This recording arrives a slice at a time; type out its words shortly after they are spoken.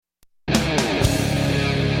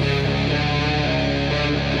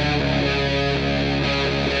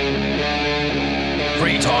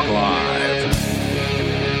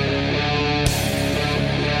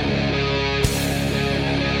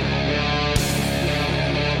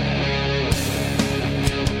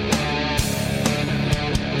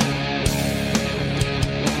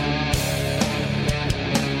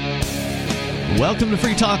Welcome to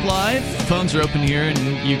Free Talk Live. Phones are open here, and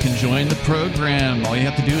you can join the program. All you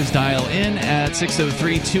have to do is dial in at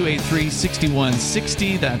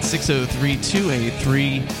 603-283-6160. That's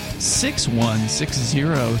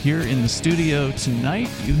 603-283-6160. Here in the studio tonight,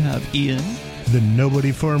 you have Ian. The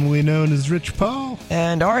nobody formerly known as Rich Paul.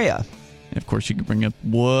 And Aria. Of course, you can bring up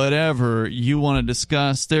whatever you want to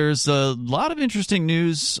discuss. There's a lot of interesting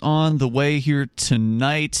news on the way here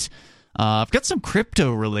tonight. I've got some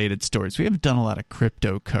crypto-related stories. We haven't done a lot of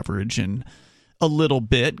crypto coverage in a little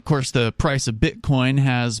bit. Of course, the price of Bitcoin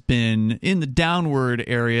has been in the downward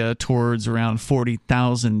area towards around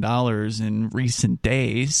 $40,000 in recent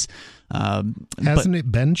days. Hasn't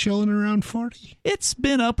it been chilling around 40? It's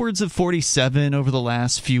been upwards of 47 over the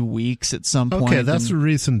last few weeks at some point. Okay, that's a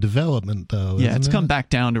recent development, though. Yeah, it's come it? back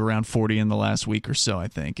down to around 40 in the last week or so, I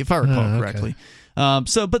think, if I recall correctly.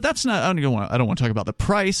 But that's not. I don't want to talk about the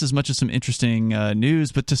price as much as some interesting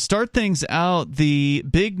news. But to start things out, the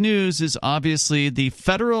big news is obviously the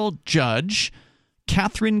federal judge,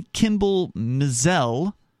 Catherine Kimball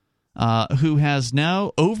Mizelle, who has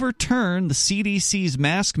now overturned the CDC's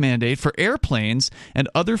mask mandate for airplanes and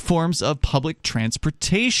other forms of public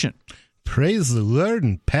transportation. Praise the Lord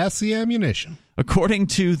and pass the ammunition. According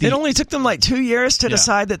to the... It only took them like 2 years to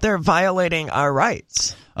decide that they're violating our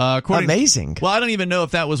rights. Amazing. Well, I don't even know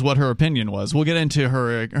if that was what her opinion was. We'll get into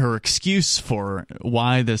her excuse for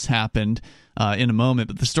why this happened in a moment.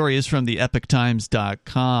 But the story is from the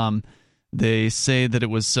EpochTimes.com. They say that it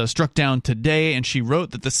was struck down today, and she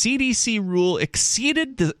wrote that the CDC rule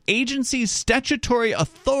exceeded the agency's statutory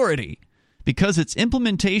authority because its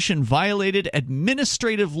implementation violated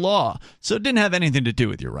administrative law. So it didn't have anything to do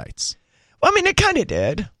with your rights. Well, I mean, it kind of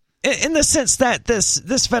did. In the sense that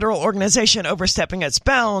this federal organization overstepping its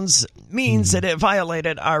bounds means that it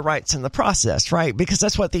violated our rights in the process, right? Because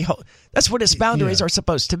that's what its boundaries are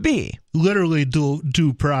supposed to be. Literally,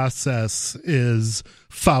 due process is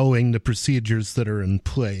following the procedures that are in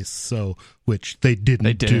place, so which they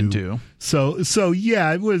didn't do. So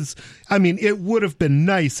yeah, it was. I mean, it would have been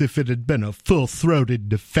nice if it had been a full-throated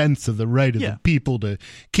defense of the right of the people to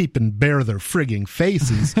keep and bear their frigging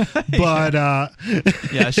faces. But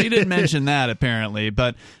yeah, she didn't mention that apparently.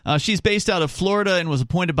 But she's based out of Florida and was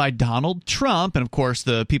appointed by Donald Trump, and of course,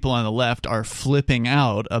 the people on the left are flipping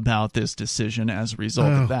out about this decision as a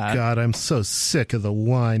result of that. Oh God, I'm so sick of the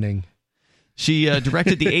whining. She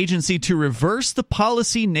directed the agency to reverse the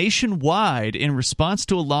policy nationwide in response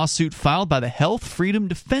to a lawsuit filed by the Health Freedom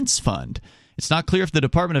Defense Fund. It's not clear if the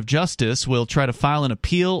Department of Justice will try to file an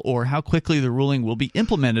appeal or how quickly the ruling will be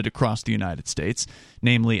implemented across the United States,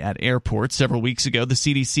 namely at airports. Several weeks ago, the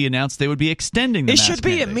CDC announced they would be extending the mask mandate. It should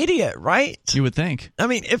be immediate, right? You would think. I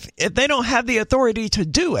mean, if they don't have the authority to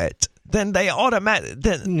do it, then they automatically.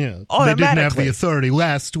 They didn't have the authority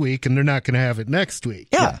last week, and they're not going to have it next week.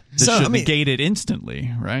 Yeah. This should negate it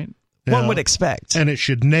instantly, right? One would expect. And it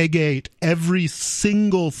should negate every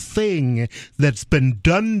single thing that's been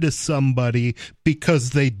done to somebody because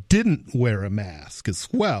they didn't wear a mask as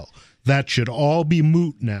well. That should all be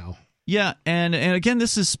moot now. Yeah, and again,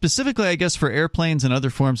 this is specifically, I guess, for airplanes and other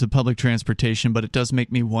forms of public transportation, but it does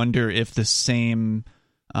make me wonder if the same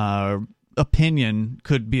opinion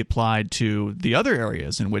could be applied to the other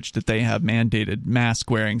areas in which that they have mandated mask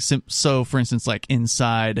wearing. So, for instance, like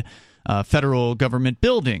inside federal government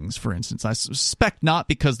buildings, for instance. I suspect not,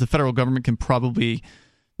 because the federal government can probably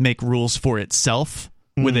make rules for itself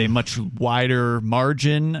with a much wider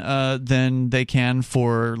margin than they can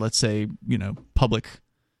for, let's say, public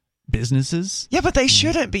businesses. Yeah, but they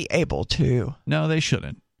shouldn't be able to. No, they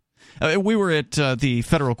shouldn't. We were at the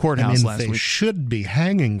federal courthouse last week. They should be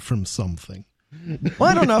hanging from something. Well,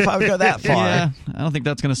 I don't know if I would go that far. Yeah, I don't think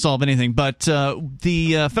that's going to solve anything. But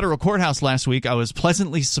the federal courthouse last week, I was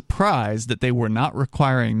pleasantly surprised that they were not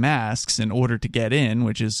requiring masks in order to get in,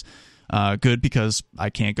 which is good because I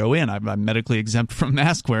can't go in. I'm medically exempt from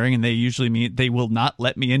mask wearing, and they will not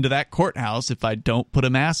let me into that courthouse if I don't put a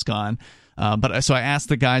mask on. So I asked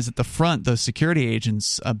the guys at the front, the security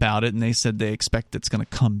agents, about it, and they said they expect it's going to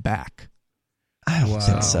come back. I don't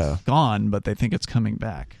think so. It's gone, but they think it's coming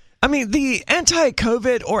back. I mean, the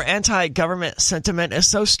anti-COVID or anti-government sentiment is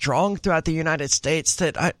so strong throughout the United States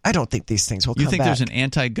that I don't think these things will come back. You think there's an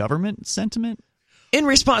anti-government sentiment? In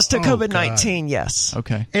response to COVID-19, yes.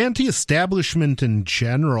 Okay. Anti-establishment in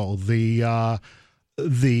general, the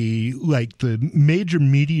major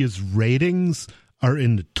media's ratings are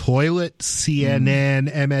in the toilet.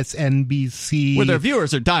 CNN, MSNBC. Where their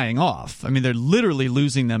viewers are dying off. I mean, they're literally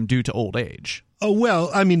losing them due to old age. Oh, well,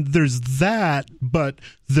 I mean, there's that, but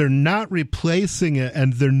they're not replacing it,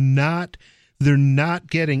 and they're not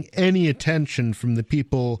getting any attention from the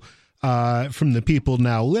people from the people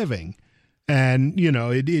now living. And,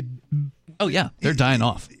 it oh, yeah, they're dying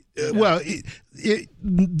off. Well,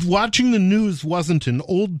 watching the news wasn't an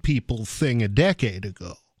old people thing a decade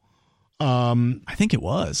ago. I think it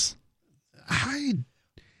was. I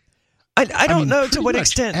don't know to what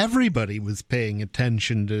extent. Everybody was paying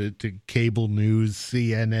attention to cable news,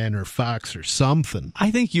 CNN or Fox or something.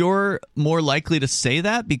 I think you're more likely to say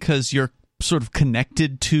that because you're sort of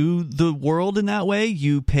connected to the world in that way.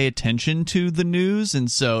 You pay attention to the news, and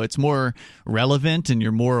so it's more relevant and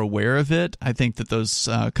you're more aware of it. I think that those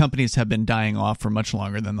companies have been dying off for much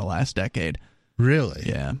longer than the last decade. Really?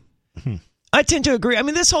 Yeah. I tend to agree. I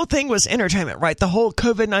mean, this whole thing was entertainment, right? The whole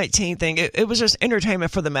COVID-19 thing, it was just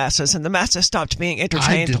entertainment for the masses, and the masses stopped being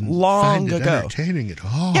entertained long ago. Entertaining at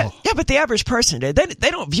all. Yeah, but the average person did.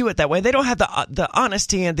 They don't view it that way. They don't have the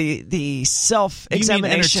honesty and the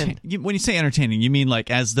self-examination. When you say entertaining, you mean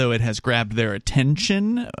like as though it has grabbed their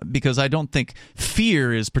attention? Because I don't think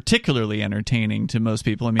fear is particularly entertaining to most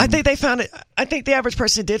people. I think they found it. I think the average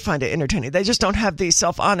person did find it entertaining. They just don't have the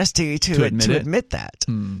self-honesty to admit that.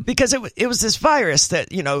 Because it was this virus that,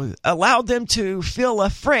 allowed them to feel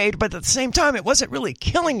afraid, but at the same time, it wasn't really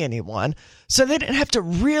killing anyone. So they didn't have to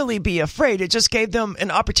really be afraid. It just gave them an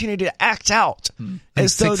opportunity to act out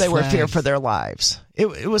as though they were feared for their lives.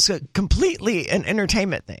 It was completely an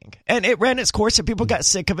entertainment thing. And it ran its course and people got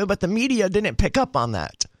sick of it, but the media didn't pick up on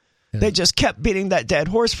that. Yeah. They just kept beating that dead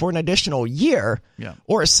horse for an additional year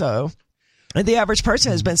or so. And the average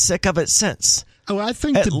person has been sick of it since I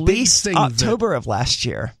think at least October of last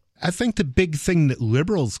year. I think the big thing that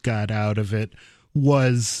liberals got out of it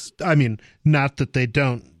was, not that they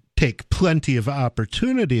don't take plenty of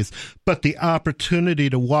opportunities, but the opportunity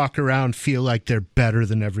to walk around feel like they're better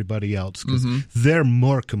than everybody else because they're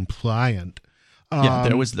more compliant.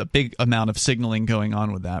 There was the big amount of signaling going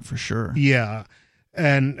on with that for sure. Yeah.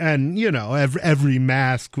 And every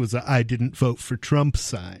mask was a "I didn't vote for Trump"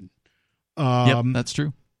 sign. That's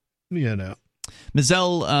true.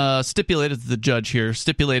 Mizell the judge here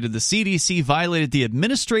stipulated the CDC violated the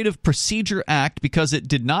Administrative Procedure Act because it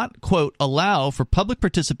did not, quote, allow for public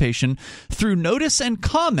participation through notice and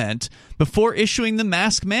comment before issuing the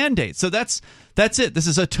mask mandate. So that's it. This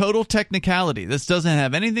is a total technicality. This doesn't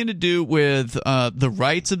have anything to do with the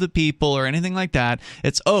rights of the people or anything like that.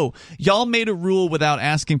 It's, y'all made a rule without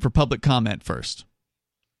asking for public comment first.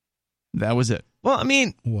 That was it. Well,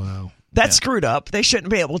 wow. That's screwed up. They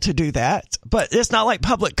shouldn't be able to do that. But it's not like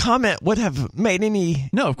public comment would have made any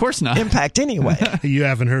of course not. impact anyway. You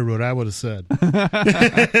haven't heard what I would have said.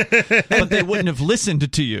 But they wouldn't have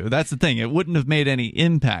listened to you. That's the thing. It wouldn't have made any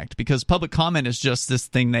impact because public comment is just this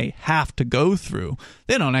thing they have to go through.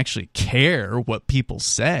 They don't actually care what people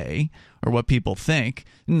say or what people think.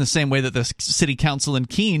 In the same way that the city council in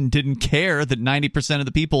Keene didn't care that 90% of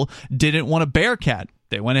the people didn't want a Bearcat.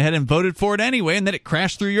 They went ahead and voted for it anyway, and then it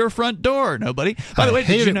crashed through your front door. Nobody. By the way,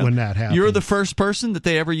 did you know when that happened. You're the first person that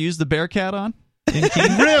they ever used the Bearcat on? In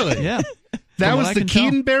Keene? Really? Yeah. That was the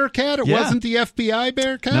Keene Bearcat? It wasn't the FBI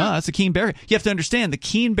Bearcat? No, that's the Keene Bearcat. You have to understand, the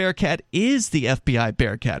Keene Bearcat is the FBI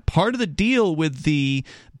Bearcat. Part of the deal with the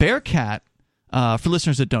Bearcat, for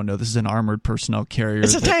listeners that don't know, this is an armored personnel carrier.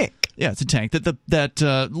 It's a tank. Yeah, it's a tank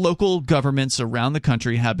that local governments around the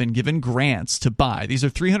country have been given grants to buy. These are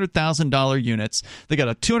 $300,000 units. They got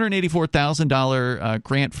a $284,000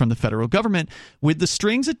 grant from the federal government with the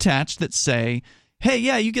strings attached that say, hey,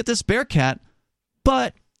 yeah, you get this Bearcat,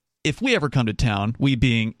 but if we ever come to town, we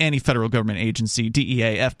being any federal government agency,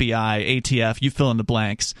 DEA, FBI, ATF, you fill in the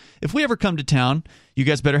blanks, if we ever come to town, you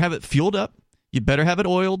guys better have it fueled up. You better have it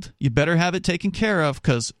oiled. You better have it taken care of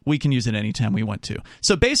because we can use it anytime we want to.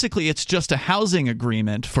 So basically, it's just a housing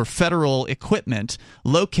agreement for federal equipment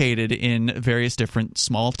located in various different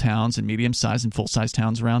small towns and medium-sized and full-size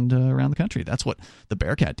towns around the country. That's what the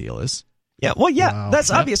Bearcat deal is. Yeah, well, that's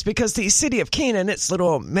obvious because the city of Keene and its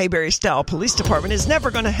little Mayberry-style police department is never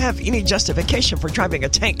going to have any justification for driving a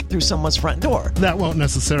tank through someone's front door. That won't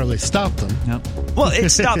necessarily stop them. Yep. Well, it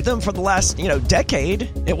stopped them for the last,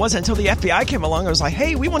 decade. It wasn't until the FBI came along and was like,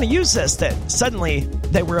 hey, we want to use this, that suddenly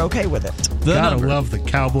they were okay with it. Gotta love the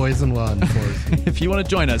cowboys and law enforcement. If you want to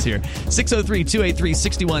join us here,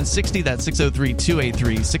 603-283-6160. That's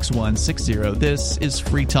 603-283-6160. This is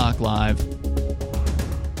Free Talk Live.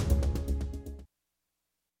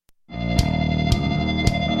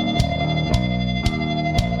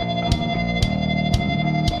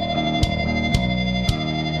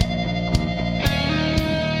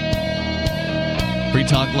 Free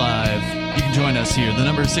Talk Live. You can join us here. The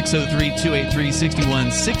number is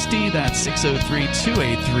 603-283-6160. That's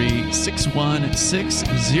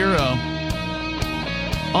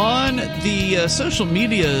 603-283-6160. On the social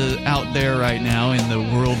media out there right now, in the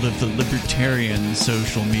world of the libertarian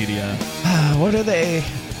social media, what are they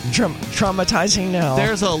traumatizing now?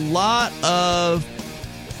 There's a lot of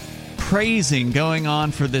praising going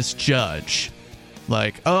on for this judge.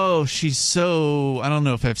 Like, oh, she's so, I don't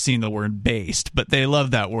know if I've seen the word based, but they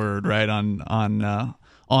love that word, right, on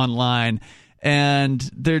online. And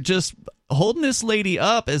they're just holding this lady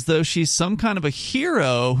up as though she's some kind of a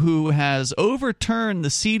hero who has overturned the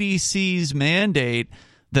CDC's mandate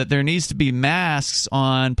that there needs to be masks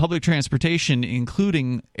on public transportation,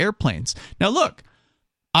 including airplanes. Now, look,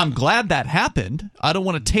 I'm glad that happened. I don't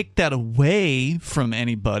want to take that away from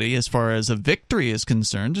anybody as far as a victory is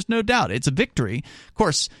concerned. There's no doubt it's a victory. Of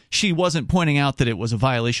course, she wasn't pointing out that it was a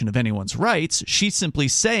violation of anyone's rights. She's simply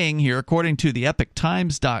saying here, according to the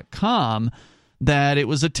EpochTimes.com, that it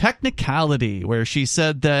was a technicality, where she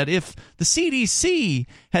said that if the CDC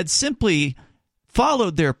had simply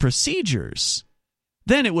followed their procedures,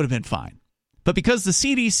 then it would have been fine. But because the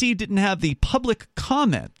CDC didn't have the public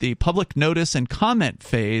comment, the public notice and comment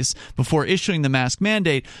phase before issuing the mask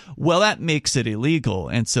mandate, well, that makes it illegal,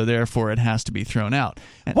 and so therefore it has to be thrown out.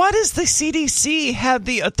 Why does the CDC have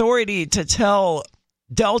the authority to tell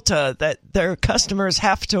Delta that their customers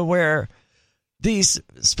have to wear these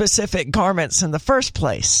specific garments in the first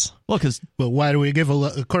place? Well, why do we give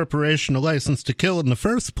a corporation a license to kill in the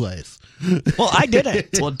first place? Well, I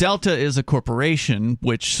didn't. Well, Delta is a corporation,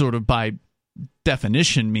 which sort of by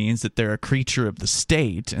definition means that they're a creature of the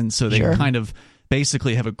state, and so they kind of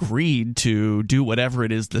basically have agreed to do whatever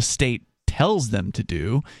it is the state tells them to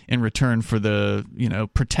do in return for the,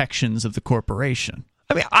 protections of the corporation.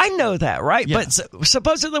 I mean, I know that, right? Yeah. But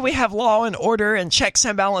supposedly we have law and order and checks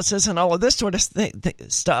and balances and all of this sort of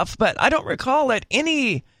stuff. But I don't recall at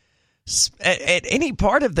any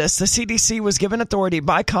part of this, the CDC was given authority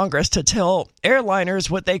by Congress to tell airliners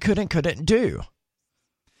what they could and couldn't do.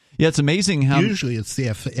 Yeah, it's amazing how usually it's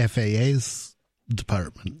the FAA's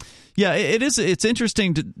department. Yeah, it is. It's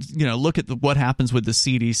interesting to look at what happens with the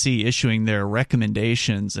CDC issuing their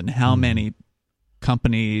recommendations and how many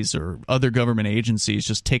companies or other government agencies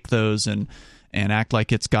just take those and act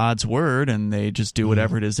like it's God's word, and they just do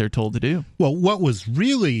whatever it is they're told to do. Well, what was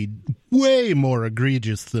really way more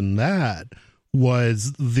egregious than that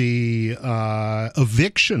was the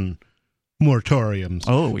eviction moratoriums.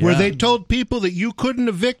 Oh, yeah. Where they told people that you couldn't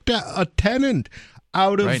evict a tenant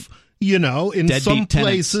out of, right. In Deadbeat some tenants.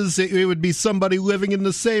 places it would be somebody living in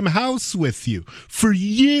the same house with you for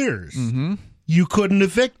years. Mm-hmm. You couldn't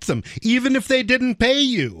evict them, even if they didn't pay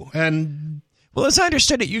you. And well, as I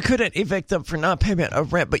understood it, you couldn't evict them for non-payment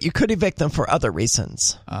of rent, but you could evict them for other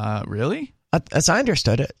reasons. Really? As I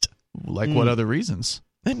understood it. Like what other reasons?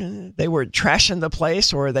 They were trashing the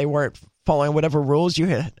place, or they weren't following whatever rules you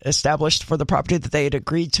had established for the property that they had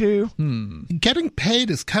agreed to. Getting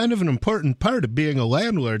paid is kind of an important part of being a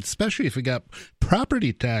landlord, especially if you got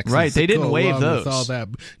property taxes. Right, they didn't waive those. All that.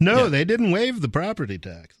 No, they didn't waive the property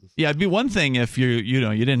taxes. Yeah, it'd be one thing if you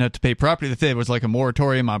didn't have to pay property. If there was like a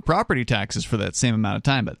moratorium on property taxes for that same amount of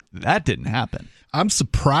time, but that didn't happen. I'm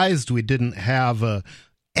surprised we didn't have a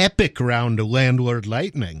epic round of landlord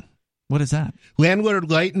lightning. What is that?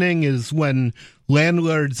 Landlord lightning is when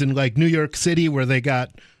landlords in like New York City, where they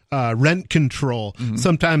got rent control,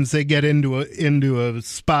 sometimes they get into a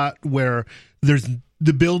spot where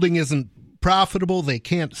the building isn't profitable, they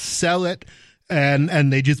can't sell it,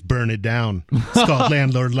 and they just burn it down. It's called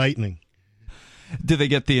landlord lightning. Do they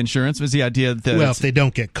get the insurance? Was the idea that if they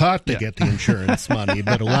don't get caught, they get the insurance money,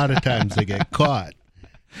 but a lot of times they get caught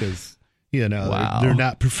because they're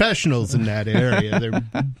not professionals in that area.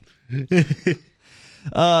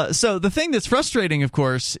 So the thing that's frustrating, of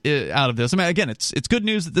course, out of this, I mean, again, it's good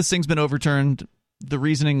news that this thing's been overturned. The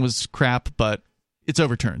reasoning was crap, but it's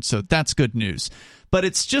overturned, so that's good news. But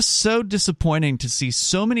it's just so disappointing to see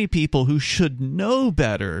so many people who should know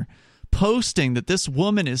better posting that this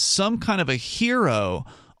woman is some kind of a hero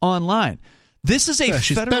online. This is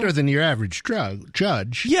she's better than your average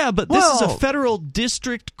judge. Yeah, but this is a federal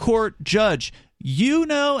district court judge. You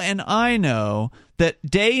know and I know that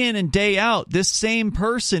day in and day out, this same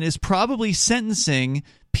person is probably sentencing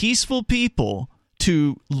peaceful people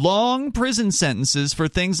to long prison sentences for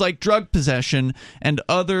things like drug possession and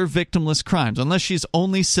other victimless crimes, unless she's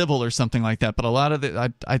only civil or something like that. But a lot of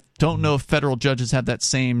I don't know if federal judges have that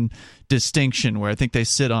same distinction where I think they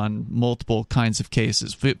sit on multiple kinds of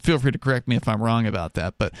cases. Feel free to correct me if I'm wrong about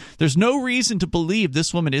that. But there's no reason to believe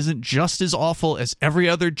this woman isn't just as awful as every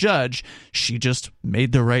other judge. She just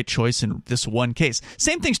made the right choice in this one case.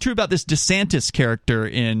 Same thing's true about this DeSantis character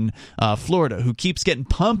in Florida, who keeps getting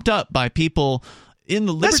pumped up by people in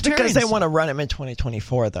the That's libertarian. because they want to run him in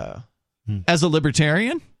 2024, though. As a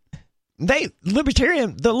libertarian? I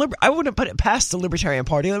wouldn't put it past the Libertarian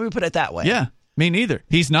Party. Let me put it that way. Yeah, me neither.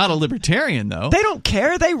 He's not a libertarian, though. They don't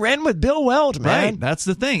care. They ran with Bill Weld, man. Right, that's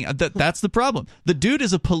the thing. That's the problem. The dude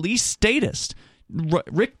is a police statist.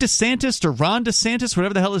 Rick DeSantis or Ron DeSantis,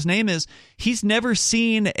 whatever the hell his name is, he's never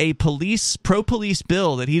seen a pro-police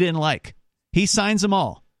bill that he didn't like. He signs them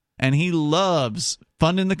all. And he loves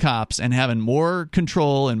funding the cops and having more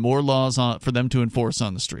control and more laws for them to enforce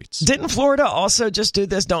on the streets. Didn't Florida also just do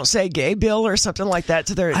this Don't Say Gay bill or something like that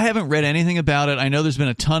to their... I haven't read anything about it. I know there's been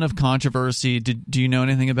a ton of controversy. Do you know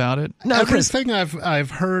anything about it? No, everything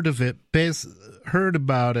I've heard of it, heard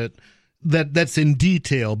about it, that's in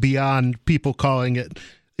detail beyond people calling it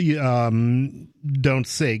Don't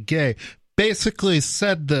Say Gay, basically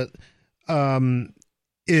said that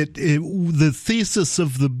the thesis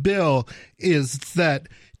of the bill is that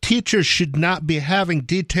teachers should not be having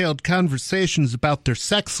detailed conversations about their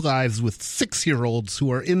sex lives with 6-year-olds who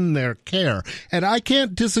are in their care. And I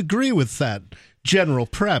can't disagree with that general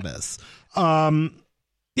premise.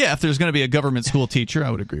 Yeah, if there's going to be a government school teacher, I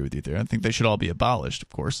would agree with you there. I think they should all be abolished, of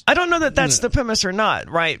course. I don't know that that's the premise or not,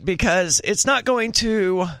 right? Because it's not going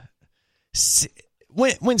to...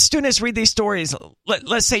 When students read these stories,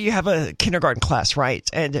 let's say you have a kindergarten class, right?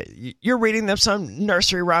 And you're reading them some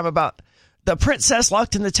nursery rhyme about the princess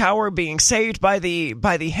locked in the tower being saved by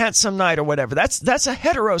the handsome knight or whatever. That's a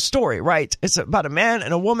hetero story, right? It's about a man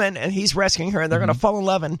and a woman, and he's rescuing her, and they're going to fall in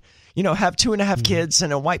love and, have 2.5 kids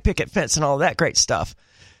and a white picket fence and all that great stuff.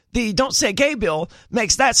 The Don't Say Gay bill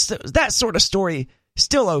makes that sort of story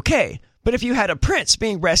still okay. But if you had a prince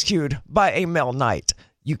being rescued by a male knight,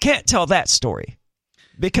 you can't tell that story.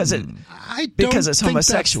 Because it's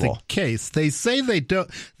homosexual. That's the case. They say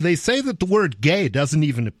They say that the word "gay" doesn't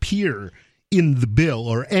even appear in the bill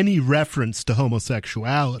or any reference to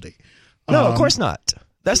homosexuality. No, of course not.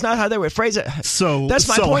 That's not how they would phrase it. So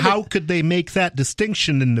how could they make that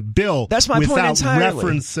distinction in the bill without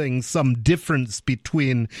referencing some difference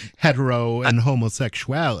between hetero and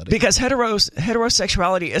homosexuality? Because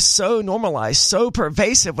heterosexuality is so normalized, so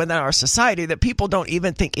pervasive within our society that people don't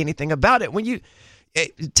even think anything about it. When you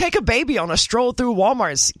take a baby on a stroll through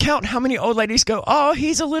Walmart and count how many old ladies go, "Oh,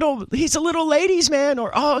 he's a little ladies' man,"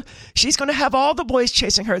 or "Oh, she's going to have all the boys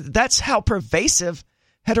chasing her." That's how pervasive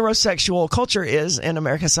heterosexual culture is in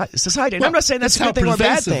American society. And I'm not saying that's a good thing or a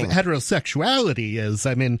bad thing. Heterosexuality is,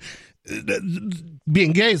 I mean,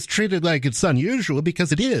 being gay is treated like it's unusual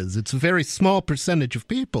because it is. It's a very small percentage of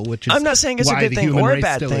people, which is I'm not saying it's a good thing or a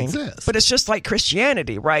bad thing, exists. But it's just like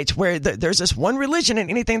Christianity, right? Where there's this one religion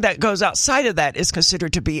and anything that goes outside of that is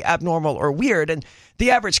considered to be abnormal or weird. And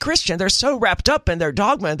the average Christian, they're so wrapped up in their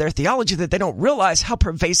dogma and their theology that they don't realize how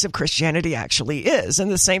pervasive Christianity actually is. And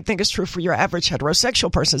the same thing is true for your average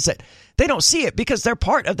heterosexual person, is that they don't see it because they're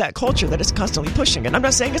part of that culture that is constantly pushing it. I'm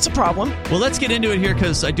not saying it's a problem. Well, let's get into it here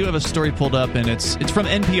because I do have a story pulled up, and it's from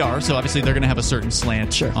NPR, so obviously they're going to have a certain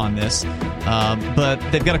slant on this. But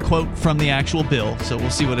they've got a quote from the actual bill, so we'll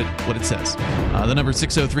see what it says. The number is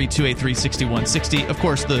 603-283-6160. Of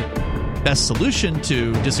course, the best solution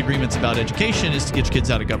to disagreements about education is to get your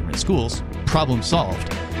kids out of government schools. Problem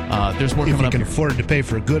solved. There's more coming up. If you can afford to pay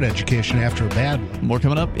for a good education after a bad one. More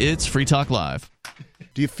coming up. It's Free Talk Live.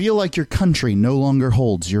 Do you feel like your country no longer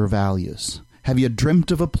holds your values? Have you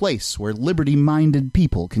dreamt of a place where liberty-minded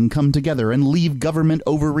people can come together and leave government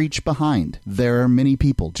overreach behind? There are many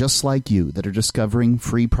people just like you that are discovering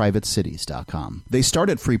FreePrivateCities.com. They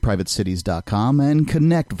start at FreePrivateCities.com and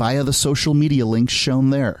connect via the social media links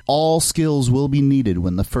shown there. All skills will be needed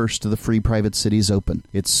when the first of the Free Private Cities open.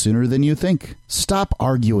 It's sooner than you think. Stop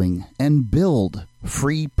arguing and build.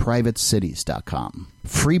 FreePrivateCities.com.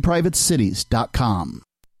 FreePrivateCities.com.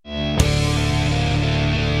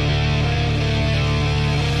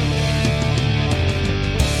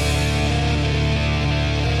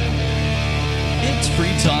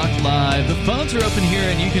 Free Talk Live. The phones are open here,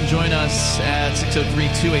 and you can join us at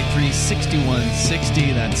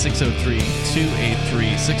 603-283-6160. That's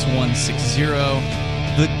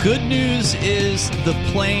 603-283-6160. The good news is the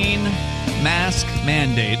plane mask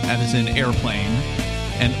mandate, that is in airplane,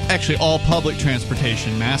 and actually all public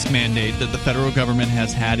transportation mask mandate that the federal government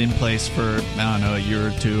has had in place for, I don't know, a year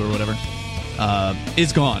or two or whatever,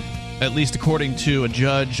 is gone. At least according to a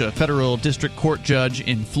federal district court judge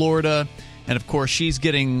in Florida. And, of course, she's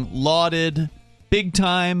getting lauded big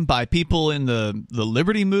time by people in the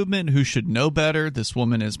liberty movement who should know better. This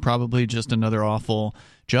woman is probably just another awful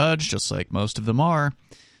judge, just like most of them are.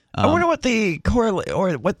 I wonder what the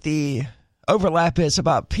overlap is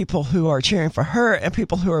about people who are cheering for her and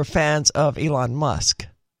people who are fans of Elon Musk.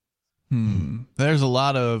 There's a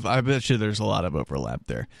lot of, I bet you there's a lot of overlap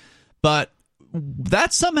there. But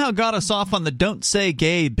that somehow got us off on the Don't Say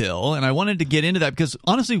Gay bill, and I wanted to get into that because,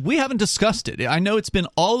 honestly, we haven't discussed it. I know it's been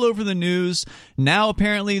all over the news. Now,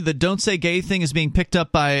 apparently, the Don't Say Gay thing is being picked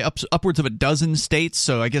up by upwards of a dozen states,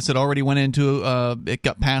 so I guess it already went into, it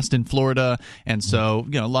got passed in Florida, and so,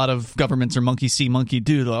 a lot of governments are monkey see, monkey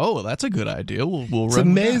do. Oh, that's a good idea. We'll It's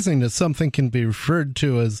amazing that something can be referred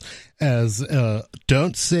to as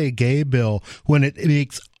Don't Say Gay bill when it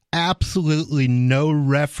makes absolutely no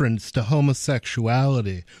reference to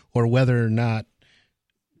homosexuality or whether or not,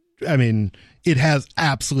 it has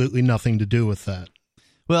absolutely nothing to do with that.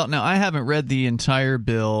 Well, now, I haven't read the entire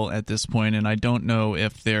bill at this point, and I don't know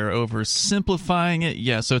if they're oversimplifying it.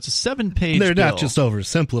 Yeah, so it's a 7-page bill. They're not just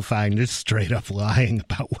oversimplifying, they're straight up lying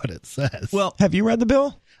about what it says. Well, have you read the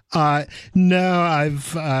bill? No,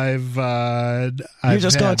 I've You're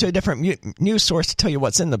just going to a different news source to tell you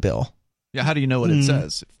what's in the bill. Yeah, how do you know what it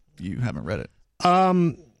says if you haven't read it?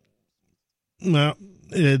 No,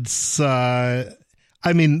 it's, there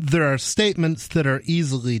are statements that are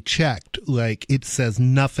easily checked, like it says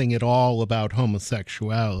nothing at all about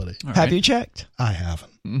homosexuality. All right. Have you checked? I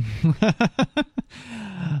haven't.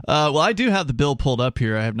 Well, I do have the bill pulled up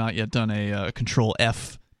here. I have not yet done a Control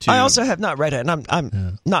F. I also have not read it, and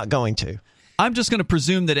I'm not going to. I'm just going to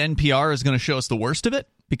presume that NPR is going to show us the worst of it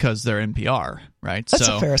because they're NPR, right? That's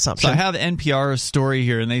a fair assumption. So I have NPR's story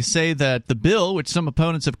here, and they say that the bill, which some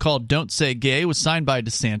opponents have called Don't Say Gay, was signed by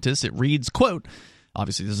DeSantis. It reads, quote,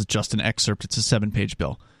 obviously this is just an excerpt, it's a 7-page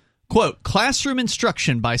bill. Quote, classroom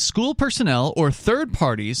instruction by school personnel or third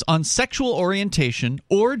parties on sexual orientation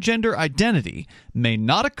or gender identity may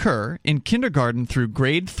not occur in kindergarten through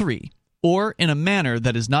grade 3 or in a manner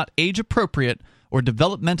that is not age appropriate or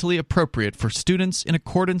developmentally appropriate for students in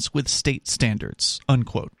accordance with state standards,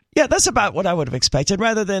 unquote. Yeah, that's about what I would have expected.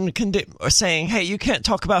 Rather than saying, hey, you can't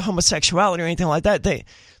talk about homosexuality or anything like that, they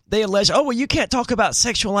allege, oh, well, you can't talk about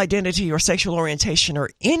sexual identity or sexual orientation or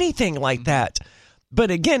anything like that.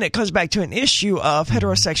 But again, it comes back to an issue of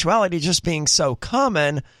heterosexuality just being so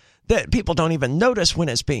common that people don't even notice when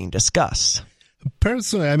it's being discussed.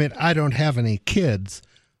 Personally, I don't have any kids,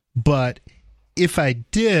 but if I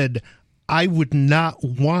did, I would not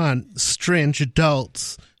want strange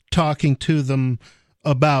adults talking to them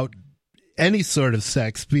about any sort of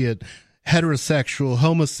sex, be it heterosexual,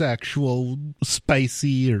 homosexual,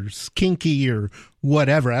 spicy, or kinky, or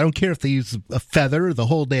whatever. I don't care if they use a feather or the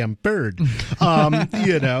whole damn bird.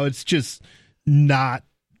 It's just not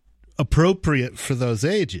appropriate for those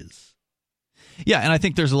ages. Yeah, and I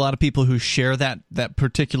think there's a lot of people who share that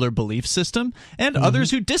particular belief system and others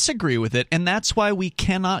who disagree with it, and that's why we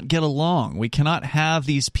cannot get along. We cannot have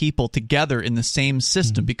these people together in the same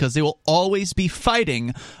system because they will always be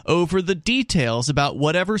fighting over the details about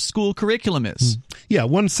whatever school curriculum is. Yeah,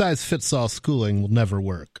 one-size-fits-all schooling will never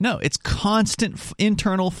work. No, it's constant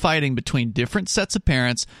internal fighting between different sets of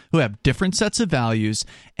parents who have different sets of values,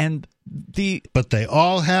 and but they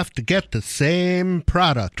all have to get the same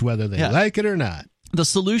product, whether they like it or not. The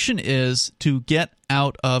solution is to get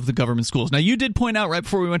out of the government schools. Now, you did point out right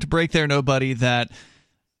before we went to break there, Nobody, that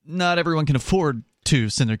not everyone can afford to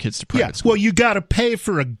send their kids to private school. Well, you got to pay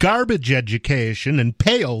for a garbage education and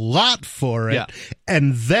pay a lot for it. Yeah.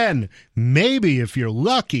 And then maybe if you're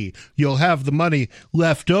lucky, you'll have the money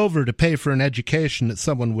left over to pay for an education that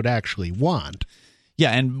someone would actually want.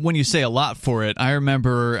 Yeah, and when you say a lot for it, I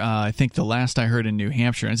remember, I think the last I heard in New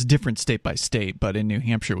Hampshire, and it's different state by state, but in New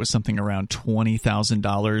Hampshire it was something around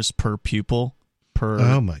 $20,000 per pupil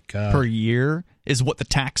per year is what the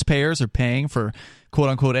taxpayers are paying for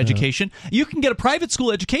quote-unquote education. You can get a private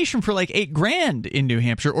school education for like $8,000 in New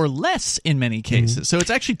Hampshire or less in many cases. So it's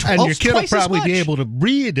actually twice as much. And your kid will probably be able to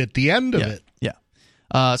read at the end of it. Yeah.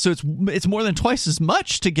 So it's more than twice as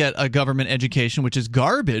much to get a government education, which is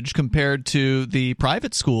garbage, compared to the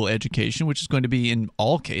private school education, which is going to be, in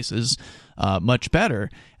all cases, much better.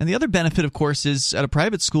 And the other benefit, of course, is at a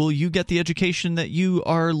private school, you get the education that you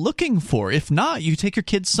are looking for. If not, you take your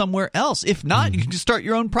kids somewhere else. If not, you can start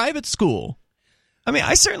your own private school. I mean,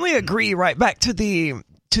 I certainly agree, right back to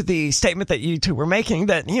the statement that you two were making,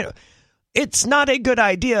 that, it's not a good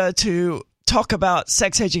idea to talk about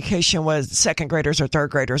sex education with second graders or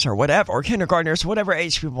third graders or whatever, or kindergartners, whatever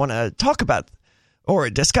age people want to talk about or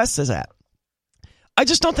discuss this at. I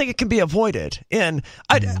just don't think it can be avoided. And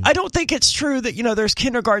I don't think it's true that, there's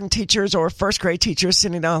kindergarten teachers or first grade teachers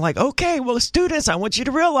sitting down like, okay, well, students, I want you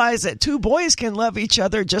to realize that two boys can love each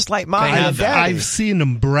other just like mom and daddy. I've seen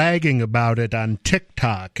them bragging about it on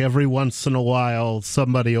TikTok. Every once in a while,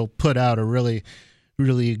 somebody will put out a really,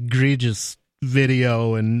 really egregious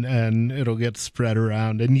video and it'll get spread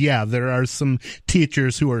around. And yeah, there are some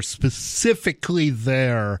teachers who are specifically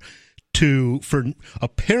there for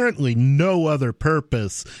apparently no other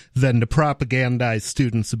purpose than to propagandize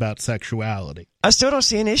students about sexuality. I still don't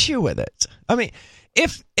see an issue with it. I mean,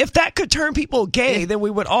 if that could turn people gay, then we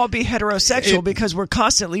would all be heterosexual because we're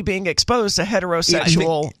constantly being exposed to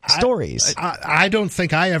heterosexual stories. I don't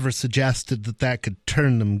think I ever suggested that could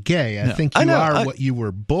turn them gay. I think you are what you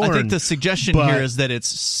were born. I think the suggestion here is that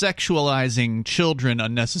it's sexualizing children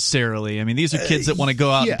unnecessarily. I mean, these are kids that want to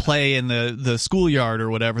go out and play in the schoolyard or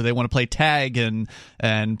whatever. They want to play tag and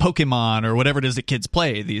Pokemon or whatever it is that kids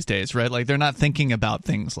play these days, right? Like, they're not thinking about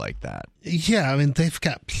things like that. Yeah, I mean, they've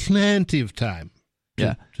got plenty of time.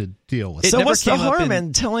 To deal with. So what's the harm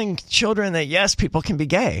in telling children that, yes, people can be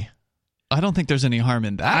gay? I don't think there's any harm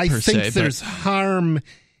in that, per se. I think there's harm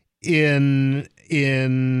in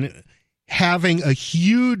having a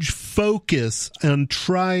huge focus on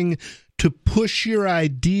trying to push your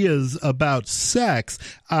ideas about sex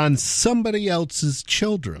on somebody else's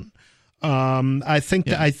children. I think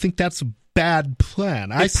that's a bad plan.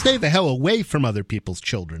 I stay the hell away from other people's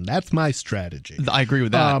children. That's my strategy. I agree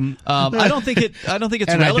with that. I don't think it's and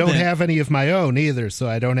relevant. I don't have any of my own either, so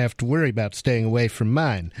I don't have to worry about staying away from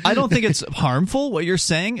mine. I don't think it's harmful what you're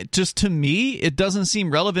saying. Just to me, it doesn't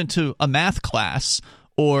seem relevant to a math class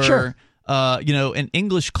or an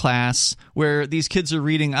English class where these kids are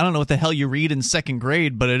reading. I don't know what the hell you read in second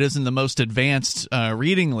grade, but it isn't the most advanced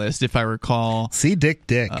reading list, if I recall. See, Dick.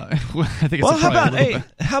 I think it's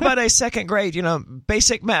how about a second grade,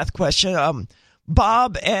 basic math question?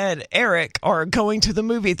 Bob and Eric are going to the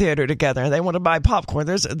movie theater together and they want to buy popcorn.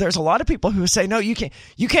 There's a lot of people who say, no, you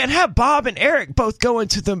can't have Bob and Eric both go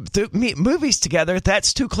into the movies together.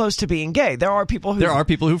 That's too close to being gay. There are people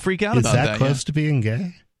who freak out about that. Is that close to being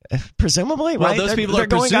gay? Presumably, well, right? Those people are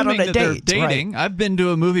going out on a that date, they're dating. Right? I've been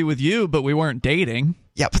to a movie with you, but we weren't dating.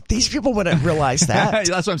 Yeah, but these people wouldn't realize that.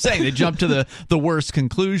 That's what I'm saying. They jump to the worst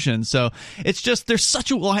conclusion. So it's just there's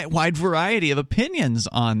such a wide variety of opinions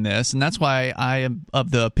on this, and that's why I am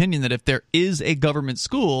of the opinion that if there is a government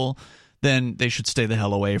school, then they should stay the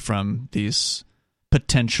hell away from these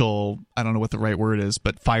potential, I don't know what the right word is,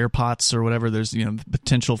 but fire pots or whatever. There's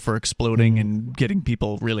potential for exploding and getting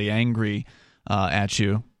people really angry at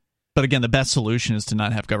you. But again, the best solution is to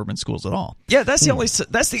not have government schools at all. Yeah, that's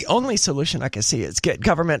the only solution I can see is get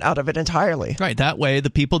government out of it entirely. Right. That way, the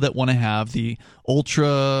people that want to have the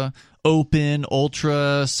ultra open,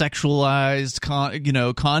 ultra sexualized,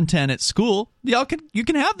 content at school, you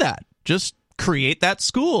can have that. Just create that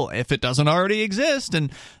school if it doesn't already exist,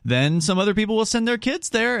 and then some other people will send their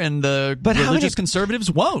kids there, and the religious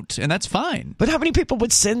conservatives won't, and that's fine. But how many people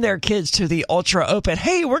would send their kids to the ultra open,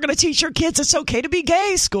 hey, we're going to teach your kids it's okay to be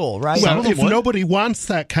gay school, right? Well, if nobody wants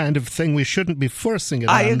that kind of thing, we shouldn't be forcing it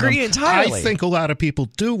on them. I agree entirely. I think a lot of people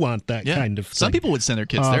do want that kind of thing. Some people would send their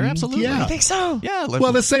kids there, absolutely. I think so. Yeah.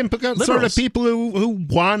 Well, the same sort of people who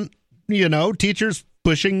want, teachers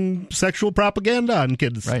pushing sexual propaganda on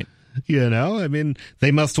kids. Right. I mean,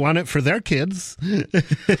 they must want it for their kids.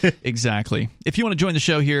 Exactly. If you want to join the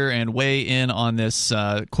show here and weigh in on this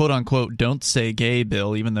quote-unquote don't say gay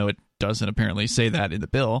bill, even though it doesn't apparently say that in the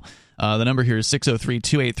bill, the number here is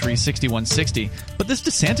 603-283-6160. But this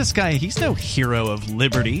DeSantis guy, he's no hero of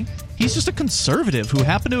liberty. He's just a conservative who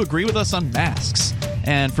happened to agree with us on masks.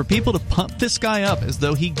 And for people to pump this guy up as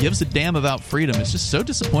though he gives a damn about freedom is just so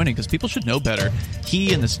disappointing because people should know better.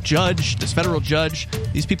 He and this federal judge,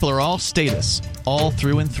 these people are all status, all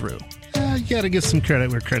through and through. You got to give some credit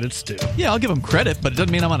where credit's due. Yeah, I'll give them credit, but it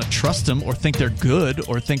doesn't mean I'm going to trust them or think they're good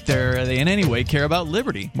or think they in any way care about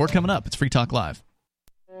liberty. More coming up. It's Free Talk Live.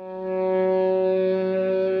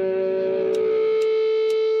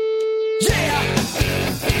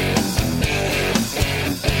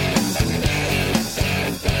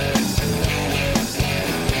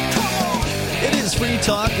 Free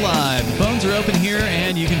Talk Live. The phones are open here,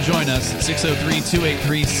 and you can join us at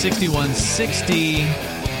 603-283-6160.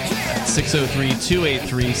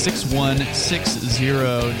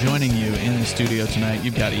 603-283-6160. Joining you in the studio tonight,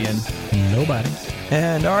 you've got Ian. Nobody.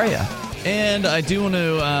 And Aria. And I do want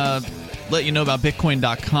to let you know about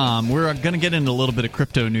Bitcoin.com. We're going to get into a little bit of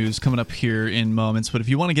crypto news coming up here in moments. But if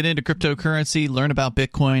you want to get into cryptocurrency, learn about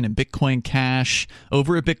Bitcoin and Bitcoin Cash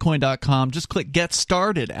over at Bitcoin.com, just click Get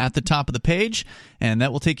Started at the top of the page, and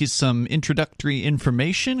that will take you some introductory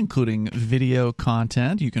information, including video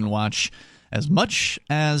content. You can watch as much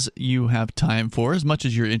as you have time for, as much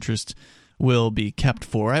as your interest will be kept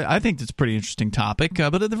for. I think it's a pretty interesting topic,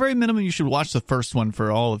 but at the very minimum, you should watch the first one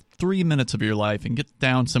for all of 3 minutes of your life and get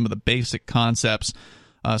down some of the basic concepts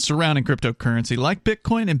surrounding cryptocurrency like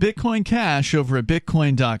Bitcoin and Bitcoin Cash over at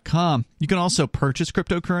Bitcoin.com. You can also purchase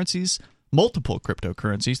cryptocurrencies, multiple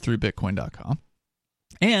cryptocurrencies, through Bitcoin.com.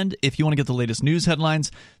 And if you want to get the latest news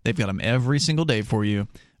headlines, they've got them every single day for you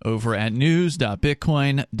over at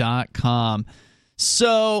news.bitcoin.com.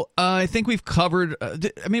 So I think we've covered.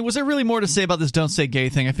 Was there really more to say about this "Don't Say Gay"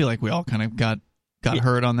 thing? I feel like we all kind of got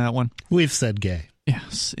hurt on that one. We've said gay.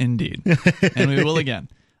 Yes, indeed, and we will again.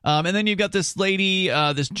 And then you've got this lady,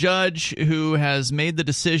 this judge who has made the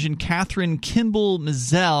decision, Catherine Kimball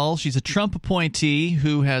Mizell. She's a Trump appointee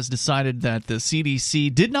who has decided that the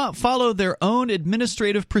CDC did not follow their own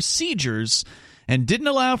administrative procedures and didn't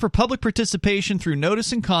allow for public participation through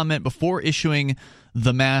notice and comment before issuing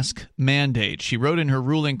the mask mandate. She wrote in her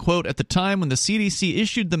ruling, quote, "At the time when the CDC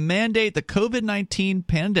issued the mandate, the COVID-19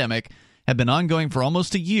 pandemic had been ongoing for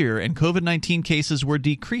almost a year and COVID-19 cases were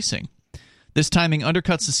decreasing. This timing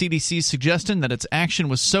undercuts the CDC's suggestion that its action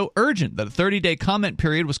was so urgent that a 30-day comment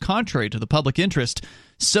period was contrary to the public interest.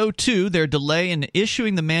 So, too, their delay in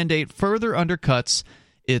issuing the mandate further undercuts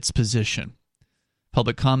its position.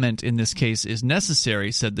 Public comment in this case is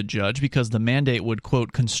necessary," said the judge, "because the mandate would,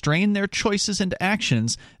 quote, constrain their choices and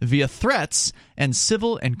actions via threats and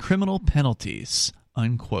civil and criminal penalties,"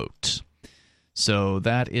 unquote. So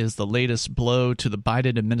that is the latest blow to the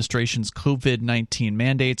Biden administration's COVID-19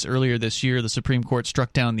 mandates. Earlier this year, the Supreme Court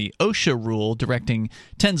struck down the OSHA rule directing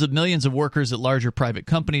tens of millions of workers at larger private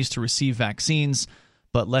companies to receive vaccines,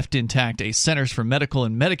 but left intact a Centers for Medical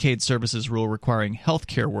and Medicaid Services rule requiring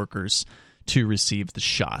healthcare workers to receive the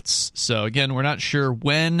shots. So again, we're not sure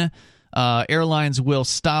when airlines will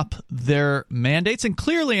stop their mandates, and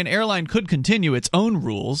clearly an airline could continue its own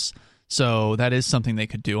rules. So that is something they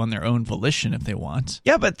could do on their own volition if they want.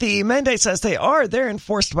 Yeah, but the mandates as they're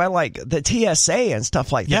enforced by like the TSA and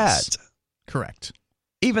stuff like that. Correct.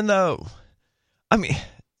 Even though, I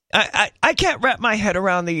can't wrap my head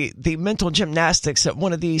around the mental gymnastics that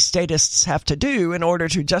one of these statists have to do in order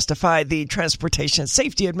to justify the Transportation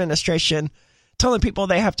Safety Administration telling people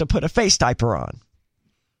they have to put a face diaper on.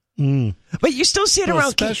 But you still see it around.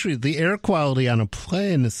 Especially the air quality on a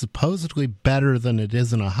plane is supposedly better than it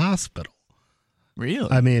is in a hospital.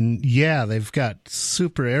 Really? I mean, yeah, they've got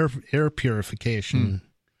super air purification.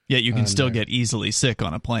 Yet you can still get easily sick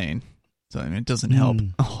on a plane. So it doesn't help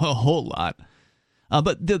a whole lot.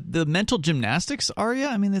 But the mental gymnastics are,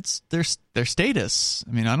 it's their status.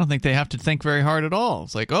 I don't think they have to think very hard at all.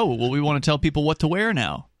 It's like, oh, well, we want to tell people what to wear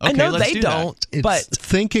now. Okay, I know let's they do don't, that. but it's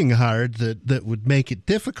thinking hard that would make it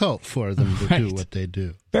difficult for them to do what they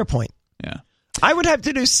do. Fair point. Yeah. I would have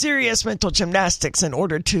to do serious mental gymnastics in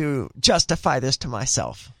order to justify this to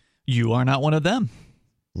myself. You are not one of them.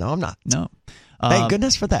 No, I'm not. No. Thank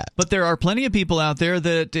goodness for that. But there are plenty of people out there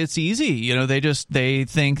that it's easy. They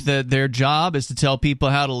think that their job is to tell people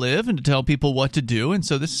how to live and to tell people what to do, and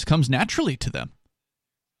so this comes naturally to them.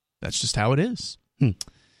 That's just how it is.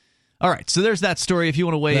 All right, so there's that story. If you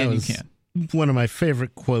want to weigh in, you can. One of my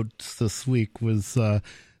favorite quotes this week was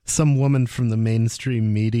some woman from the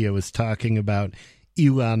mainstream media was talking about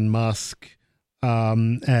Elon Musk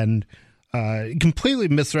and completely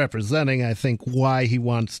misrepresenting, I think, why he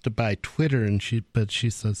wants to buy Twitter, but she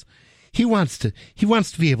says he wants to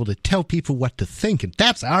be able to tell people what to think, and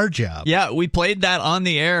that's our job. Yeah, we played that on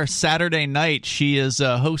the air Saturday night. She is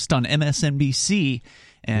a host on MSNBC,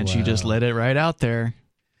 and she just let it right out there.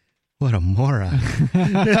 What a moron.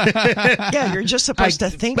 Yeah, you're just supposed to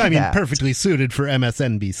think that. Perfectly suited for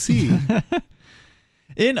MSNBC.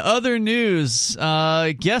 In other news,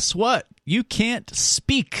 guess what? You can't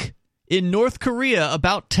speak in North Korea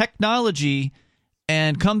about technology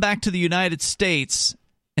and come back to the United States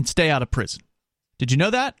and stay out of prison. Did you know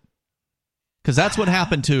that? Because that's what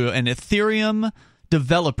happened to an Ethereum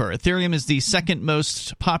developer. Ethereum is the second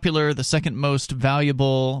most popular, the second most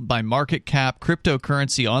valuable by market cap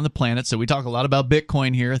cryptocurrency on the planet. So we talk a lot about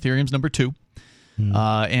Bitcoin here. Ethereum's number 2.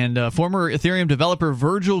 And former Ethereum developer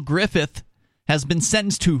Virgil Griffith has been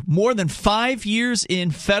sentenced to more than 5 years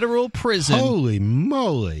in federal prison. Holy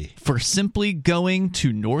moly. For simply going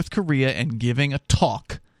to North Korea and giving a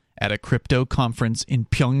talk at a crypto conference in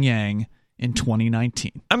Pyongyang in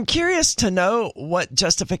 2019. I'm curious to know what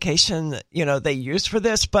justification, they use for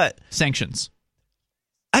this, but sanctions.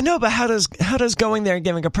 I know, but how does going there and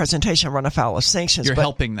giving a presentation run afoul of sanctions? You're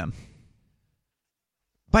helping them.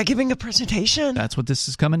 By giving a presentation? That's what this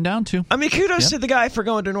is coming down to. Kudos to the guy for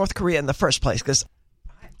going to North Korea in the first place, because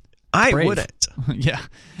I wouldn't. Yeah.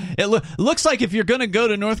 It looks like if you're going to go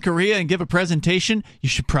to North Korea and give a presentation, you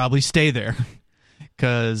should probably stay there.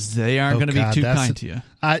 because they aren't going to be too kind to you.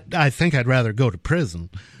 I think I'd rather go to prison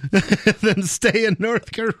than stay in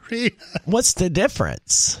North Korea. What's the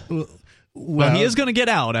difference? Well, he is going to get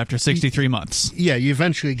out after 63 months. Yeah, you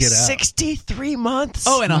eventually get out. 63 months?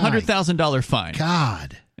 Oh, and a $100,000 fine.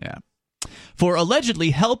 God. Yeah. For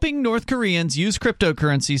allegedly helping North Koreans use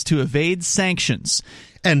cryptocurrencies to evade sanctions.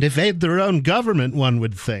 And evade their own government, one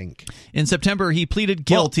would think. In September, he pleaded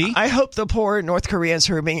guilty. Well, I hope the poor North Koreans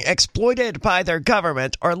who are being exploited by their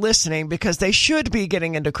government are listening, because they should be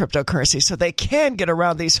getting into cryptocurrency so they can get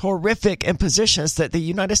around these horrific impositions that the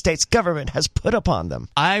United States government has put upon them.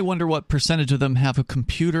 I wonder what percentage of them have a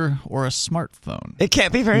computer or a smartphone. It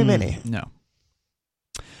can't be very many. No.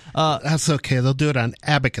 That's okay. They'll do it on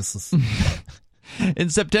abacuses.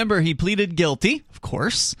 In September, he pleaded guilty, of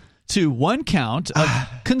course, to one count of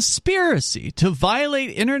conspiracy to violate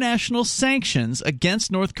international sanctions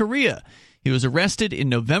against North Korea. He was arrested in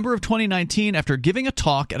November of 2019 after giving a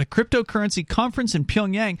talk at a cryptocurrency conference in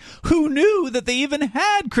Pyongyang. Who knew that they even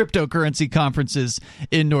had cryptocurrency conferences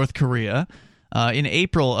in North Korea in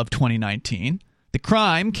April of 2019? The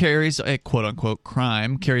crime carries a quote-unquote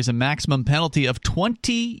crime carries a maximum penalty of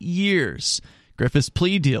 20 years. Griffith's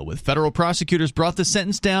plea deal with federal prosecutors brought the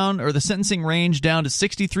sentencing range down to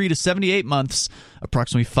 63 to 78 months,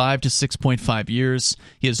 approximately 5 to 6.5 years.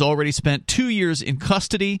 He has already spent 2 years in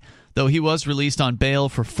custody, though he was released on bail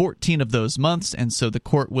for 14 of those months, and so the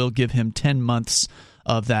court will give him 10 months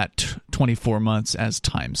of that 24 months as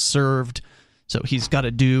time served. So he's got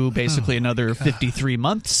to do basically another 53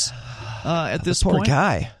 months at this point. Poor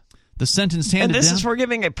guy. The sentence handed down. And this is for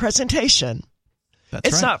giving a presentation.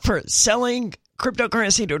 It's not for selling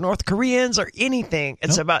cryptocurrency to North Koreans or anything.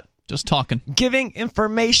 It's about just talking, giving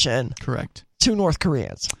information. Correct. To North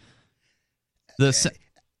Koreans.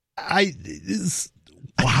 I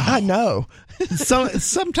know. So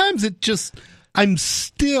sometimes it just, I'm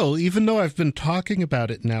still, even though I've been talking about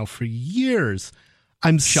it now for years,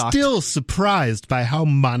 I'm shocked. Still surprised by how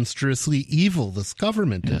monstrously evil this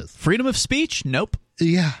government is. Freedom of speech? Nope.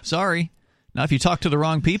 Yeah. Sorry. Not if you talk to the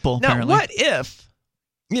wrong people, now, apparently. What if,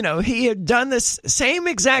 he had done this same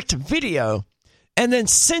exact video and then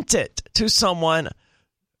sent it to someone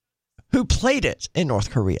who played it in North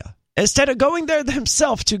Korea? Instead of going there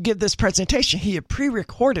himself to give this presentation, he had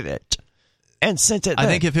pre-recorded it and sent it. I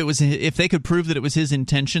think if they could prove that it was his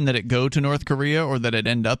intention that it go to North Korea or that it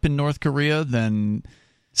end up in North Korea, then...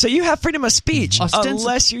 So you have freedom of speech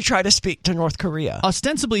unless you try to speak to North Korea.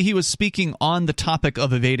 Ostensibly, he was speaking on the topic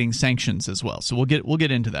of evading sanctions as well. So we'll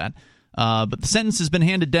get into that. But the sentence has been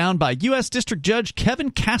handed down by U.S. District Judge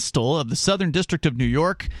Kevin Castle of the Southern District of New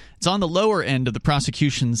York. It's on the lower end of the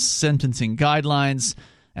prosecution's sentencing guidelines,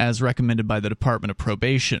 as recommended by the Department of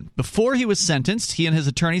Probation. Before he was sentenced, he and his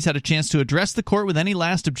attorneys had a chance to address the court with any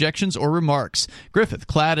last objections or remarks. Griffith,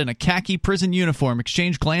 clad in a khaki prison uniform,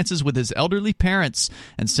 exchanged glances with his elderly parents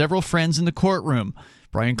and several friends in the courtroom.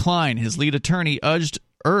 Brian Klein, his lead attorney,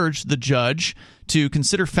 urged the judge to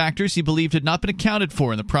consider factors he believed had not been accounted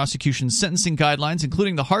for in the prosecution's sentencing guidelines,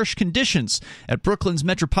 including the harsh conditions at Brooklyn's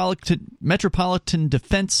Metropolitan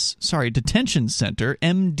Detention Center,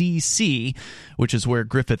 MDC, which is where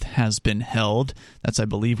Griffith has been held. That's, I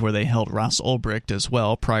believe, where they held Ross Ulbricht as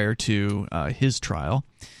well prior to his trial.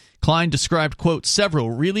 Klein described, quote,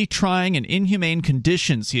 several really trying and inhumane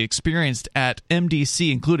conditions he experienced at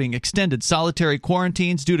MDC, including extended solitary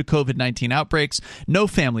quarantines due to COVID-19 outbreaks, no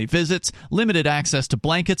family visits, limited access to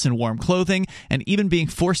blankets and warm clothing, and even being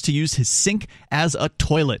forced to use his sink as a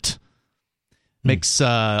toilet. Makes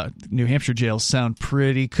New Hampshire jails sound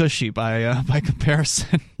pretty cushy by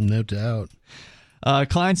comparison. No doubt.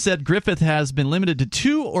 Klein said Griffith has been limited to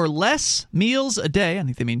 2 or less meals a day. I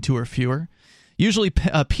think they mean 2 or fewer. Usually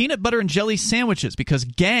peanut butter and jelly sandwiches, because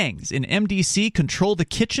gangs in MDC control the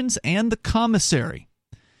kitchens and the commissary.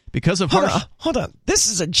 Because of Hold on. This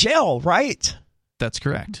is a jail, right? That's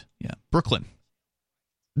correct. Yeah. Brooklyn.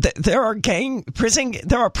 There are prison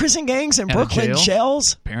gangs in Brooklyn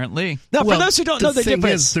jails? Apparently. Now, for those who don't know the difference... The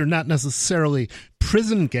thing is, they're not necessarily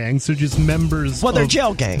prison gangs. They're just members they're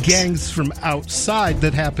jail gangs. Gangs from outside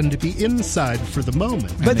that happen to be inside for the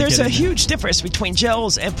moment. But there's a huge difference between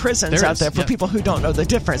jails and prisons out there for people who don't know the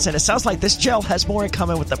difference. And it sounds like this jail has more in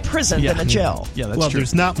common with a prison than a jail. Yeah, that's true.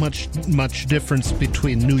 There's not much difference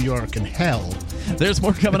between New York and hell. There's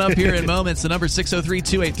more coming up here in moments. The number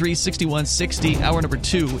 603-283-6160. Hour number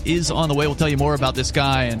 2 is on the way. We'll tell you more about this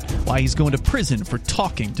guy and why he's going to prison for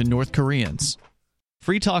talking to North Koreans.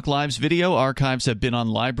 Free Talk Live's video archives have been on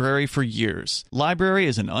LBRY for years. LBRY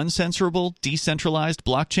is an uncensorable, decentralized,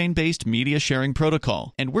 blockchain-based media sharing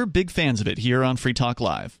protocol, and we're big fans of it here on Free Talk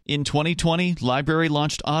Live. In 2020, LBRY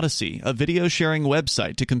launched Odysee, a video sharing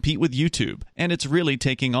website to compete with YouTube, and it's really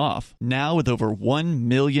taking off. Now with over 1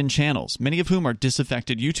 million channels, many of whom are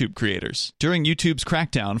disaffected YouTube creators. During YouTube's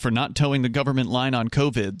crackdown for not towing the government line on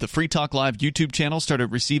COVID, the Free Talk Live YouTube channel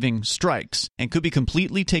started receiving strikes and could be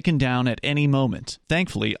completely taken down at any moment.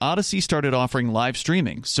 Thankfully, Odysee started offering live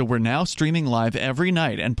streaming, so we're now streaming live every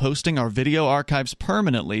night and posting our video archives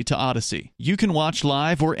permanently to Odysee. You can watch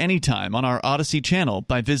live or anytime on our Odysee channel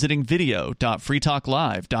by visiting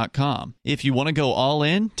video.freetalklive.com. If you want to go all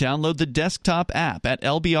in, download the desktop app at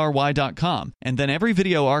lbry.com, and then every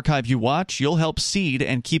video archive you watch, you'll help seed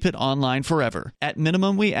and keep it online forever. At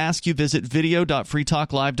minimum, we ask you visit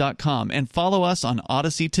video.freetalklive.com and follow us on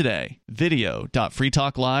Odysee today.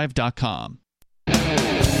 video.freetalklive.com.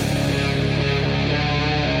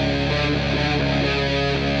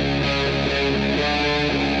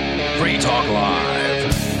 Free Talk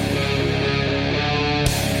Live.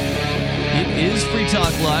 It is Free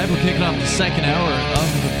Talk Live. We're kicking off the second hour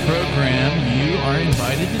of the program. You are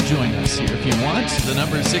invited to join us here if you want. The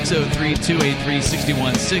number is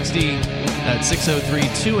 603-283-6160. That's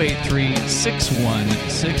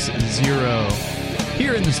 603-283-6160.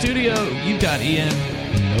 Here in the studio, you've got Ian.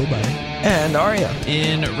 Nobody. And Arya.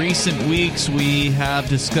 In recent weeks, we have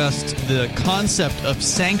discussed the concept of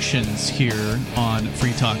sanctions here on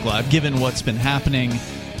Free Talk Live, given what's been happening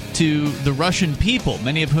to the Russian people,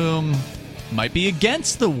 many of whom might be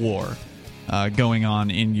against the war going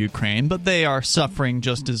on in Ukraine, but they are suffering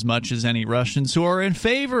just as much as any Russians who are in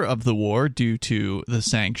favor of the war due to the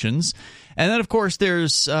sanctions. And then, of course,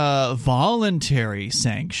 there's voluntary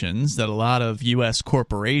sanctions that a lot of U.S.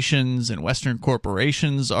 corporations and Western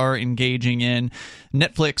corporations are engaging in.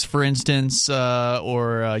 Netflix, for instance,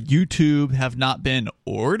 or YouTube have not been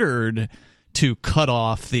ordered to cut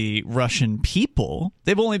off the Russian people.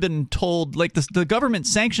 They've only been told, like the government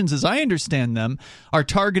sanctions, as I understand them, are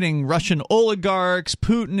targeting Russian oligarchs,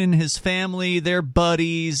 Putin and his family, their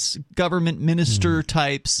buddies, government minister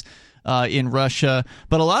types in Russia.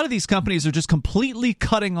 But a lot of these companies are just completely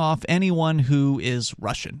cutting off anyone who is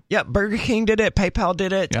Russian. Yeah, Burger King did it. PayPal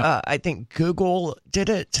did it. Yeah. I think Google did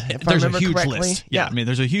it, if there's I remember a huge correctly. list. Yeah, I mean,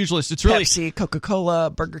 there's a huge list. It's really Pepsi, Coca-Cola,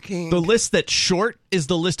 Burger King. The list that's short is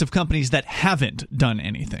the list of companies that haven't done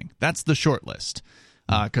anything. That's the short list.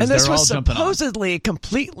 Because this they're all was jumping on. supposedly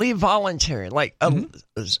completely voluntary. Like,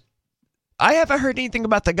 I haven't heard anything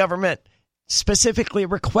about the government specifically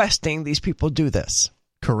requesting these people do this.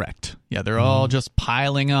 Correct. Yeah, they're all just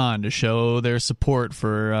piling on to show their support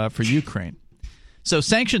for Ukraine. So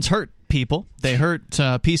sanctions hurt people. They hurt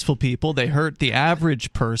peaceful people. They hurt the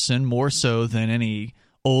average person more so than any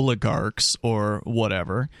oligarchs or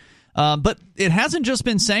whatever. But it hasn't just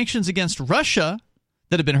been sanctions against Russia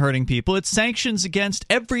that have been hurting people. It's sanctions against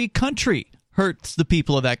every country hurts the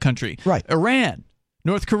people of that country. Right. Iran,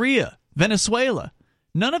 North Korea, Venezuela.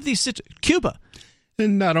 None of these Cuba.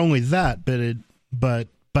 And not only that, but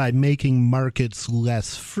by making markets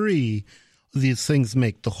less free, these things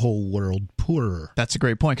make the whole world poorer. That's a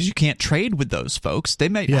great point, because you can't trade with those folks. They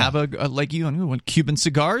might have like Cuban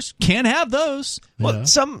cigars. Can't have those. Well,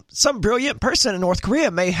 some brilliant person in North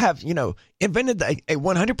Korea may have, invented a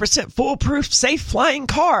 100% foolproof, safe flying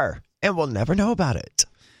car, and we'll never know about it.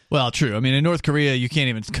 Well, true. I mean, in North Korea, you can't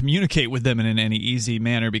even communicate with them in any easy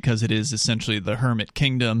manner because it is essentially the hermit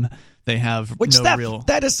kingdom. They have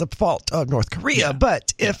that is the fault of North Korea. Yeah.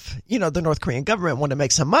 But if, the North Korean government wanted to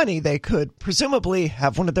make some money, they could presumably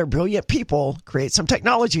have one of their brilliant people create some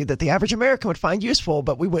technology that the average American would find useful,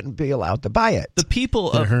 but we wouldn't be allowed to buy it.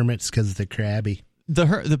 They're hermits because they're crabby.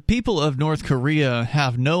 The people of North Korea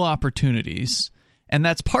have no opportunities, and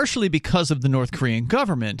that's partially because of the North Korean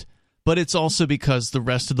government, but it's also because the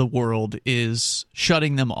rest of the world is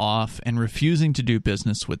shutting them off and refusing to do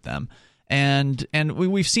business with them. And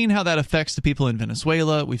we've seen how that affects the people in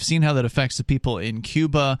Venezuela. We've seen how that affects the people in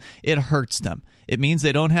Cuba. It hurts them. It means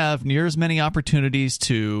they don't have near as many opportunities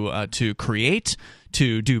to create,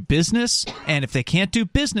 to do business. And if they can't do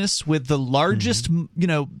business with the largest,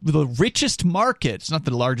 the richest market, it's not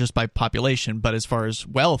the largest by population, but as far as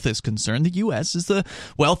wealth is concerned, the U.S. is the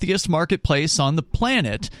wealthiest marketplace on the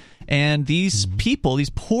planet. And these people,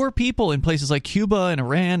 these poor people in places like Cuba and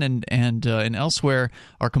Iran and elsewhere,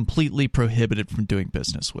 are completely prohibited from doing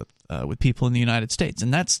business with people in the United States,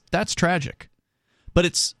 and that's tragic. But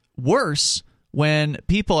it's worse when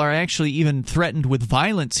people are actually even threatened with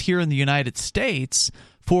violence here in the United States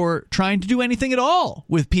for trying to do anything at all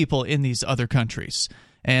with people in these other countries.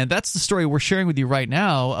 And that's the story we're sharing with you right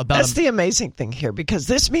now about. That's the amazing thing here, because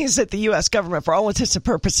this means that the U.S. government, for all intents and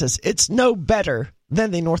purposes, it's no better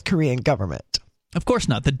than the North Korean government. Of course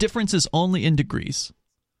not. The difference is only in degrees.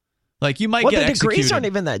 Like, you might get the executed. degrees aren't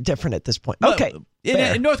even that different at this point. Okay.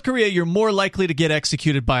 In North Korea, you're more likely to get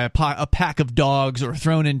executed by a pack of dogs or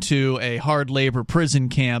thrown into a hard labor prison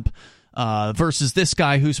camp versus this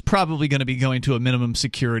guy who's probably going to be going to a minimum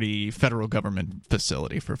security federal government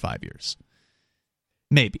facility for 5 years.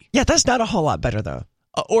 Maybe. Yeah, that's not a whole lot better, though.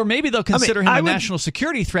 Or maybe they'll consider him a national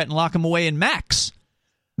security threat and lock him away in max.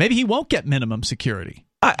 Maybe he won't get minimum security.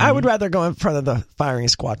 I would rather go in front of the firing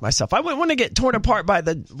squad myself. I wouldn't want to get torn apart by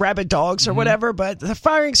the rabid dogs or whatever, but the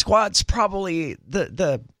firing squad's probably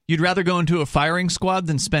the... You'd rather go into a firing squad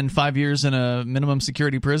than spend 5 years in a minimum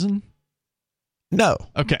security prison? No.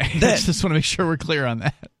 Okay. I just want to make sure we're clear on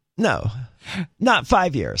that. No. Not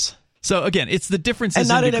 5 years. So, again, it's the differences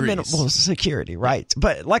in degrees. And not in a minimal security, right?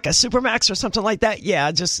 But like a Supermax or something like that,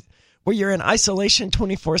 yeah, just where you're in isolation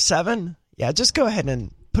 24/7, yeah, just go ahead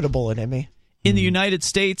and put a bullet in me. In the United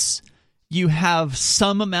States, you have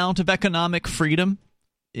some amount of economic freedom.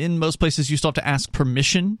 In most places, you still have to ask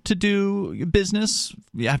permission to do business.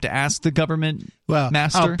 You have to ask the government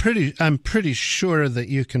master. I'm pretty sure that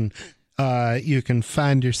you can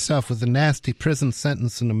find yourself with a nasty prison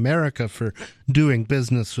sentence in America for doing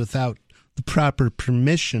business without the proper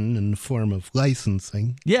permission in the form of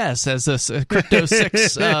licensing. Yes, as a Crypto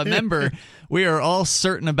 6 member, we are all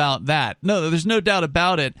certain about that. No, there's no doubt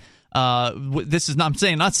about it. This is not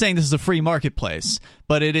saying this is a free marketplace,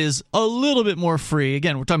 but it is a little bit more free.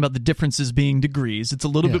 Again, we're talking about the differences being degrees. It's a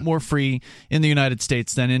little bit more free in the United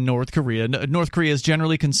States than in North Korea. North Korea is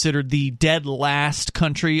generally considered the dead last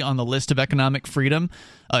country on the list of economic freedom,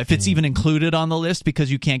 if it's even included on the list, because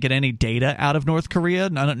you can't get any data out of North Korea.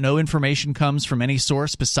 No information comes from any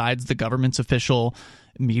source besides the government's official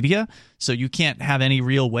media, so you can't have any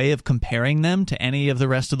real way of comparing them to any of the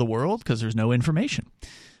rest of the world because there's no information.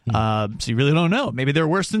 So you really don't know. Maybe they're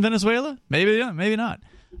worse than Venezuela. Maybe not.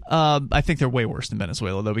 I think they're way worse than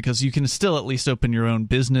Venezuela, though, because you can still at least open your own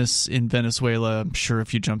business in Venezuela, I'm sure,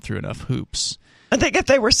 if you jump through enough hoops. I think if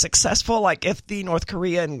they were successful, like if the North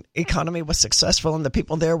Korean economy was successful and the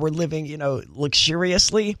people there were living,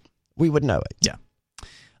 luxuriously, we would know it. Yeah.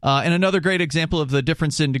 And another great example of the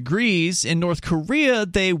difference in degrees, in North Korea,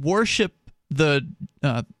 they worship the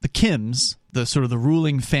Kims, the sort of the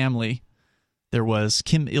ruling family. There was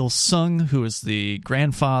Kim Il-sung, who was the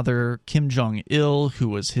grandfather, Kim Jong-il, who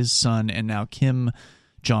was his son, and now Kim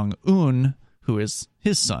Jong-un, who is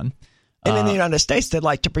his son. And in the United States, they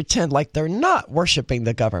like to pretend like they're not worshiping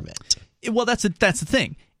the government. Well, that's the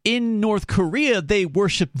thing. In North Korea, they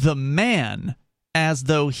worship the man as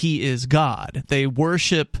though he is God. They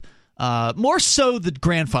worship more so the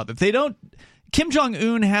grandfather. They don't. Kim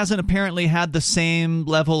Jong-un hasn't apparently had the same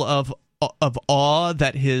level of awe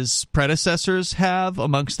that his predecessors have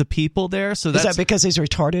amongst the people there. So is that because he's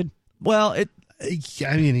retarded? Well,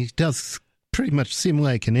 he does pretty much seem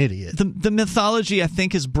like an idiot. The mythology, I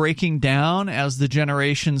think, is breaking down as the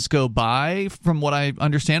generations go by, from what I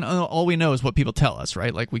understand. All we know is what people tell us,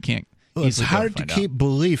 right? Like, we can't it's hard to keep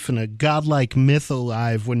belief in a godlike myth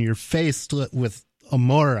alive when you're faced with a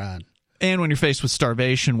moron. And when you're faced with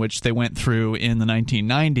starvation, which they went through in the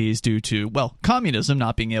 1990s due to, communism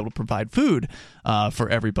not being able to provide food for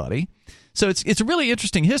everybody. So it's a really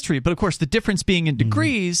interesting history, but of course the difference being in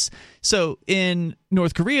degrees. So in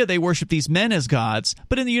North Korea, they worship these men as gods,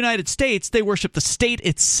 but in the United States, they worship the state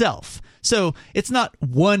itself. So it's not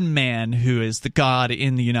one man who is the god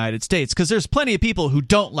in the United States, because there's plenty of people who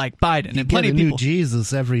don't like Biden, and plenty of people. New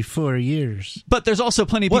Jesus every 4 years. But there's also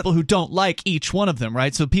plenty of people who don't like each one of them,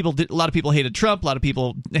 right? So a lot of people hated Trump, a lot of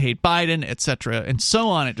people hate Biden, etc., and so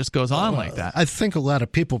on. It just goes on like that. I think a lot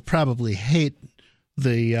of people probably hate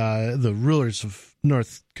the rulers of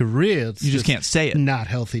North Korea. It's you just can't say it. Not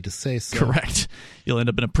healthy to say so. Correct. You'll end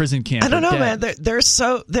up in a prison camp. I don't know, man.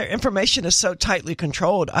 Their information is so tightly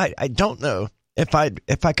controlled. I don't know if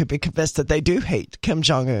I could be convinced that they do hate Kim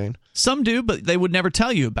Jong-un. Some do, but they would never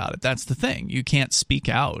tell you about it. That's the thing. You can't speak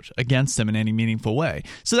out against them in any meaningful way.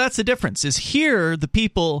 So that's the difference. Is here the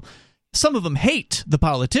people. Some of them hate the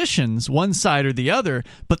politicians, one side or the other,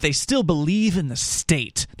 but they still believe in the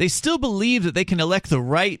state. They still believe that they can elect the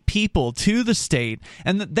right people to the state,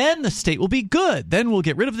 and that then the state will be good. Then we'll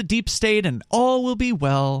get rid of the deep state, and all will be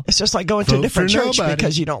well. It's just like going to a different church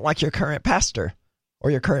because you don't like your current pastor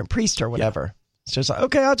or your current priest or whatever. Yeah. It's just like,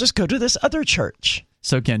 okay, I'll just go to this other church.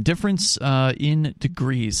 So again, difference in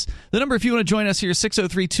degrees. The number, if you want to join us here, is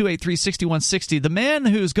 603-283-6160. The man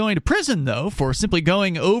who's going to prison, though, for simply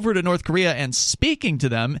going over to North Korea and speaking to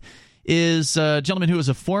them is a gentleman who is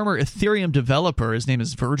a former Ethereum developer. His name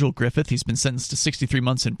is Virgil Griffith. He's been sentenced to 63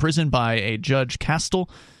 months in prison by a Judge Castile,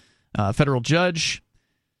 federal judge.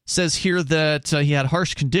 Says here that he had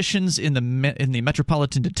harsh conditions in the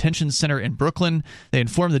Metropolitan Detention Center in Brooklyn. They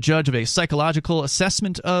informed the judge of a psychological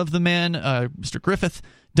assessment of the man, Mr. Griffith,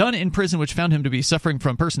 done in prison, which found him to be suffering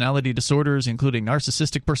from personality disorders, including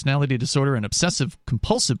narcissistic personality disorder and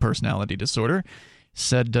obsessive-compulsive personality disorder.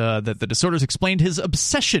 Said that the disorders explained his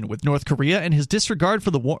obsession with North Korea and his disregard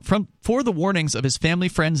for the warnings of his family,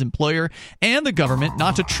 friends, employer, and the government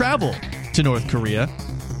not to travel to North Korea.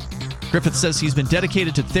 Griffith says he's been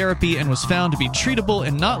dedicated to therapy and was found to be treatable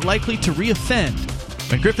and not likely to reoffend.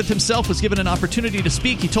 When Griffith himself was given an opportunity to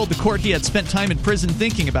speak, he told the court he had spent time in prison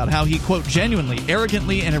thinking about how he, quote, genuinely,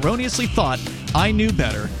 arrogantly, and erroneously thought, "I knew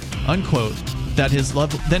better," unquote, than his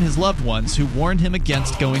loved ones who warned him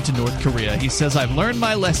against going to North Korea. He says, "I've learned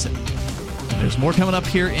my lesson." And there's more coming up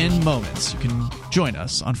here in moments. You can join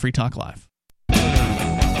us on Free Talk Live.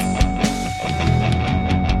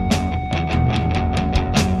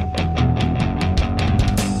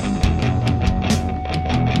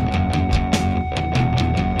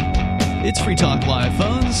 It's Free Talk Live.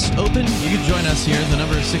 Phones open. You can join us here. The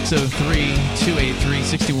number is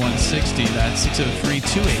 603-283-6160. That's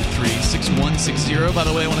 603-283-6160. By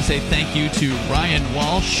the way, I want to say thank you to Ryan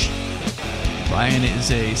Walsh. Ryan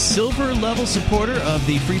is a silver level supporter of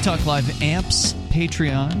the Free Talk Live AMPS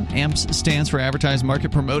Patreon. AMPS stands for Advertise,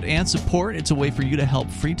 Market, Promote, and Support. It's a way for you to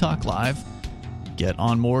help Free Talk Live get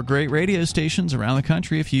on more great radio stations around the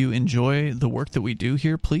country. If you enjoy the work that we do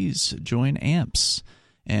here, please join AMPS.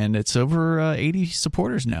 And it's over 80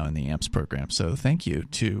 supporters now in the AMPS program. So thank you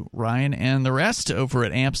to Ryan and the rest over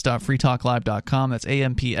at amps.freetalklive.com. That's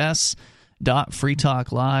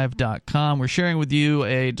amps.freetalklive.com. We're sharing with you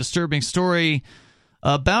a disturbing story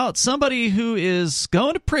about somebody who is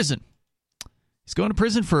going to prison. He's going to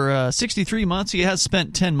prison for 63 months. He has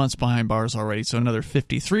spent 10 months behind bars already, so another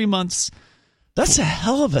 53 months. That's a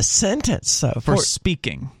hell of a sentence, though. For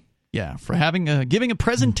speaking. Yeah, for giving a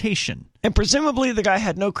presentation. And presumably the guy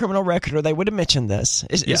had no criminal record, or they would have mentioned this.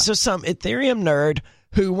 It's just some Ethereum nerd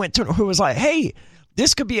who was like, hey,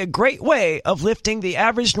 this could be a great way of lifting the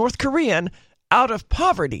average North Korean out of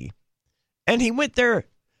poverty. And he went there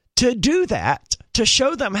to do that, to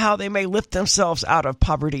show them how they may lift themselves out of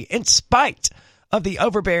poverty in spite of the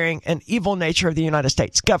overbearing and evil nature of the United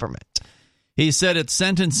States government. He said at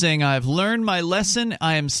sentencing, "I've learned my lesson.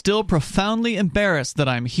 I am still profoundly embarrassed that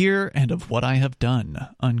I'm here and of what I have done,"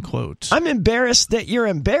 unquote. I'm embarrassed that you're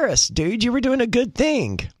embarrassed, dude. You were doing a good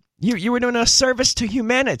thing. You were doing a service to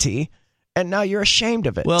humanity, and now you're ashamed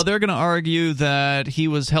of it. Well, they're going to argue that he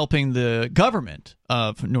was helping the government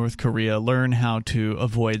of North Korea learn how to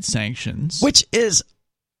avoid sanctions. Which is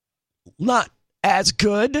not as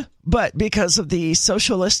good, but because of the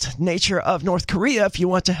socialist nature of North Korea, if you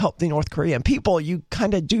want to help the North Korean people, you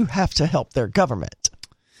kind of do have to help their government.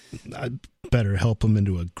 I'd better help them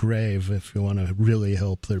into a grave if you want to really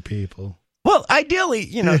help their people. Well, ideally,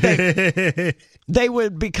 they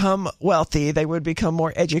would become wealthy, they would become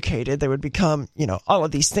more educated, they would become, all of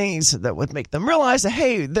these things that would make them realize that,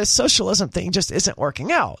 hey, this socialism thing just isn't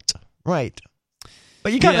working out, right?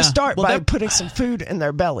 But you got to start by putting some food in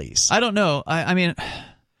their bellies. I don't know. I mean,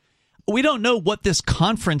 we don't know what this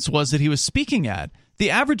conference was that he was speaking at. The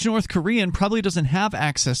average North Korean probably doesn't have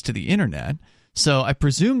access to the internet, so I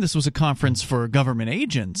presume this was a conference for government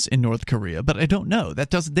agents in North Korea, but I don't know.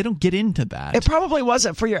 They don't get into that. It probably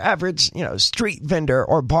wasn't for your average, street vendor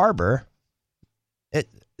or barber.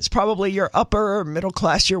 It's probably your upper or middle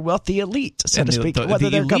class, your wealthy elite, so to speak, whether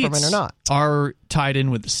they're government or not. Are tied in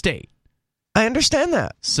with the state. I understand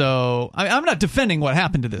that. So I'm not defending what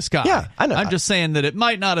happened to this guy. Yeah, I know. I'm just saying that it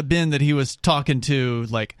might not have been that he was talking to,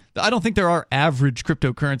 I don't think there are average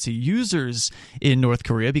cryptocurrency users in North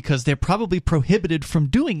Korea because they're probably prohibited from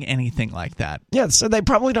doing anything like that. Yeah, so they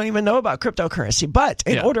probably don't even know about cryptocurrency. But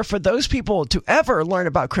in order for those people to ever learn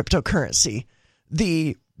about cryptocurrency,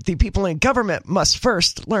 the people in government must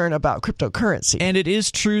first learn about cryptocurrency. And it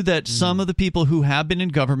is true that some of the people who have been in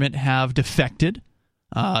government have defected.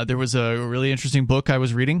 There was a really interesting book I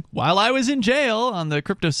was reading while I was in jail on the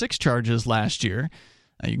Crypto 6 charges last year.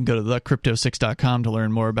 You can go to thecrypto6.com to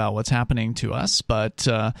learn more about what's happening to us. But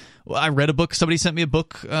I read a book. Somebody sent me a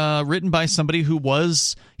book written by somebody he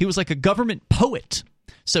was like a government poet.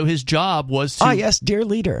 So his job was to... Ah, yes, dear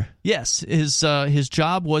leader. Yes, his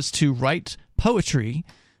job was to write poetry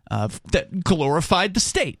that glorified the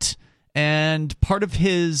state. And part of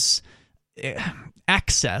his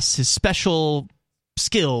access, his special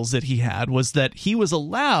skills that he had, was that he was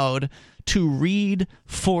allowed to read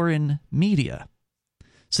foreign media.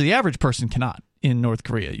 So the average person cannot in North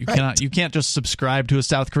Korea. You can't just subscribe to a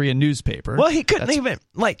South Korean newspaper. Well, he couldn't even,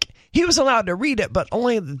 he was allowed to read it, but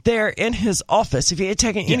only there in his office. If he had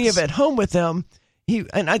taken any of it home with him,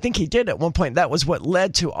 and I think he did at one point, that was what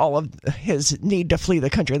led to all of his need to flee the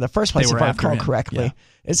country in the first place, if I recall correctly,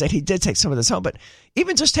 is that he did take some of this home. But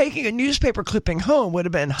even just taking a newspaper clipping home would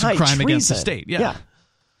have been high crime treason against the state. Yeah.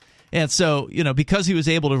 And so, because he was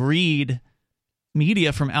able to read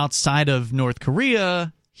media from outside of North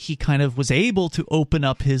Korea, he kind of was able to open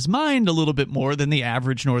up his mind a little bit more than the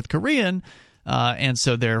average North Korean. And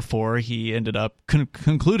so, therefore, he ended up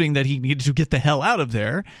concluding that he needed to get the hell out of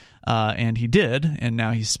there. And he did. And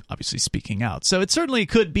now he's obviously speaking out. So it certainly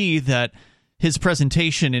could be that his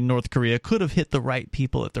presentation in North Korea could have hit the right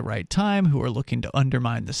people at the right time who are looking to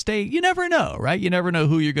undermine the state. You never know, right? You never know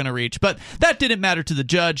who you're going to reach. But that didn't matter to the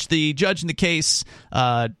judge. The judge in the case,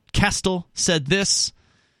 Castile, said this,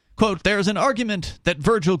 quote, "There is an argument that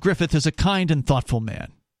Virgil Griffith is a kind and thoughtful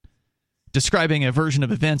man," describing a version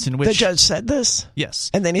of events in which... The judge said this? Yes.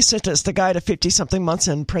 And then he sentenced the guy to 50-something months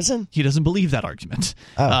in prison? He doesn't believe that argument.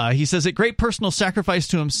 He says, at great personal sacrifice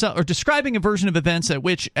to himself, or describing a version of events at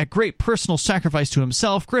which, at great personal sacrifice to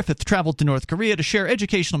himself, Griffith traveled to North Korea to share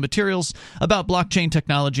educational materials about blockchain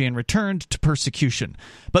technology and returned to persecution.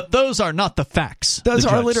 But those are not the facts. Those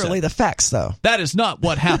are literally the facts, though. That is not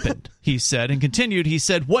what happened, he said, and continued. He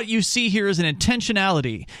said, what you see here is an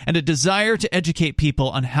intentionality and a desire to educate people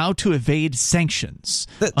on how to evade sanctions,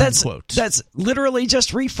 unquote. That's literally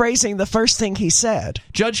just rephrasing the first thing he said.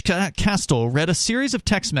 Judge Castile read a series of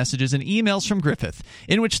text messages and emails from Griffith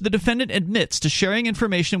in which the defendant admits to sharing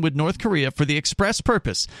information with North Korea for the express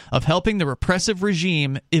purpose of helping the repressive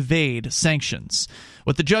regime evade sanctions.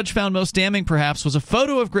 What the judge found most damning, perhaps, was a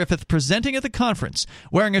photo of Griffith presenting at the conference,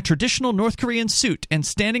 wearing a traditional North Korean suit and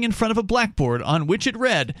standing in front of a blackboard on which it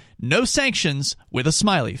read, "No sanctions," with a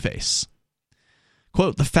smiley face.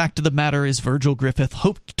 Quote, "The fact of the matter is Virgil Griffith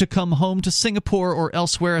hoped to come home to Singapore or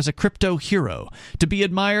elsewhere as a crypto hero, to be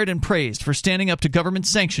admired and praised for standing up to government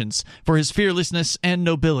sanctions, for his fearlessness and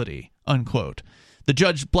nobility," unquote. The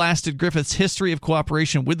judge blasted Griffith's history of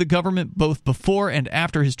cooperation with the government both before and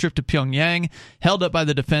after his trip to Pyongyang, held up by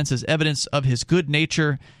the defense as evidence of his good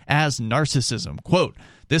nature as narcissism. Quote,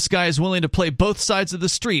 "This guy is willing to play both sides of the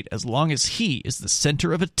street as long as he is the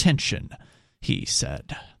center of attention," he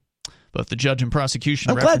said. Both the judge and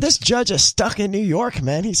prosecution... I'm glad this judge is stuck in New York,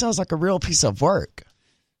 man. He sounds like a real piece of work.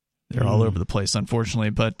 They're all over the place, unfortunately.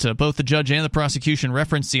 But both the judge and the prosecution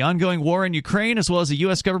referenced the ongoing war in Ukraine, as well as the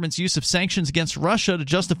U.S. government's use of sanctions against Russia to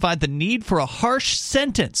justify the need for a harsh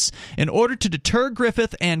sentence in order to deter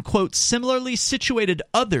Griffith and, quote, "similarly situated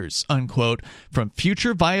others," unquote, from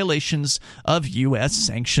future violations of U.S.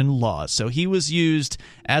 sanction laws. So he was used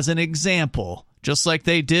as an example, just like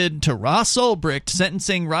they did to Ross Ulbricht,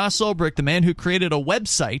 sentencing Ross Ulbricht, the man who created a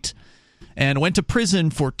website and went to prison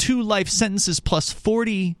for 2 life sentences plus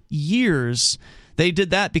 40 years. They did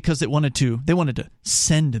that because they wanted to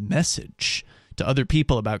send a message to other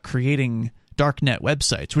people about creating darknet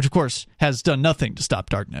websites, which of course has done nothing to stop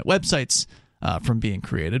darknet websites from being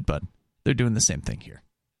created, but they're doing the same thing here.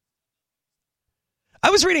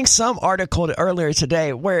 I was reading some article earlier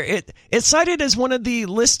today where it cited as one of the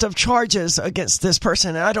list of charges against this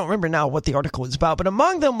person, and I don't remember now what the article was about, but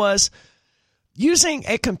among them was using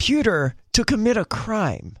a computer to commit a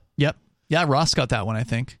crime. Yep. Yeah, Ross got that one, I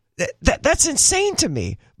think. That's insane to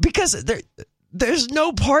me, because there's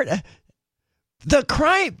no part... The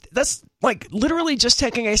crime, that's like literally just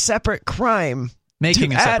taking a separate crime.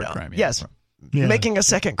 Making a separate crime. Yeah. Yes. Yeah. Making a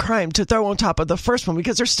second crime to throw on top of the first one,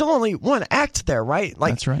 because there's still only one act there, right?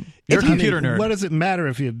 Like, that's right. You're a computer nerd. What does it matter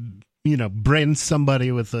if you brain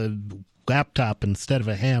somebody with a laptop instead of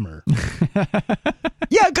a hammer?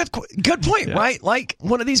 Yeah, good point, yeah. Right? Like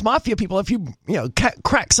one of these mafia people, if you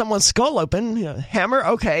crack someone's skull open, hammer,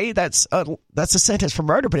 okay, that's a sentence for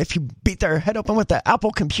murder. But if you beat their head open with the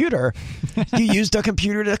Apple computer, you used a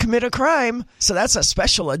computer to commit a crime, so that's a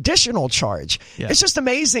special additional charge. Yeah. It's just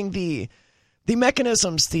amazing the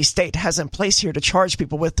mechanisms the state has in place here to charge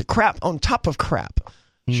people with the crap on top of crap.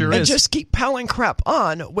 Sure and is. Just keep piling crap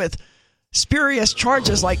on with spurious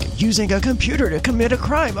charges like using a computer to commit a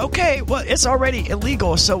crime. Okay, well, it's already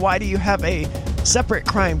illegal, so why do you have a separate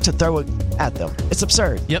crime to throw at them? It's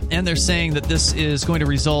absurd. Yep, and they're saying that this is going to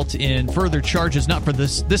result in further charges, not for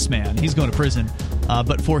this man, he's going to prison,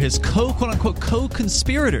 but for his quote-unquote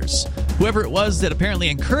co-conspirators. Whoever it was that apparently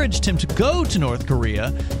encouraged him to go to North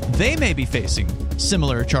Korea, they may be facing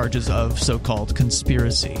similar charges of so-called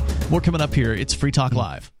conspiracy. More coming up here. It's Free Talk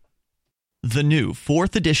Live. The new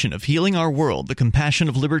 4th edition of Healing Our World, The Compassion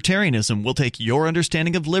of Libertarianism, will take your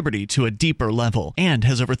understanding of liberty to a deeper level and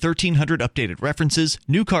has over 1,300 updated references,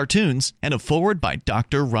 new cartoons, and a foreword by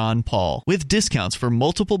Dr. Ron Paul. With discounts for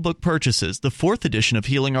multiple book purchases, the 4th edition of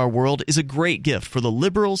Healing Our World is a great gift for the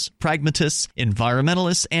liberals, pragmatists,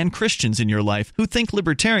 environmentalists, and Christians in your life who think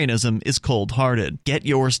libertarianism is cold-hearted. Get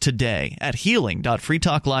yours today at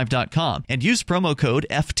healing.freetalklive.com and use promo code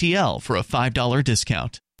FTL for a $5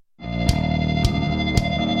 discount.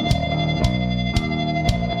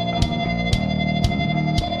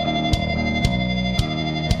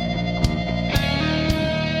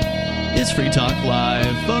 It's Free Talk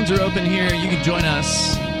Live. Phones are open here. You can join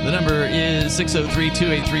us. The number is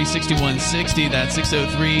 603-283-6160. That's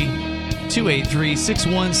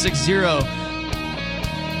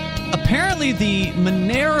 603-283-6160. Apparently, the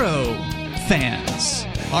Monero fans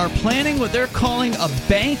are planning what they're calling a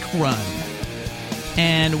bank run.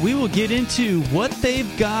 And we will get into what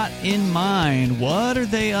they've got in mind. What are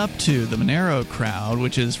they up to? The Monero crowd,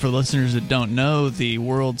 which is, for listeners that don't know, the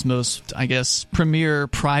world's most, I guess, premier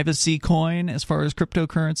privacy coin as far as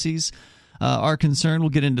cryptocurrencies are concerned.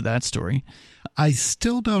 We'll get into that story. I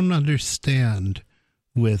still don't understand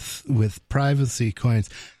with privacy coins.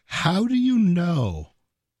 How do you know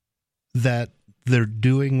that they're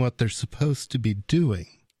doing what they're supposed to be doing?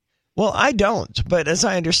 Well, I don't, but as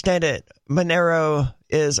I understand it, Monero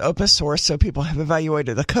is open source, so people have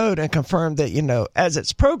evaluated the code and confirmed that, as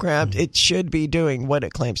it's programmed, it should be doing what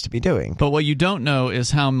it claims to be doing. But what you don't know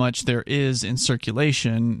is how much there is in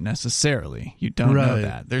circulation necessarily. You don't know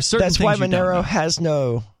that. There's certain That's things why you don't know. Monero has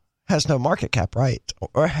no market cap, right?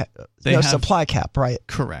 Or no supply cap, right?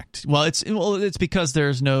 Correct. Well, it's because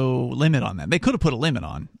there's no limit on that. They could have put a limit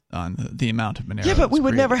on the amount of Monero. Yeah, but we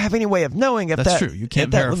would never have any way of knowing if that's true. You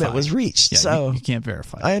can't that verify. limit was reached. Yeah, so you can't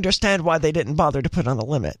verify. I understand why they didn't bother to put on the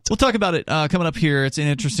limit. We'll talk about it coming up here. It's an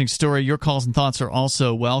interesting story. Your calls and thoughts are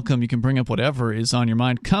also welcome. You can bring up whatever is on your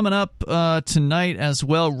mind. Coming up tonight as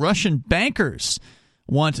well, Russian bankers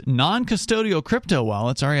want non-custodial crypto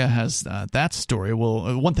wallets. Aria has that story.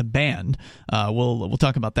 We'll want them banned. We'll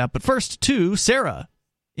talk about that. But first, to Sarah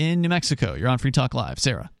in New Mexico. You're on Free Talk Live.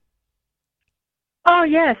 Sarah. Oh,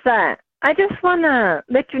 yes. I just want to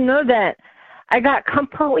let you know that I got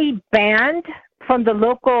completely banned from the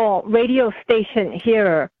local radio station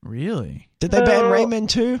here. Really? Did they ban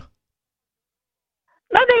Raymond too?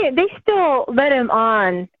 No, they still let him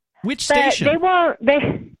on. Which station? They won't.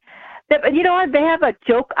 You know what? They have a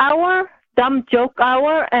joke hour, dumb joke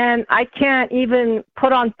hour, and I can't even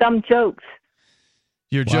put on dumb jokes.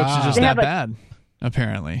 Your jokes are just that bad,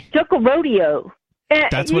 apparently. Joke rodeo.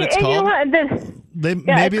 That's what it's called?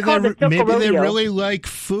 Maybe they really like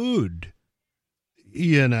food.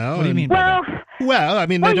 You know? What do you mean by that? Well, I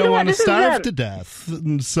mean, they don't want to starve to death.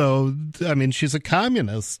 So, I mean, she's a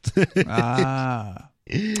communist. So,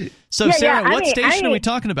 Sarah, what station are we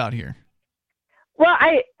talking about here? Well,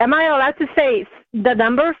 am I allowed to say the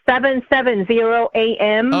number 770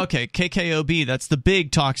 AM? Okay, KKOB. That's the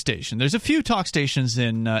big talk station. There's a few talk stations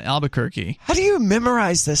in Albuquerque. How do you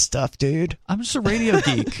memorize this stuff, dude? I'm just a radio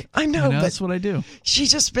geek. I know, but that's what I do. She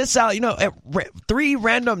just spits out, 3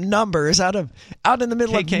 random numbers out in the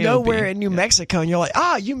middle KKOB. of nowhere in New Mexico, and you're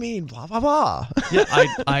like, you mean blah blah blah. Yeah,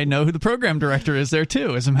 I know who the program director is there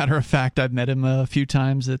too. As a matter of fact, I've met him a few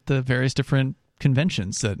times at the various different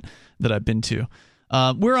conventions that I've been to.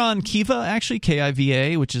 We're on Kiva, actually,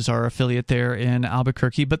 KIVA, which is our affiliate there in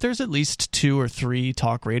Albuquerque, but there's at least 2 or 3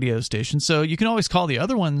 talk radio stations, so you can always call the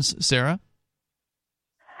other ones, Sarah.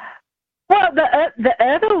 Well, the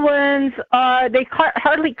other ones, they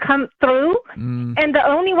hardly come through, and the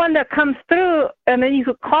only one that comes through, and then you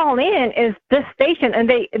could call in, is this station, and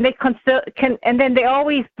then they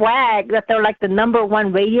always brag that they're like the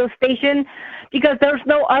 #1 radio station, because there's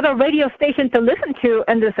no other radio station to listen to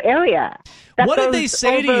in this area. What did they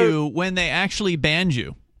say to you when they actually banned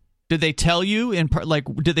you? Did they tell you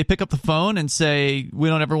did they pick up the phone and say, we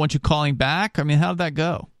don't ever want you calling back? I mean, how did that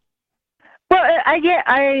go? Well,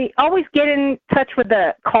 I always get in touch with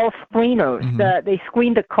the call screeners. Mm-hmm. They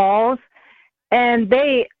screen the calls, and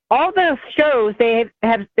all the shows they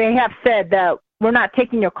have said that we're not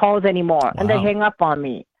taking your calls anymore, and they hang up on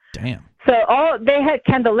me. Damn. So they had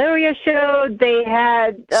Candelaria show. They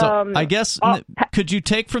had. So I guess could you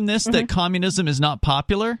take from this that communism is not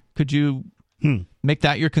popular? Could you make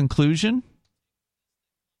that your conclusion?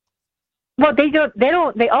 Well, they don't.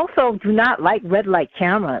 They also do not like red light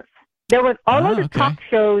cameras. There was all of the talk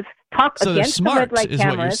shows against the red light cameras. So they're smart, is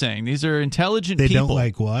what you're saying. These are intelligent people. They don't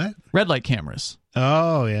like what? Red light cameras.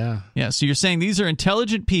 Oh, yeah. Yeah, so you're saying these are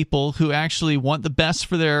intelligent people who actually want the best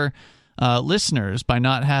for their listeners by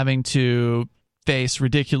not having to face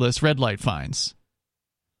ridiculous red light fines.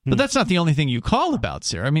 But that's not the only thing you call about,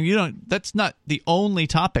 Sarah. I mean, that's not the only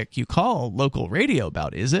topic you call local radio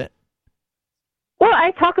about, is it? Well,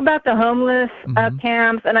 I talk about the homeless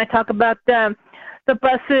camps, and I talk about the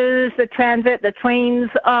buses, the transit, the trains,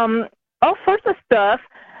 all sorts of stuff.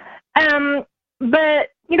 But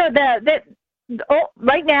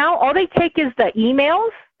right now, all they take is the emails.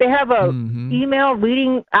 They have a email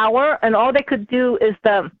reading hour, and all they could do is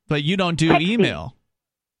the. But you don't do texting. email,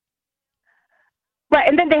 right?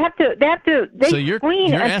 And then they have to. So you're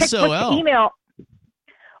SOL. Email.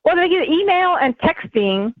 Well, they get email and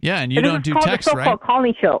texting. Yeah, and you don't do text, right? It's called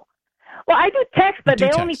calling show. Well, I do text, but they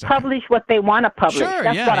only publish what they want to publish. Sure,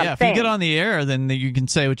 That's what I'm If saying. you get on the air, then you can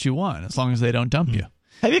say what you want, as long as they don't dump you.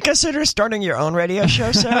 Have you considered starting your own radio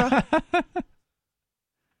show, Sarah?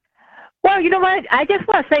 Well, you know what? I just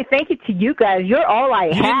want to say thank you to you guys. You're all I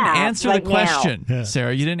have. You didn't answer the question, now.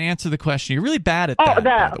 Sarah. You didn't answer the question. You're really bad at that,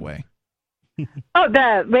 by the way. Oh,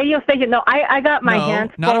 the radio station. No, I got my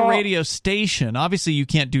hands full. Not a radio station. Obviously, you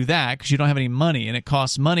can't do that because you don't have any money, and it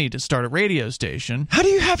costs money to start a radio station. How do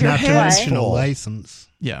you have your hands full? License.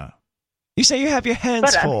 Yeah. You say you have your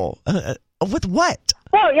hands full. With what?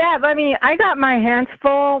 Well, yeah, but I mean, I got my hands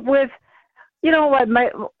full with,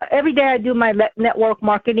 every day I do my network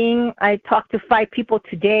marketing. I talk to 5 people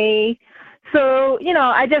today. So,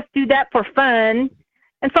 I just do that for fun.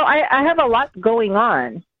 And so I have a lot going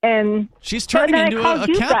on. And she's turning into a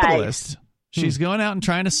capitalist. She's going out and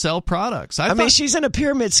trying to sell products. I mean, she's in a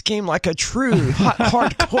pyramid scheme like a true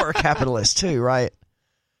hardcore capitalist too, right?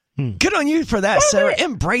 Good on you for that, Sarah.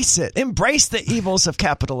 Embrace it. Embrace the evils of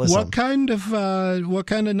capitalism. What kind of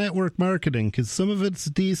network marketing? Because some of it's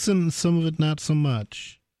decent, and some of it not so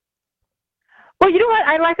much. Well, you know what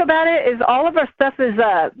I like about it is all of our stuff is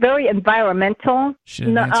very environmental. She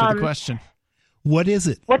didn't answer the question. What is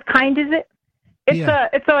it? What kind is it?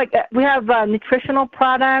 It's like we have nutritional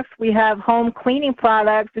products, we have home cleaning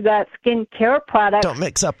products, we got skin care products. Don't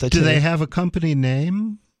mix up the two. Do they have a company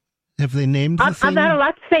name? Have they named the thing? I'm not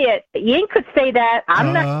allowed to say it. Ying could say that.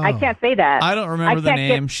 I can't say that. I don't remember the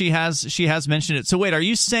name. She has mentioned it. So wait, are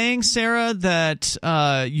you saying, Sarah, that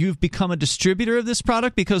you've become a distributor of this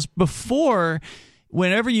product? Because before,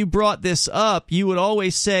 whenever you brought this up, you would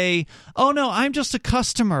always say, "Oh no, I'm just a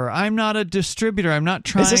customer. I'm not a distributor. I'm not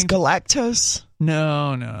trying." Is this Galactose?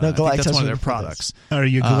 No. I think that's one of their products. Are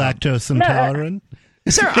you galactose intolerant?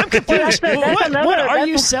 Sarah, I'm confused. What are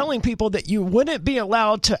you selling people that you wouldn't be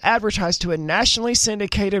allowed to advertise to a nationally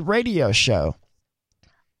syndicated radio show?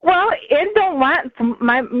 Well, it don't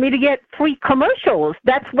want me to get free commercials.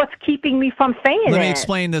 That's what's keeping me from saying it. Let me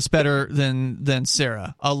explain this better than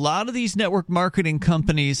Sarah. A lot of these network marketing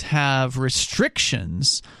companies have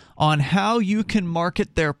restrictions on how you can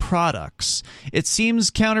market their products. It seems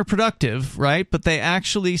counterproductive, right? But they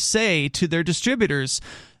actually say to their distributors,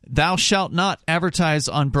 "Thou shalt not advertise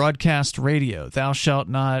on broadcast radio. Thou shalt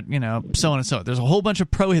not, so on and so on." There's a whole bunch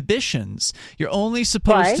of prohibitions. You're only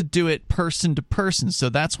supposed to do it person to person. So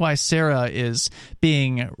that's why Sarah is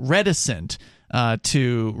being reticent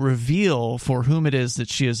to reveal for whom it is that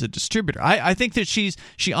she is a distributor. I think that she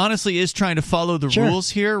honestly is trying to follow the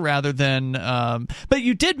rules here rather than but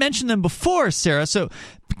you did mention them before, Sarah. So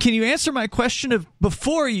can you answer my question of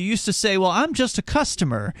before you used to say, "Well, I'm just a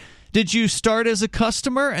customer." Did you start as a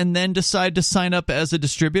customer and then decide to sign up as a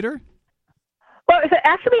distributor? Well,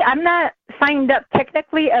 actually, I'm not signed up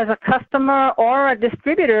technically as a customer or a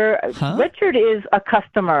distributor. Richard is a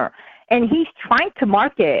customer, and he's trying to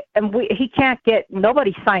market, and he can't get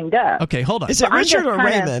nobody signed up. Okay, hold on. Is it Richard or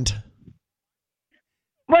Raymond?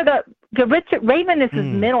 Well, the Richard Raymond is his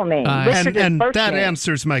middle name. Richard is and first that name.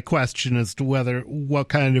 answers my question as to what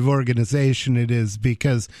kind of organization it is,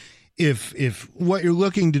 because if what you're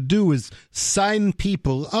looking to do is sign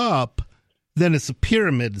people up, then it's a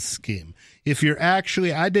pyramid scheme. If you're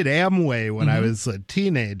actually, I did Amway when I was a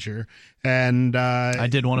teenager, and I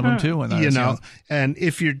did one of them too when I was young. And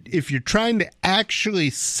if you're trying to actually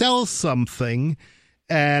sell something,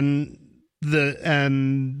 and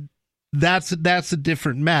that's a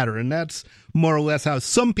different matter, and that's more or less how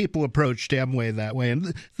some people approached Amway that way,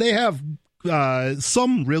 and they have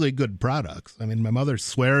some really good products. I mean, my mother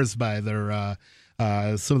swears by their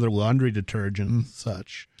some of their laundry detergent and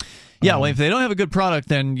such. Yeah, well, if they don't have a good product,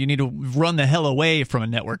 then you need to run the hell away from a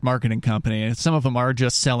network marketing company. And some of them are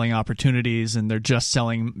just selling opportunities, and they're just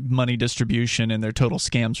selling money distribution, and they're total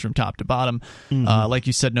scams from top to bottom. Like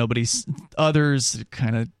you said, others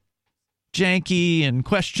kind of janky and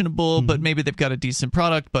questionable, but maybe they've got a decent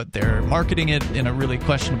product, but they're marketing it in a really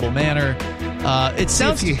questionable manner. It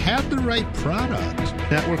sounds if you had the right product,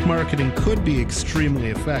 network marketing could be extremely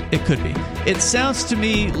effective. It could be. It sounds to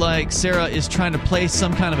me like Sarah is trying to play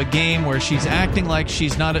some kind of a game where she's acting like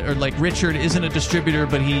she's not, or like Richard isn't a distributor,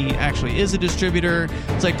 but he actually is a distributor.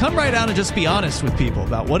 It's like, come right out and just be honest with people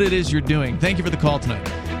about what it is you're doing. Thank you for the call tonight.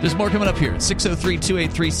 There's more coming up here at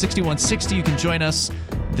 603-283-6160. You can join us.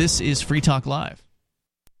 This is Free Talk Live.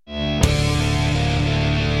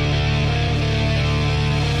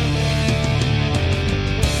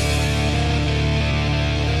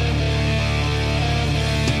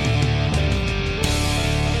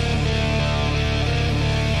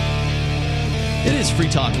 It is Free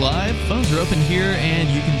Talk Live. Phones are open here, and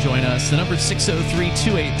you can join us. The number is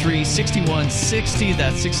 603-283-6160.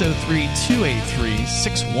 That's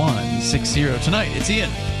 603-283-6160. Tonight, it's Ian.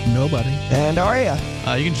 Nobody. And Aria.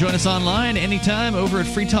 You can join us online anytime over at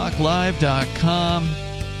freetalklive.com.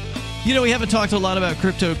 You know, we haven't talked a lot about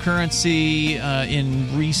cryptocurrency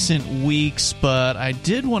in recent weeks, but I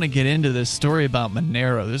did want to get into this story about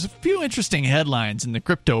Monero. There's a few interesting headlines in the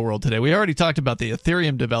crypto world today. We already talked about the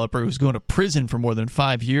Ethereum developer who's going to prison for more than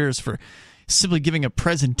 5 years for simply giving a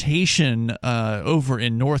presentation over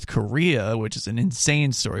in North Korea, which is an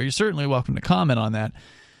insane story. You're certainly welcome to comment on that.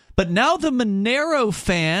 But now the Monero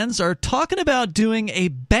fans are talking about doing a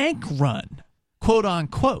bank run, quote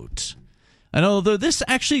unquote. And although this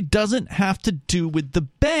actually doesn't have to do with the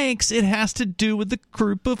banks, it has to do with the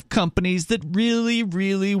group of companies that really,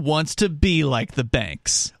 really wants to be like the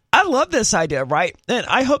banks. I love this idea, right? And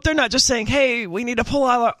I hope they're not just saying, hey, we need to pull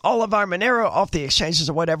all of our Monero off the exchanges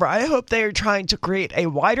or whatever. I hope they're trying to create a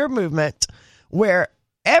wider movement where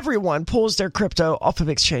everyone pulls their crypto off of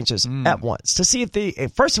exchanges at once to see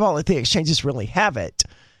if first of all, if the exchanges really have it,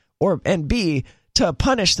 and B, to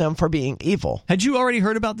punish them for being evil. Had you already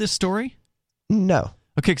heard about this story? No.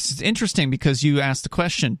 Okay, because it's interesting because you asked the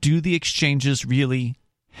question, do the exchanges really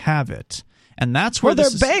have it? And that's where they're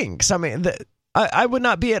banks. I mean, I would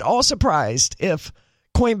not be at all surprised if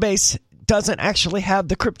Coinbase doesn't actually have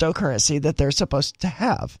the cryptocurrency that they're supposed to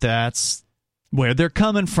have. That's where they're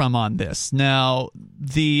coming from on this. Now,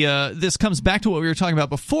 this comes back to what we were talking about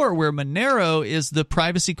before, where Monero is the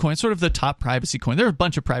privacy coin, sort of the top privacy coin. There are a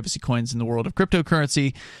bunch of privacy coins in the world of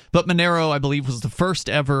cryptocurrency, but Monero, I believe, was the first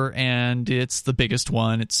ever, and it's the biggest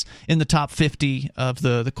one. It's in the top 50 of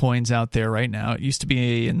the coins out there right now. It used to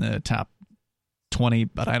be in the top 20,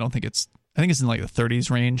 but I think it's in like the 30s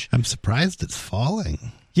range. I'm surprised it's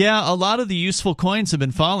falling. Yeah, a lot of the useful coins have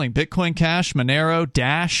been falling. Bitcoin Cash, Monero,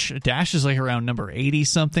 Dash. Dash is like around number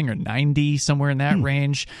 80-something or 90, somewhere in that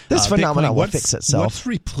range. This phenomenon will fix itself. What's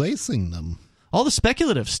replacing them? All the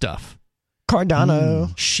speculative stuff.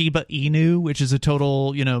 Cardano. Shiba Inu, which is a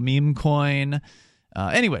total, meme coin.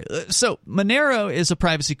 Anyway, so Monero is a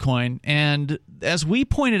privacy coin, and as we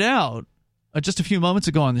pointed out just a few moments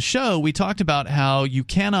ago on the show, we talked about how you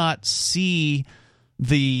cannot see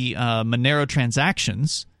the Monero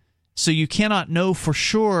transactions, so you cannot know for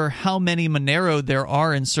sure how many Monero there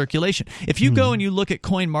are in circulation. If you go and you look at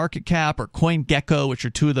CoinMarketCap or CoinGecko, which are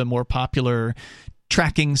two of the more popular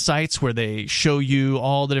tracking sites where they show you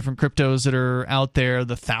all the different cryptos that are out there,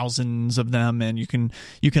 the thousands of them, and you can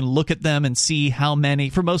look at them and see how many,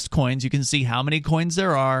 for most coins, you can see how many coins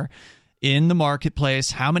there are in the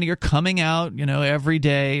marketplace, how many are coming out, every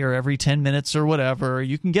day or every 10 minutes or whatever.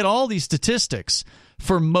 You can get all these statistics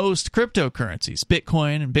for most cryptocurrencies,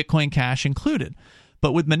 Bitcoin and Bitcoin Cash included.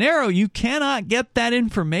 But with Monero, you cannot get that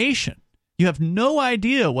information. You have no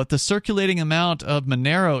idea what the circulating amount of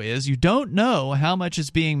Monero is. You don't know how much is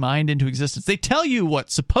being mined into existence. They tell you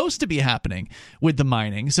what's supposed to be happening with the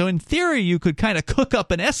mining. So in theory, you could kind of cook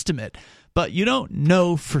up an estimate, but you don't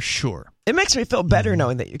know for sure. It makes me feel better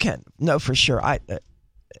knowing that you can't know for sure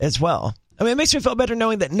as well. I mean, it makes me feel better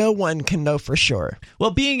knowing that no one can know for sure.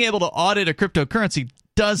 Well, being able to audit a cryptocurrency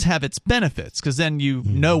does have its benefits, because then you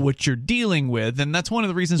know what you're dealing with, and that's one of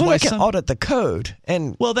the reasons why you can audit the code.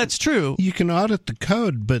 Well, that's true. You can audit the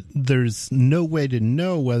code, but there's no way to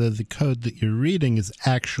know whether the code that you're reading is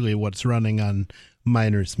actually what's running on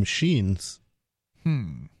miners' machines.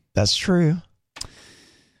 That's true.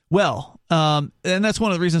 Well, and that's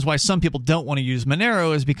one of the reasons why some people don't want to use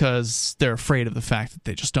Monero, is because they're afraid of the fact that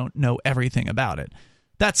they just don't know everything about it.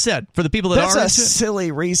 That said, for the people that that's are a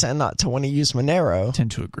silly reason not to want to use Monero. I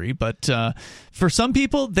tend to agree, but for some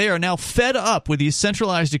people, they are now fed up with these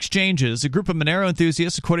centralized exchanges. A group of Monero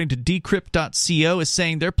enthusiasts, according to Decrypt.co, is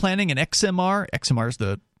saying they're planning an XMR is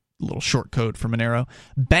the little short code for Monero,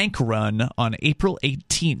 bank run on April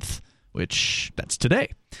 18th. which that's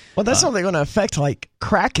today. Well, that's only going to affect like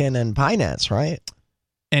Kraken and Binance, right?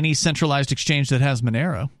 Any centralized exchange that has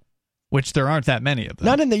Monero, which there aren't that many of them.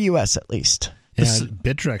 Not in the U.S., at least. Yeah,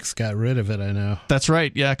 Bittrex got rid of it, I know. That's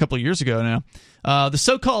right. Yeah, a couple of years ago now. The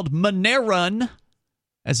so-called Monerun,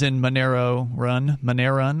 as in Monero Run,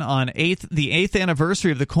 on the 8th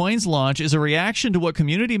anniversary of the coin's launch, is a reaction to what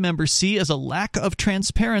community members see as a lack of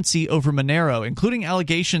transparency over Monero, including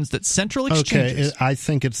allegations that central exchanges... Okay, I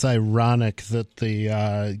think it's ironic that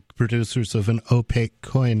the producers of an opaque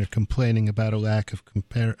coin are complaining about a lack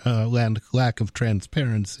of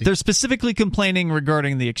transparency. They're specifically complaining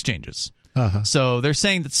regarding the exchanges. So they're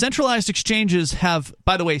saying that centralized exchanges have,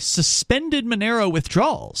 by the way, suspended Monero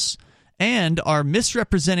withdrawals and are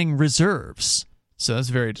misrepresenting reserves. So that's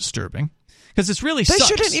very disturbing because it's really They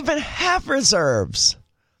shouldn't even have reserves.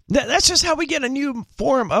 That's just how we get a new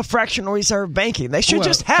form of fractional reserve banking. They should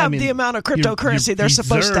just have the amount of cryptocurrency they're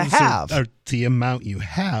supposed to have. Or the amount you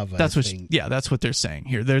have. That's what they're saying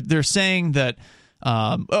here. They're saying that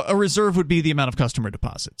a reserve would be the amount of customer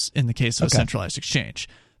deposits in the case of a centralized exchange.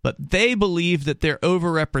 But they believe that they're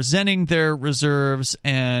overrepresenting their reserves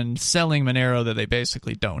and selling Monero that they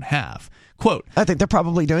basically don't have. Quote, I think they're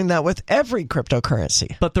probably doing that with every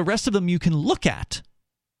cryptocurrency. But the rest of them you can look at.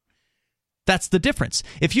 That's the difference.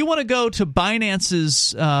 If you want to go to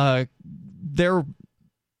Binance's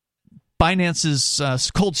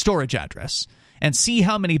cold storage address and see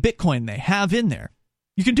how many Bitcoin they have in there,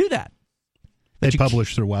 you can do that. They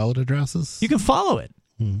publish their wallet addresses? You can follow it.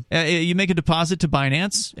 You make a deposit to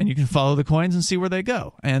Binance, and you can follow the coins and see where they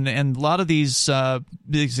go. And a lot of these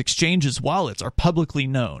exchanges' wallets are publicly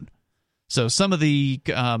known. So some of the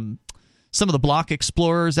block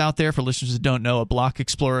explorers out there, for listeners that don't know, a block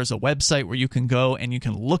explorer is a website where you can go and you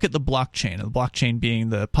can look at the blockchain. And the blockchain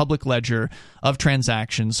being the public ledger of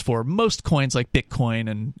transactions for most coins like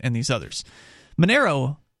Bitcoin and these others.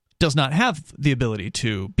 Monero does not have the ability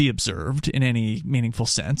to be observed in any meaningful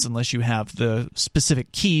sense unless you have the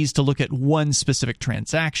specific keys to look at one specific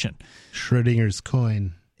transaction. Schrodinger's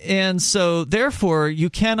coin. And so, therefore,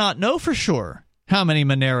 you cannot know for sure how many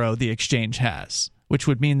Monero the exchange has, which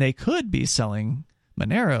would mean they could be selling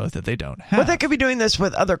Monero that they don't have. But they could be doing this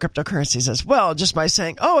with other cryptocurrencies as well, just by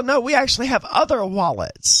saying, oh, no, we actually have other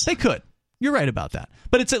wallets. They could. You're right about that.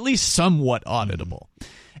 But it's at least somewhat auditable.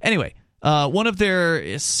 Anyway, one of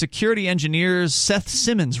their security engineers, Seth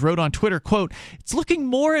Simmons, wrote on Twitter, quote, it's looking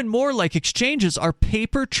more and more like exchanges are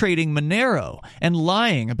paper trading Monero and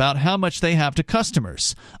lying about how much they have to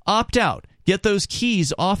customers. Opt out. Get those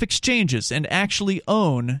keys off exchanges and actually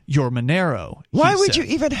own your Monero. Why would you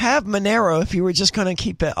even have Monero if you were just going to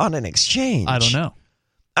keep it on an exchange? I don't know.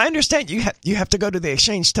 I understand you have to go to the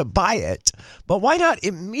exchange to buy it, but why not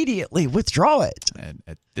immediately withdraw it? And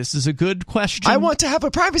this is a good question. I want to have a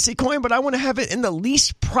privacy coin, but I want to have it in the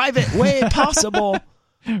least private way possible.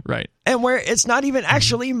 Right. And where it's not even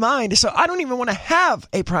actually mined. So I don't even want to have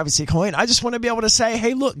a privacy coin. I just want to be able to say,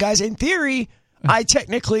 hey, look, guys, in theory, I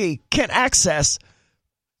technically can access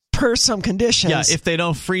per some conditions. Yeah, if they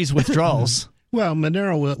don't freeze withdrawals. Well,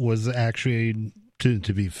 Monero was actually...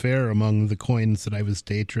 To be fair, among the coins that I was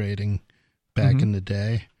day trading back in the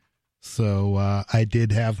day. So I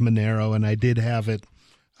did have Monero, and I did have it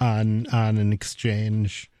on an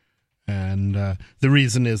exchange. And the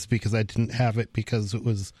reason is because I didn't have it because it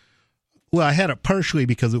was... Well, I had it partially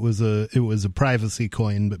because it was a privacy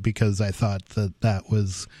coin, but because I thought that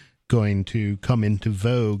was going to come into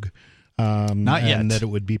vogue. Not yet. And that it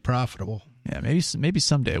would be profitable. Yeah, maybe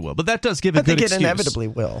someday it will. But that does give a good excuse. I think it inevitably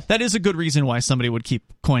will. That is a good reason why somebody would keep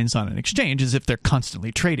coins on an exchange, is if they're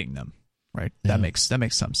constantly trading them, right? Yeah. That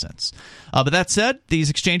makes some sense. But that said, these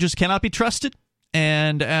exchanges cannot be trusted.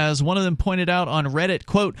 And as one of them pointed out on Reddit,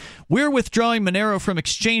 quote, we're withdrawing Monero from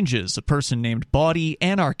exchanges, a person named Bawdy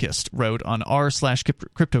Anarchist wrote on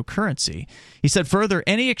r/cryptocurrency. He said further,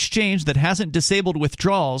 any exchange that hasn't disabled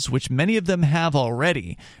withdrawals, which many of them have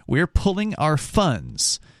already, we're pulling our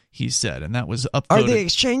funds. He said, and that was upvoted. Are the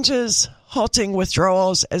exchanges halting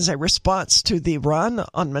withdrawals as a response to the run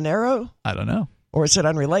on Monero? I don't know. Or is it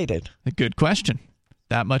unrelated? A good question.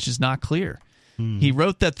 That much is not clear. He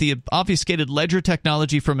wrote that the obfuscated ledger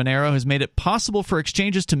technology for Monero has made it possible for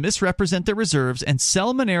exchanges to misrepresent their reserves and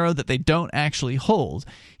sell Monero that they don't actually hold.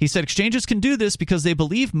 He said exchanges can do this because they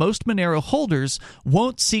believe most Monero holders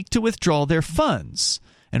won't seek to withdraw their funds.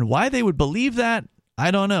 And why they would believe that, I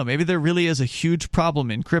don't know. Maybe there really is a huge problem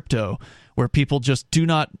in crypto where people just do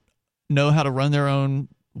not know how to run their own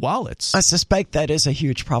wallets. I suspect that is a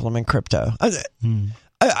huge problem in crypto.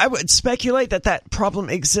 I would speculate that problem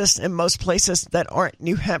exists in most places that aren't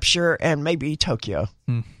New Hampshire and maybe Tokyo.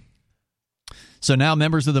 So now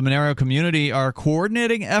members of the Monero community are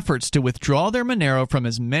coordinating efforts to withdraw their Monero from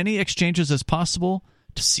as many exchanges as possible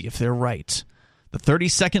to see if they're right. The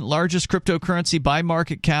 32nd largest cryptocurrency by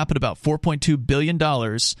market cap at about $4.2 billion.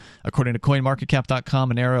 According to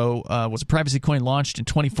CoinMarketCap.com, Monero was a privacy coin launched in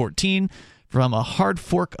 2014 from a hard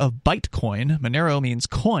fork of Bytecoin. Monero means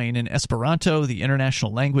coin in Esperanto, the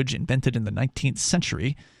international language invented in the 19th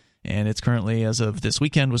century. And it's currently, as of this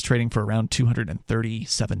weekend, was trading for around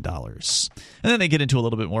 $237. And then they get into a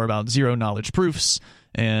little bit more about zero-knowledge proofs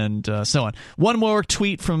and so on. One more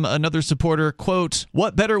tweet from another supporter, quote,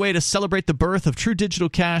 "What better way to celebrate the birth of true digital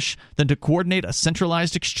cash than to coordinate a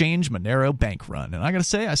centralized exchange Monero bank run?" And I got to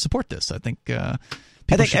say, I support this. I think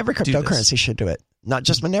every cryptocurrency should do it, not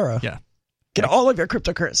just Monero. Yeah. Get all of your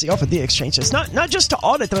cryptocurrency off of the exchanges. Not just to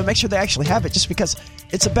audit them and make sure they actually have it, just because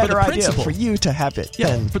it's a better idea for you to have it.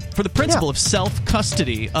 Yeah, for the principle of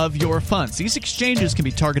self-custody of your funds. These exchanges can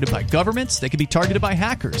be targeted by governments. They can be targeted by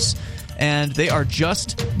hackers. And they are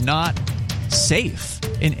just not safe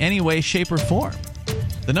in any way, shape, or form.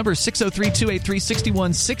 The number is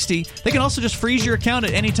 603-283-6160. They can also just freeze your account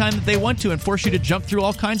at any time that they want to and force you to jump through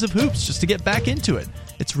all kinds of hoops just to get back into it.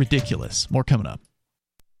 It's ridiculous. More coming up.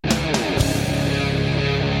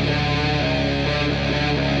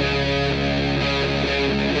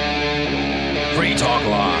 Free Talk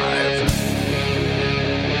Live.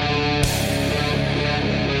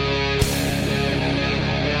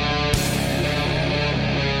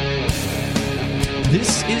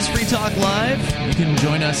 This is Free Talk Live. You can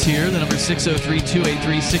join us here. The number is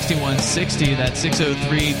 603-283-6160. That's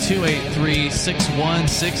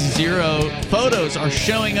 603-283-6160. Photos are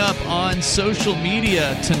showing up on social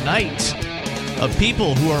media tonight of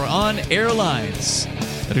people who are on airlines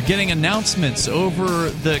that are getting announcements over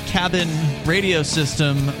the cabin radio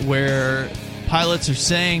system where pilots are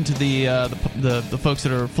saying to the folks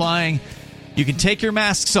that are flying, you can take your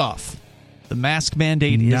masks off. The mask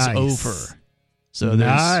mandate is over. So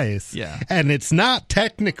nice. Yeah. And it's not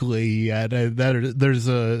technically yet. There's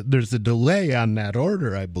a delay on that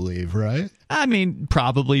order, I believe, right? I mean,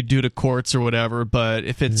 probably due to courts or whatever, but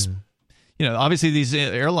if it's obviously these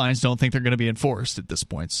airlines don't think they're going to be enforced at this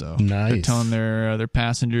point, so they're telling their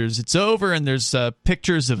passengers it's over, and there's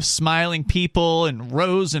pictures of smiling people and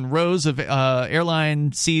rows of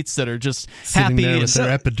airline seats that are just sitting happy there with their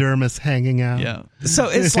epidermis hanging out. Yeah. So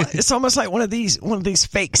it's almost like one of these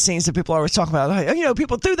fake scenes that people always talk about. Like,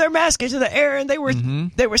 people threw their mask into the air and they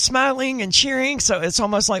were smiling and cheering. So it's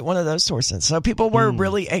almost like one of those sources. So people were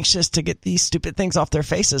really anxious to get these stupid things off their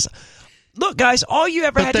faces. Look, guys, all you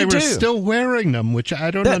ever had to do... But they were still wearing them, which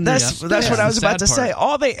I don't understand. That's what I was about to say.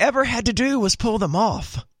 All they ever had to do was pull them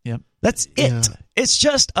off. Yep. That's it. Yeah. It's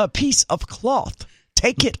just a piece of cloth.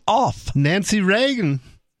 Take it off. Nancy Reagan,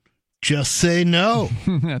 just say no.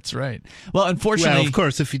 That's right. Well, unfortunately... Well, of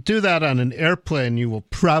course, if you do that on an airplane, you will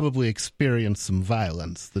probably experience some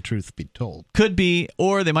violence, the truth be told. Could be,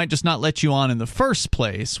 or they might just not let you on in the first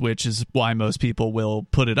place, which is why most people will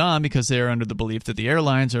put it on, because they're under the belief that the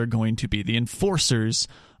airlines are going to be the enforcers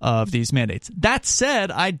of these mandates. That said,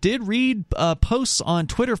 I did read posts on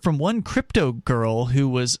Twitter from one crypto girl who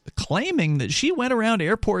was claiming that she went around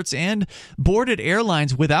airports and boarded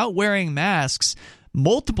airlines without wearing masks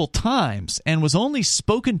multiple times and was only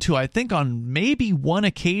spoken to, I think, on maybe one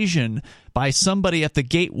occasion by somebody at the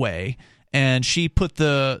gateway, and she put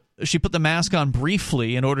the mask on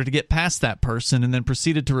briefly in order to get past that person and then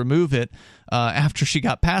proceeded to remove it after she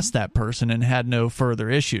got past that person and had no further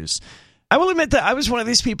issues. I will admit that I was one of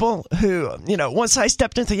these people who, once I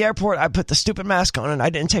stepped into the airport, I put the stupid mask on and I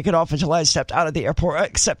didn't take it off until I stepped out of the airport,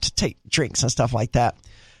 except to take drinks and stuff like that.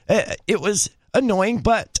 It was annoying,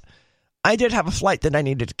 but I did have a flight that I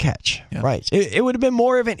needed to catch, right? It would have been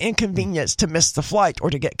more of an inconvenience to miss the flight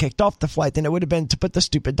or to get kicked off the flight than it would have been to put the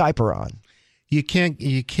stupid diaper on. You can't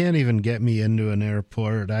even get me into an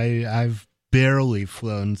airport. I've barely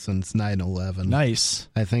flown since 9/11. Nice.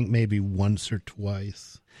 I think maybe once or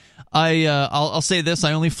twice. I'll say this: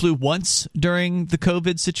 I only flew once during the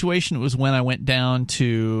COVID situation. It was when I went down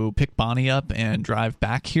to pick Bonnie up and drive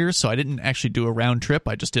back here. So I didn't actually do a round trip.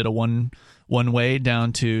 I just did a one way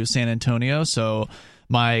down to San Antonio. So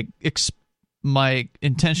my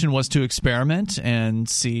intention was to experiment and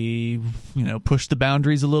see, push the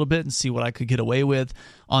boundaries a little bit and see what I could get away with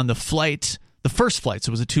on the flight. The first flight, so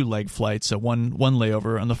it was a 2-leg flight, so one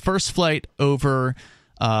layover. On the first flight over,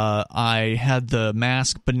 I had the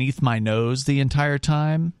mask beneath my nose the entire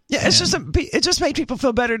time. Yeah, it just made people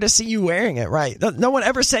feel better to see you wearing it, right? No one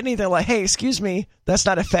ever said anything like, hey, excuse me, that's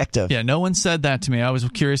not effective. Yeah, no one said that to me. I was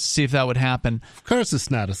curious to see if that would happen. Of course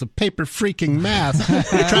it's not. It's a paper freaking mask.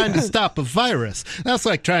 You're trying to stop a virus. That's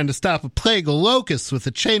like trying to stop a plague of locusts with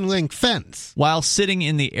a chain link fence. While sitting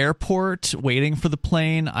in the airport waiting for the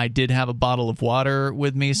plane, I did have a bottle of water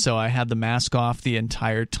with me, so I had the mask off the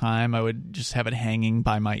entire time. I would just have it hanging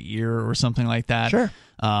by my ear or something like that. Sure.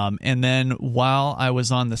 And then while I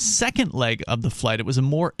was on the second leg of the flight, it was a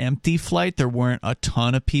more empty flight. There weren't a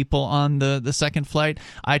ton of people on the second flight.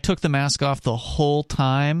 I took the mask off the whole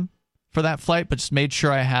time for that flight, but just made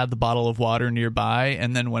sure I had the bottle of water nearby.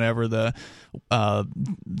 And then whenever the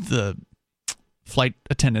flight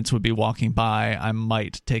attendants would be walking by, I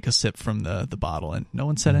might take a sip from the bottle, and no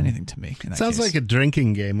one said anything to me. Sounds like a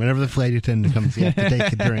drinking game. Whenever the flight attendant comes, you have to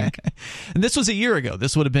take a drink. And this was a year ago.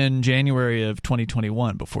 This would have been January of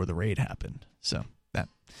 2021 before the raid happened. So that.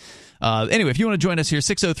 Anyway, if you want to join us here,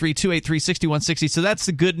 603-283-6160. So that's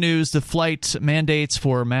the good news. The flight mandates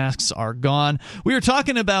for masks are gone. We were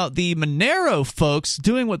talking about the Monero folks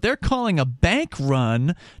doing what they're calling a bank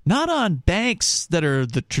run, not on banks that are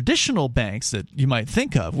the traditional banks that you might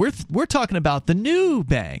think of. We're talking about the new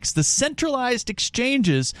banks, the centralized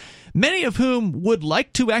exchanges, many of whom would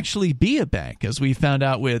like to actually be a bank, as we found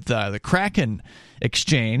out with the Kraken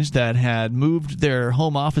exchange that had moved their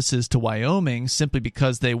home offices to Wyoming simply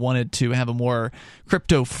because they wanted to have a more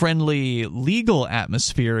crypto-friendly legal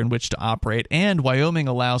atmosphere in which to operate. And Wyoming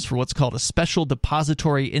allows for what's called a special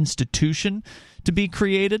depository institution to be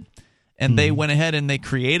created. And they went ahead and they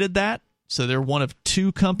created that. So they're one of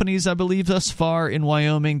two companies, I believe, thus far in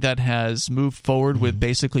Wyoming that has moved forward with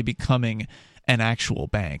basically becoming an actual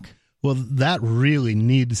bank. Well, that really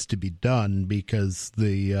needs to be done because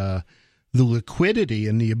the liquidity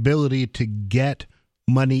and the ability to get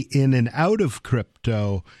money in and out of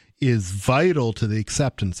crypto is vital to the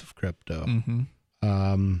acceptance of crypto.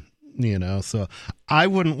 So I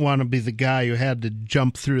wouldn't want to be the guy who had to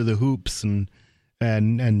jump through the hoops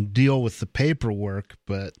and deal with the paperwork,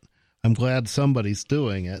 but I'm glad somebody's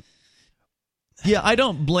doing it. Yeah, I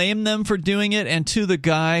don't blame them for doing it. And to the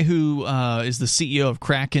guy who is the CEO of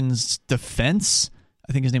Kraken's defense,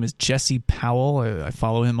 I think his name is Jesse Powell. I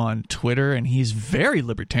follow him on Twitter, and he's very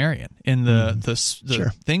libertarian in the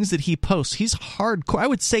things that he posts. He's hardcore. I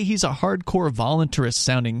would say he's a hardcore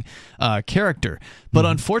voluntarist-sounding character. But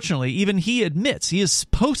unfortunately, even he admits, he has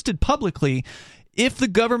posted publicly, if the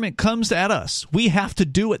government comes at us, we have to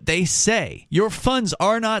do what they say. Your funds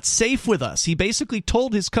are not safe with us. He basically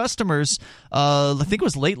told his customers, I think it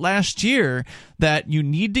was late last year, that you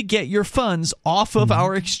need to get your funds off of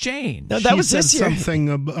our exchange. No, that was this year. Something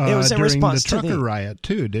it was in during the trucker trucker riot,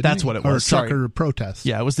 too, didn't That's he? what it was. Or trucker protest.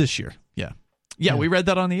 Yeah, it was this year. Yeah, we read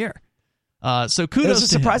that on the air. So kudos. It was a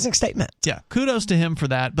to him. surprising statement. Yeah, kudos to him for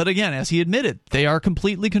that. But again, as he admitted, they are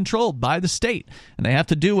completely controlled by the state, and they have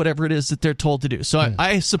to do whatever it is that they're told to do. So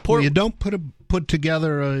I support. Well, you don't put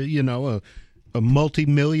together a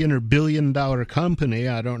multi-million or billion-dollar company.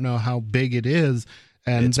 I don't know how big it is,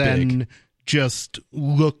 and it's then big. Just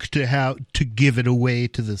look to give it away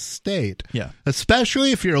to the state. Yeah,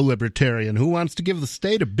 especially if you're a libertarian who wants to give the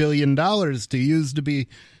state $1 billion to use to be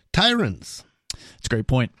tyrants. It's a great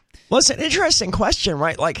point. Well, it's an interesting question,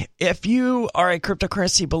 right? Like, if you are a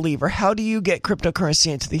cryptocurrency believer, how do you get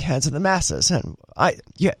cryptocurrency into the hands of the masses? And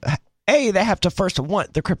they have to first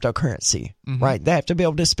want the cryptocurrency, right? They have to be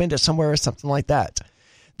able to spend it somewhere or something like that.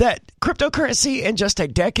 That cryptocurrency in just a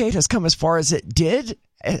decade has come as far as it did,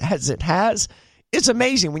 as it has. It's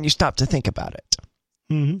amazing when you stop to think about it.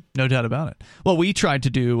 No doubt about it. Well, we tried to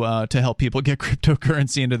do to help people get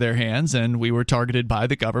cryptocurrency into their hands, and we were targeted by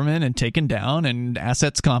the government and taken down and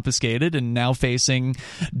assets confiscated and now facing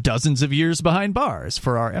dozens of years behind bars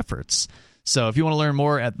for our efforts. So if you want to learn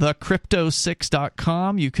more at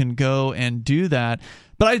thecrypto6.com, you can go and do that.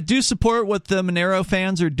 But I do support what the Monero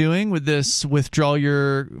fans are doing with this withdraw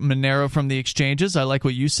your Monero from the exchanges. I like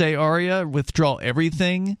what you say, Aria, withdraw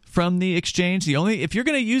everything from the exchange. If you're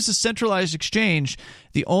going to use a centralized exchange,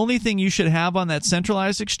 the only thing you should have on that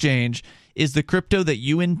centralized exchange is the crypto that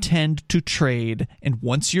you intend to trade. And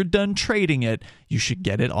once you're done trading it, you should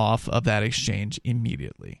get it off of that exchange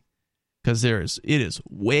immediately. Because it is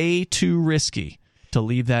way too risky to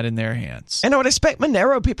leave that in their hands. And I would expect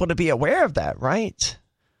Monero people to be aware of that, right?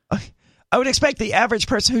 I would expect the average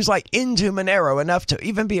person who's like into Monero enough to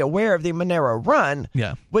even be aware of the Monero run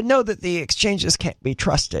would know that the exchanges can't be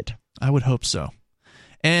trusted. I would hope so.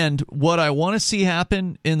 And what I want to see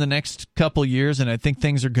happen in the next couple years, and I think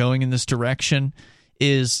things are going in this direction,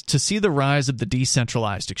 is to see the rise of the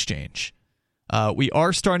decentralized exchange. We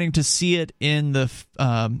are starting to see it in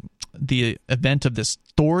the event of this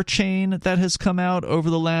THORChain that has come out over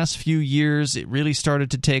the last few years. It really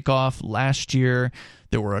started to take off last year.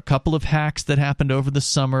 There were a couple of hacks that happened over the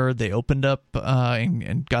summer. They opened up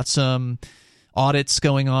and got some audits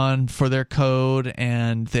going on for their code,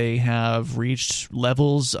 and they have reached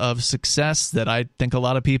levels of success that I think a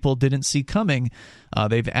lot of people didn't see coming.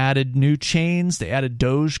 They've added new chains. They added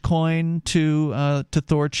Dogecoin to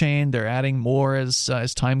THORChain. They're adding more as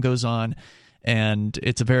time goes on, and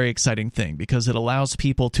it's a very exciting thing because it allows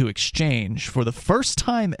people to exchange for the first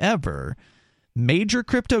time ever major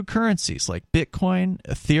cryptocurrencies like Bitcoin,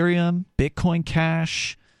 Ethereum, Bitcoin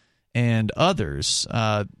Cash, and others.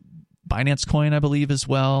 Binance Coin, I believe, as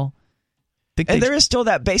well. And there is still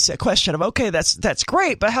that basic question of, okay, that's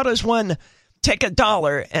great, but how does one take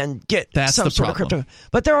 $1 and get some sort of crypto?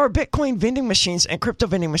 But there are Bitcoin vending machines and crypto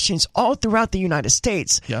vending machines all throughout the United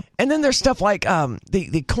States. Yep. And then there's stuff like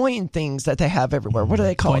the coin things that they have everywhere. What are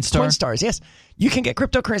they called? Coinstars. Yes. You can get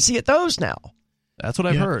cryptocurrency at those now. That's what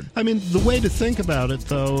I've heard. I mean, the way to think about it,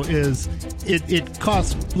 though, is it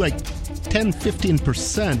costs like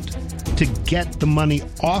 10-15% to get the money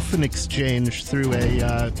off an exchange through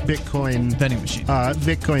a Bitcoin vending machine.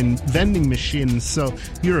 Bitcoin vending machine. So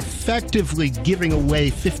you're effectively giving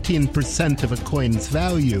away 15% of a coin's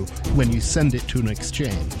value when you send it to an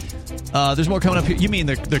exchange. There's more coming up here. You mean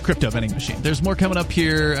the crypto vending machine. There's more coming up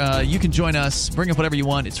here. You can join us. Bring up whatever you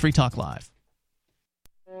want. It's Free Talk Live.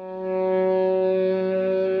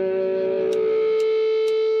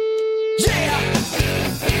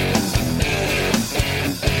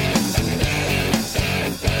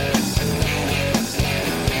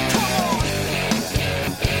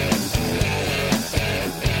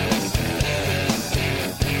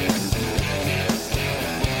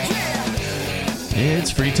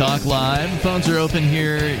 It's Free Talk Live. Phones are open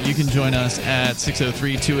here. You can join us at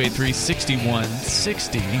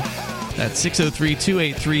 603-283-6160. That's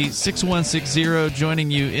 603-283-6160.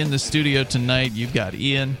 Joining you in the studio tonight, you've got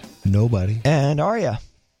Ian. Nobody. And Arya.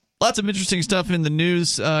 Lots of interesting stuff in the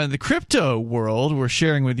news. In the crypto world, we're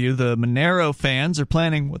sharing with you the Monero fans are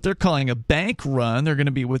planning what they're calling a bank run. They're going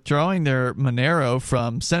to be withdrawing their Monero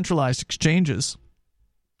from centralized exchanges.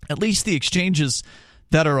 At least the exchanges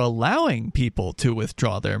that are allowing people to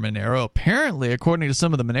withdraw their Monero. Apparently, according to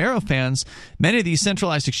some of the Monero fans, many of these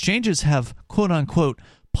centralized exchanges have, quote-unquote,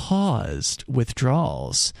 paused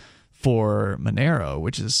withdrawals for Monero,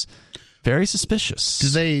 which is very suspicious. Do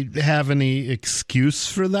they have any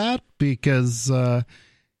excuse for that? Because, I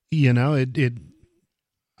mean,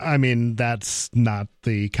 that's not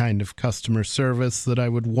the kind of customer service that I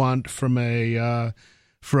would want from an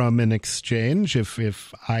exchange.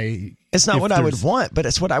 It's not what I would want, but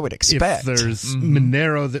it's what I would expect. If there's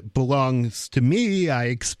Monero that belongs to me, I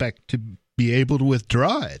expect to be able to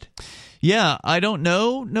withdraw it. Yeah, I don't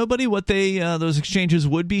know, nobody, what those exchanges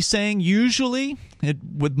would be saying. Usually,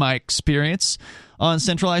 with my experience on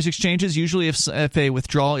centralized exchanges, usually if a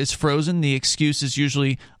withdrawal is frozen, the excuse is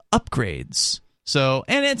usually upgrades. So,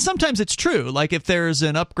 and sometimes it's true. Like if there's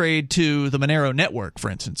an upgrade to the Monero network, for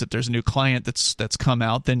instance, if there's a new client that's come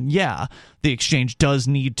out, then yeah, the exchange does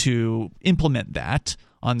need to implement that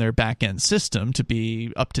on their back-end system to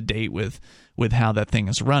be up to date with how that thing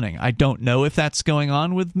is running. I don't know if that's going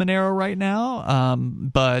on with Monero right now,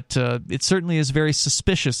 but it certainly is very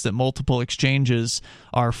suspicious that multiple exchanges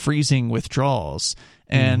are freezing withdrawals.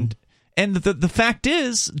 And the fact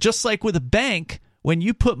is, just like with a bank, when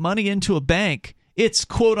you put money into a bank, it's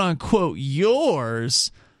quote-unquote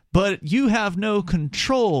yours, but you have no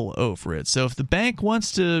control over it. So if the bank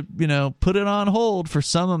wants to, put it on hold for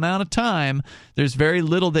some amount of time, there's very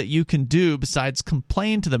little that you can do besides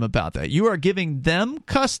complain to them about that. You are giving them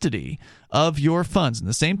custody of your funds. And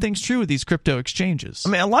the same thing's true with these crypto exchanges. I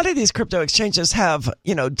mean, a lot of these crypto exchanges have,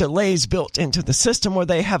 delays built into the system where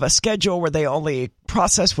they have a schedule where they only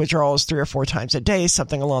process withdrawals 3 or 4 times a day,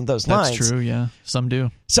 something along those lines. That's true, yeah. Some do.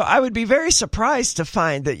 So I would be very surprised to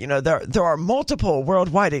find that, there are multiple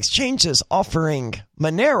worldwide exchanges offering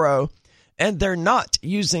Monero, and they're not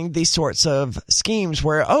using these sorts of schemes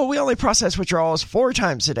where, we only process withdrawals 4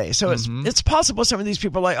 times a day. So it's possible some of these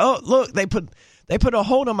people are like, look, they put a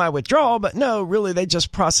hold on my withdrawal, but no, really they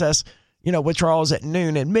just process, withdrawals at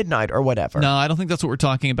noon and midnight or whatever. No, I don't think that's what we're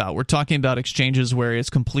talking about. We're talking about exchanges where it's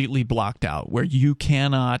completely blocked out, where you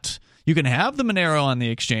can have the Monero on the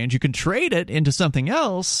exchange, you can trade it into something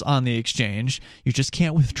else on the exchange, you just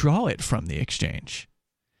can't withdraw it from the exchange.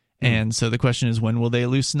 And so the question is, when will they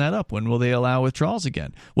loosen that up? When will they allow withdrawals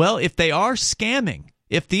again? Well, if they are scamming,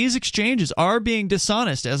 if these exchanges are being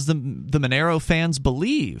dishonest, as the Monero fans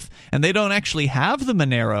believe, and they don't actually have the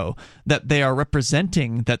Monero that they are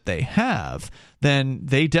representing that they have, then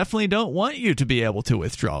they definitely don't want you to be able to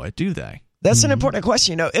withdraw it, do they? That's an important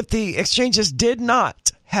question. If the exchanges did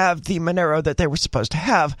not have the Monero that they were supposed to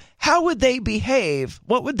have, how would they behave?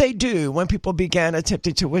 What would they do when people began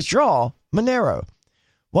attempting to withdraw Monero?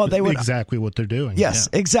 Well, they would exactly what they're doing. Yes,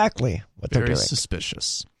 exactly what they're doing. Very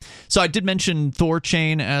suspicious. So I did mention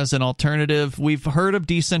Thorchain as an alternative. We've heard of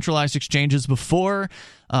decentralized exchanges before.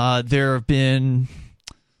 There have been,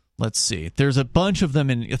 let's see, there's a bunch of them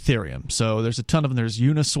in Ethereum. So there's a ton of them. There's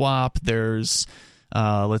Uniswap. There's,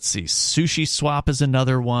 let's see, SushiSwap is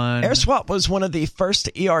another one. AirSwap was one of the first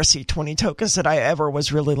ERC20 tokens that I ever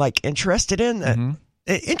was really interested in.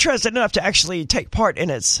 Interested enough to actually take part in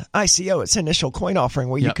its ICO, its initial coin offering,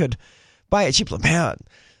 where you could buy it cheaply. Man,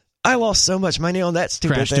 I lost so much money on that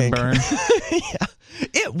stupid thing. Crashed and burned. Yeah,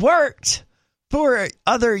 it worked for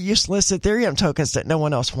other useless Ethereum tokens that no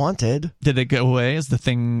one else wanted. Did it go away? Is the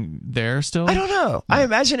thing there still? I don't know. I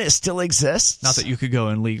imagine it still exists. Not that you could go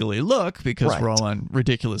and legally look, because we're all on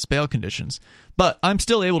ridiculous bail conditions. But I'm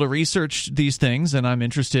still able to research these things, and I'm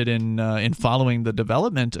interested in following the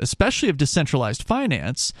development, especially of decentralized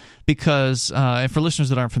finance, because and for listeners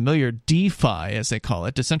that aren't familiar, DeFi, as they call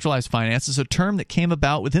it, decentralized finance, is a term that came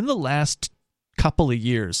about within the last couple of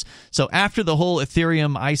years. So after the whole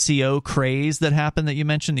Ethereum ICO craze that happened that you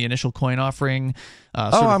mentioned, the initial coin offering.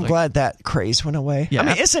 I'm glad that craze went away. Yeah, I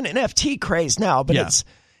mean, it's an NFT craze now, but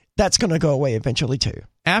that's going to go away eventually too.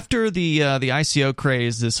 After the ICO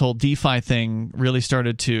craze, this whole DeFi thing really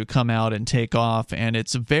started to come out and take off, and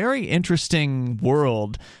it's a very interesting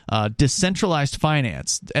world, decentralized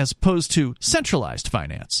finance as opposed to centralized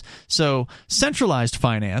finance. So centralized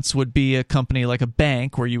finance would be a company like a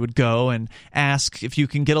bank where you would go and ask if you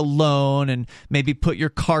can get a loan and maybe put your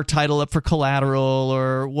car title up for collateral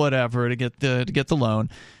or whatever to get the loan.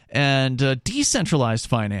 And decentralized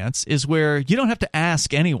finance is where you don't have to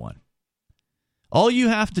ask anyone. All you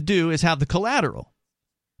have to do is have the collateral.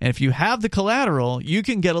 And if you have the collateral, you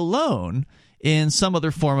can get a loan in some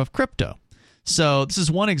other form of crypto. So this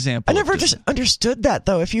is one example. I never just understood that,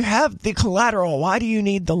 though. If you have the collateral, why do you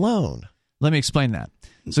need the loan? Let me explain that.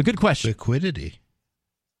 It's a good question. Liquidity.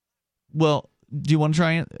 Well, do you want to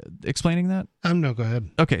try explaining that? No, go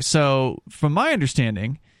ahead. Okay, so from my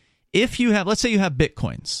understanding, if you have, let's say you have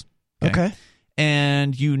Bitcoins. Okay.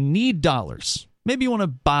 And you need dollars. Maybe you want to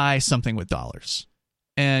buy something with dollars,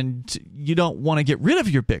 and you don't want to get rid of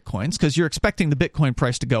your Bitcoins because you're expecting the Bitcoin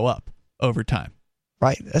price to go up over time.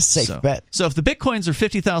 Right, a safe bet. So if the Bitcoins are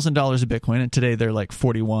 $50,000 a Bitcoin, and today they're like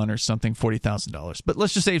 41 or something, $40,000, but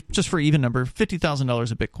let's just say, just for even number,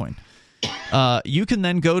 $50,000 a Bitcoin, you can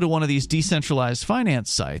then go to one of these decentralized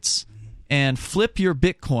finance sites and flip your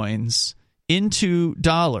Bitcoins into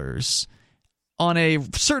dollars on a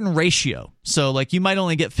certain ratio. So like you might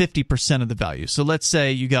only get 50% of the value. So let's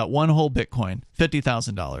say you got one whole Bitcoin,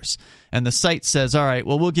 $50,000, and the site says, all right,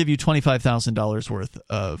 well, we'll give you $25,000 worth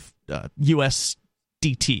of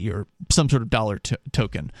USDT or some sort of dollar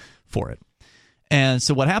token for it. And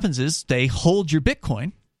so what happens is they hold your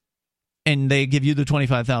Bitcoin and they give you the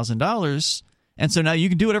 $25,000. And so now you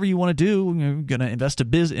can do whatever you want to do. You're going to invest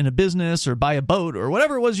in a business or buy a boat or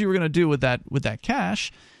whatever it was you were going to do with that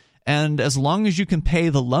cash. And as long as you can pay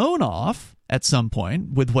the loan off at some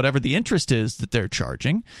point with whatever the interest is that they're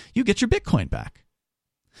charging, you get your Bitcoin back.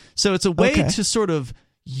 So it's a way to sort of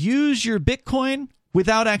use your Bitcoin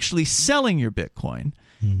without actually selling your Bitcoin.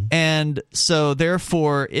 Mm-hmm. And so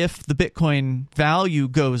therefore, if the Bitcoin value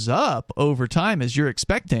goes up over time as you're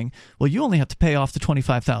expecting, well, you only have to pay off the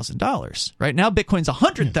 $25,000. Right now, Bitcoin's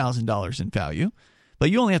 $100,000 in value. But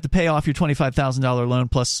you only have to pay off your $25,000 loan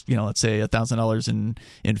plus, let's say $1,000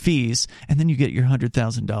 in fees, and then you get your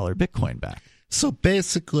 $100,000 Bitcoin back. So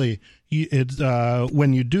basically,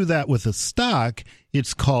 when you do that with a stock,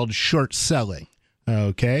 it's called short selling.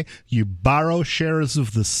 Okay, you borrow shares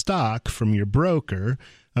of the stock from your broker.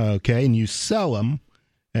 Okay, and you sell them,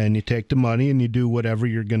 and you take the money and you do whatever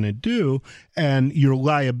you're going to do, and your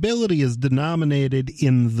liability is denominated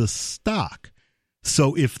in the stock.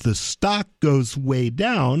 So if the stock goes way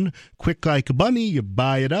down, quick like a bunny, you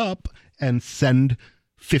buy it up and send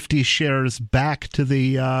 50 shares back to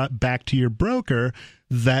your broker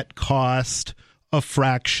that cost a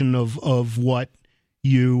fraction of what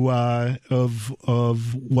you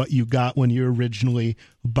what you got when you originally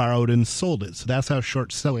borrowed and sold it. So that's how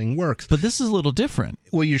short selling works. But this is a little different.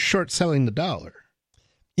 Well, you're short selling the dollar.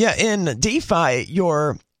 Yeah, in DeFi,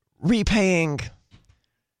 you're repaying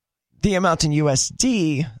the amount in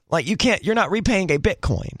USD, like you're not repaying a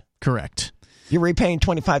Bitcoin. Correct. You're repaying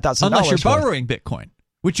 $25,000 unless you're borrowing Bitcoin,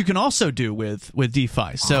 which you can also do with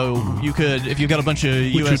DeFi. So you could, if you've got a bunch of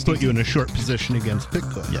which USD, would put you in a short position against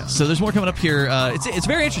Bitcoin. Yeah. So there's more coming up here. It's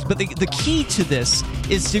very interesting. But the key to this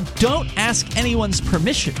is to don't ask anyone's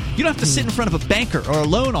permission. You don't have to sit in front of a banker or a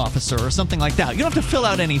loan officer or something like that. You don't have to fill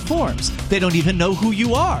out any forms. They don't even know who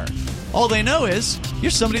you are. All they know is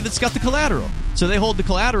you're somebody that's got the collateral. So they hold the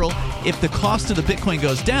collateral. If the cost of the Bitcoin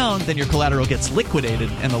goes down, then your collateral gets liquidated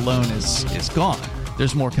and the loan is gone.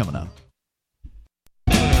 There's more coming up.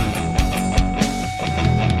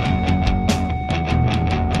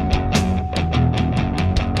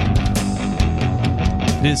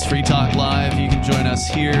 It is Free Talk Live. You can join us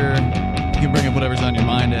here. You can bring up whatever's on your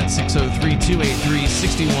mind at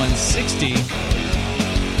 603-283-6160.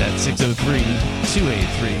 That's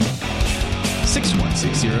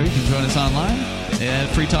 603-283-6160. You can join us online at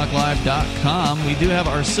freetalklive.com. We do have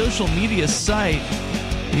our social media site.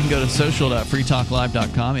 You can go to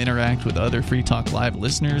social.freetalklive.com, interact with other Free Talk Live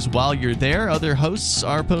listeners while you're there. Other hosts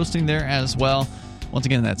are posting there as well. Once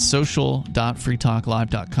again, that's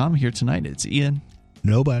social.freetalklive.com. Here tonight, it's Ian.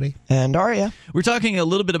 Nobody. And Aria. We're talking a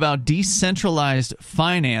little bit about decentralized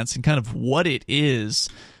finance and kind of what it is.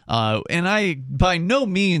 And I, by no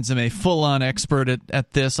means, am a full-on expert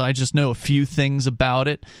at this. I just know a few things about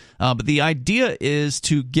it. But the idea is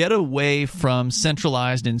to get away from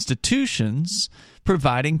centralized institutions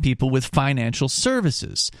providing people with financial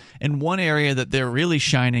services. And one area that they're really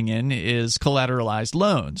shining in is collateralized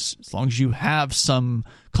loans. As long as you have some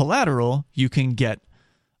collateral, you can get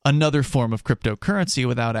another form of cryptocurrency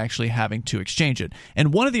without actually having to exchange it.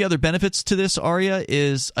 And one of the other benefits to this, Aria,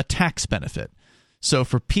 is a tax benefit. So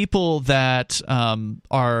for people that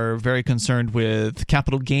are very concerned with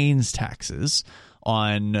capital gains taxes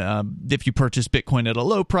on if you purchase Bitcoin at a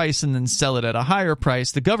low price and then sell it at a higher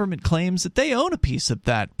price, the government claims that they own a piece of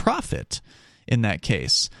that profit in that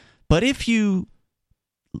case. But if you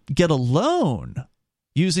get a loan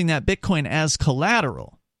using that Bitcoin as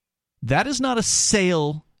collateral, that is not a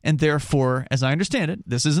sale. And therefore, as I understand it,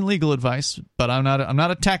 this isn't legal advice, but I'm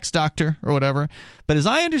not a tax doctor or whatever. But as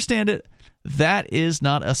I understand it, that is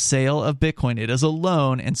not a sale of Bitcoin. It is a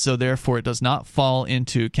loan, and so therefore it does not fall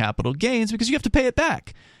into capital gains because you have to pay it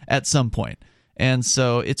back at some point. And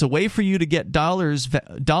so it's a way for you to get dollars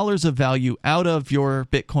of value out of your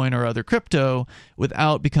Bitcoin or other crypto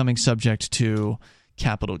without becoming subject to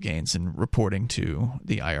capital gains and reporting to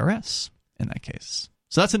the IRS in that case.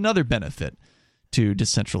 So that's another benefit to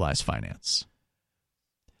decentralized finance.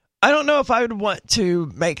 I don't know if I would want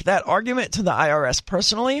to make that argument to the IRS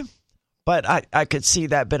personally, but I could see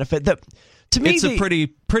that benefit. To me, it's a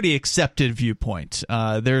pretty accepted viewpoint.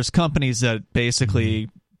 There's companies that basically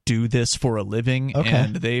do this for a living,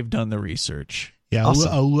 and they've done the research. Yeah,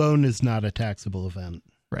 awesome. A loan is not a taxable event.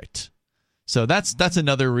 Right. So that's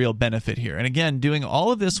another real benefit here. And again, doing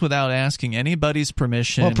all of this without asking anybody's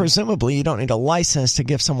permission. Well, presumably you don't need a license to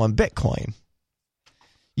give someone Bitcoin.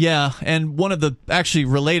 Yeah, and one of the actually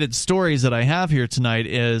related stories that I have here tonight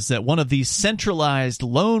is that one of these centralized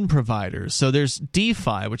loan providers, so there's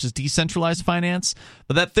DeFi, which is decentralized finance,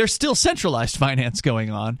 but that there's still centralized finance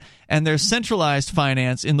going on, and there's centralized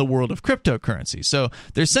finance in the world of cryptocurrency. So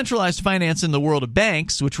there's centralized finance in the world of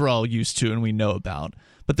banks, which we're all used to and we know about,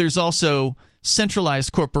 but there's also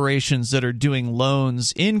centralized corporations that are doing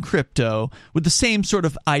loans in crypto with the same sort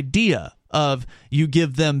of idea of you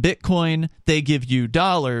give them Bitcoin, they give you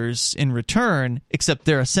dollars in return, except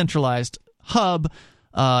they're a centralized hub,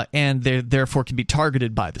 and they therefore can be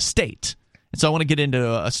targeted by the state. And so I want to get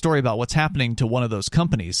into a story about what's happening to one of those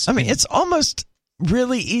companies. I mean, it's almost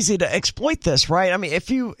really easy to exploit this, right? I mean, if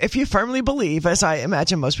you firmly believe, as I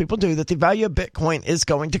imagine most people do, that the value of Bitcoin is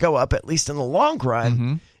going to go up, at least in the long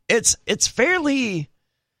run, it's fairly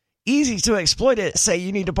easy to exploit it. Say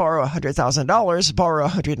you need to borrow $100,000, borrow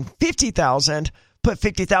 $150,000, put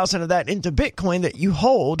 $50,000 of that into Bitcoin that you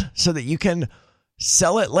hold so that you can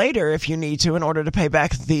sell it later if you need to in order to pay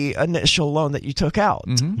back the initial loan that you took out.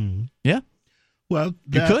 Yeah. Well,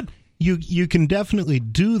 you could. You can definitely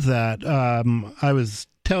do that. I was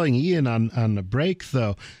telling Ian on the break,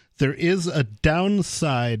 though, there is a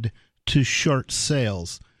downside to short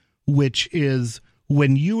sales, which is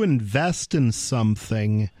when you invest in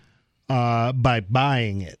something by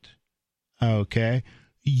buying it, okay,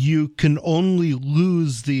 you can only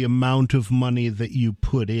lose the amount of money that you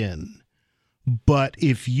put in. But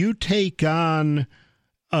if you take on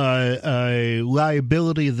a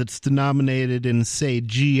liability that's denominated in, say,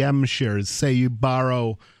 GM shares, say you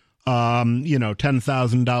borrow,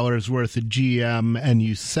 $10,000 worth of GM and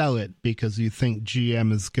you sell it because you think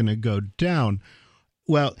GM is going to go down.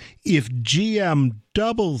 Well, if GM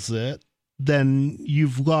doubles it, then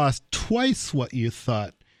you've lost twice what you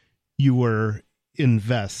thought you were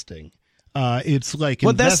investing. It's like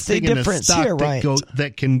investing in a stock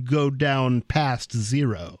that can go down past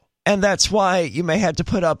zero. And that's why you may have to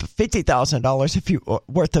put up $50,000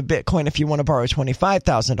 worth of Bitcoin if you want to borrow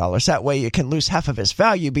 $25,000. That way you can lose half of its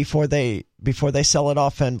value before they sell it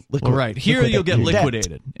off and right here you'll get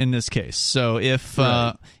liquidated in this case. So if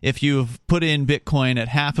you've put in Bitcoin at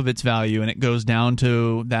half of its value and it goes down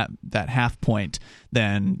to that half point,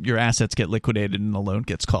 then your assets get liquidated and the loan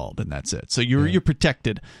gets called, and that's it. So you're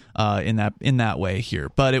protected in that way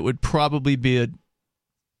here. But it would probably be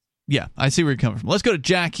yeah, I see where you're coming from. Let's go to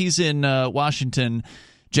Jack. He's in Washington.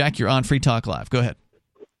 Jack, you're on Free Talk Live. Go ahead.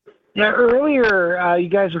 Yeah, earlier you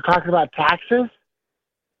guys were talking about taxes.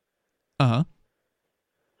 Uh-huh.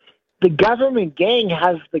 The government gang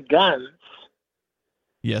has the guns.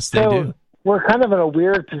 Yes, they do. We're kind of in a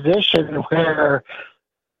weird position where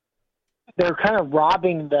they're kind of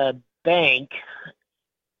robbing the bank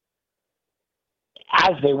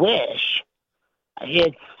as they wish.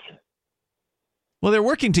 Well, they're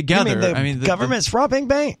working together. The government's robbing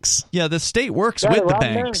banks. Yeah, the state works with the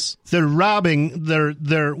banks. They're robbing.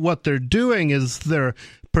 What they're doing is they're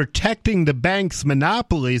protecting the bank's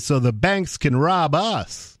monopoly so the banks can rob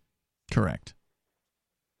us. Correct.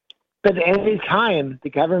 But at any time,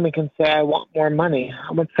 the government can say, I want more money.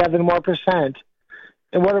 I want 7% more.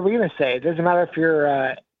 And what are we going to say? It doesn't matter if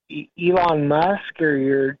you're Elon Musk or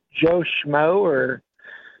you're Joe Schmo or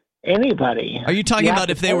anybody. Are you talking about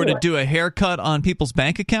if they were to do a haircut on people's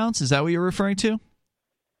bank accounts? Is that what you're referring to?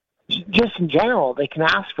 Just in general, they can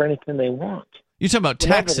ask for anything they want. You're talking about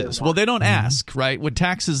taxes. Well, they don't ask, right? With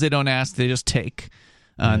taxes, they don't ask. They just take.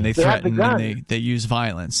 And they threaten and they use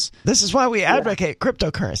violence. This is why we advocate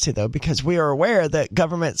cryptocurrency, though, because we are aware that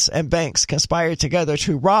governments and banks conspire together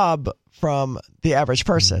to rob from the average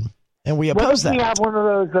person. And we oppose that. What if we have one of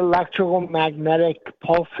those electromagnetic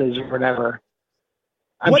pulses or whatever?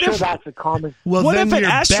 I'm sure that's a common... Well, then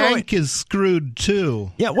your bank is screwed,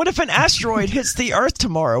 too. Yeah, what if an asteroid hits the Earth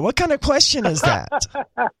tomorrow? What kind of question is that?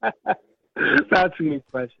 That's a good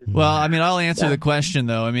question. Well, I'll answer the question,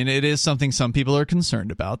 though. It is something some people are concerned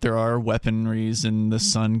about. There are weaponries, and the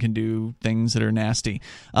sun can do things that are nasty.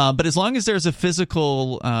 But as long as there's a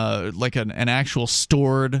physical, like an actual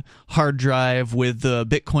stored hard drive with the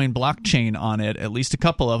Bitcoin blockchain on it, at least a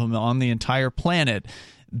couple of them on the entire planet,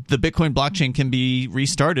 the Bitcoin blockchain can be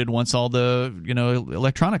restarted once all the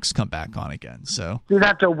electronics come back on again. So you'd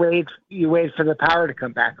have to wait. You wait for the power to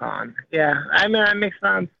come back on. Yeah, that makes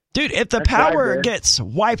sense. Dude, if the power gets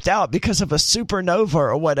wiped out because of a supernova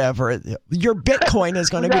or whatever, your Bitcoin is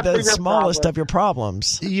going to be the smallest of your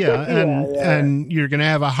problems. Yeah, and you're going to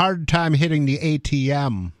have a hard time hitting the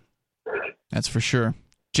ATM. That's for sure.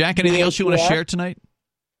 Jack, anything else you want to share tonight?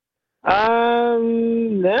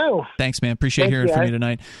 No. Thanks, man. Appreciate hearing from you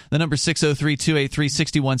tonight. The number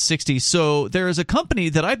 603-283-6160. So there is a company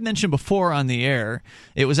that I've mentioned before on the air.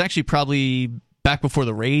 It was actually probably back before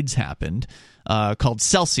the raids happened. Called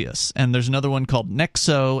Celsius, and there's another one called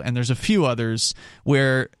Nexo, and there's a few others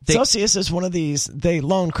where Celsius is one of these. They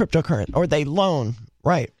loan cryptocurrency, or they loan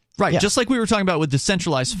right. Yeah. Just like we were talking about with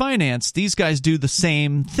decentralized finance, these guys do the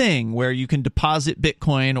same thing where you can deposit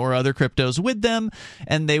Bitcoin or other cryptos with them,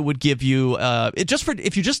 and they would give you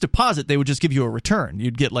if you just deposit, they would just give you a return.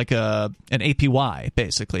 You'd get like an APY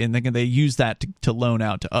basically, and then they use that to loan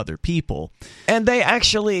out to other people. And they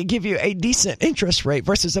actually give you a decent interest rate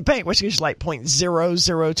versus a bank, which is like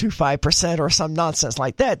 0.0025% or some nonsense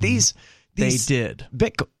like that. These they did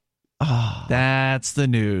Bitcoin. Oh. That's the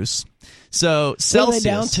news. So Celsius. What are they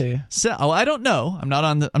down to? I don't know. I'm not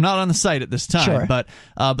on the site at this time. Sure. But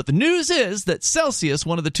the news is that Celsius,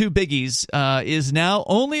 one of the two biggies, is now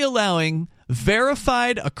only allowing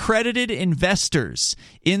verified accredited investors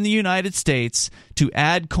in the United States to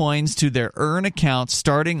add coins to their Earn accounts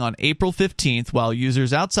starting on April 15th, while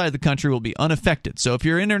users outside the country will be unaffected. So if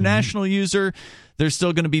you're an international user, they're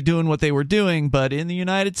still going to be doing what they were doing, but in the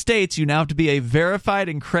United States, you now have to be a verified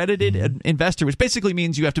and credited investor, which basically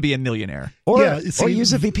means you have to be a millionaire. Or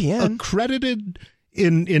use a VPN. Accredited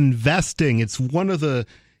in investing, it's one of the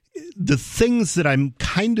things that I'm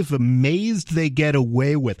kind of amazed they get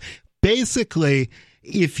away with. Basically,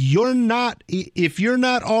 if you're not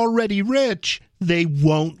already rich, they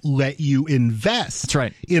won't let you invest. That's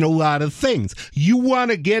right. In a lot of things. You want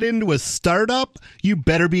to get into a startup, you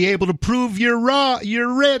better be able to prove you're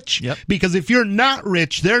rich. Yep. Because if you're not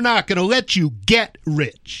rich, they're not going to let you get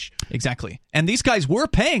rich. Exactly. And these guys were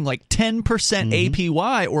paying like 10%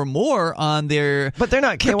 APY or more on their But they're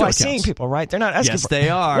not KYCing people, right? They're not asking Yes, they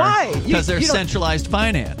are. Why? Because they're centralized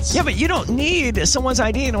finance. Yeah, but you don't need someone's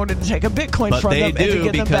ID in order to take a Bitcoin from them and to But they do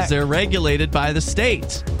get them because back. they're regulated by the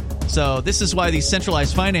state. So this is why these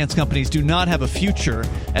centralized finance companies do not have a future,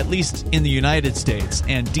 at least in the United States.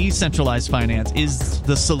 And decentralized finance is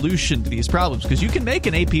the solution to these problems, because you can make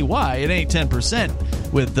an APY. It ain't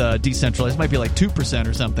 10% with decentralized. It might be like 2%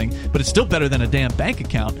 or something, but it's still better than a damn bank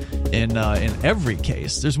account in every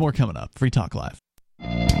case. There's more coming up. Free Talk Live.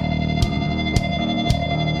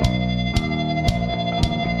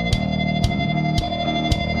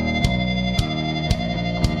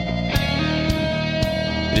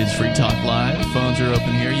 It is Free Talk Live. Phones are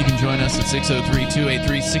open here. You can join us at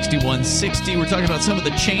 603-283-6160. We're talking about some of the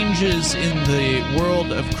changes in the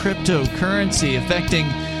world of cryptocurrency affecting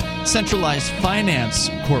centralized finance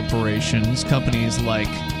corporations, companies like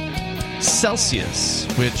Celsius,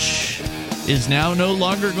 which is now no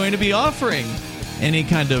longer going to be offering any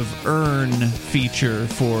kind of earn feature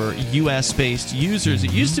for U.S.-based users.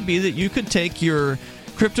 It used to be that you could take your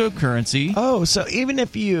cryptocurrency. Oh, so even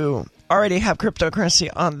if you already have cryptocurrency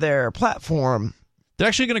on their platform, they're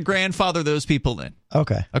actually going to grandfather those people in.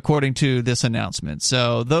 Okay. According to this announcement.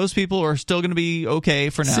 So those people are still going to be okay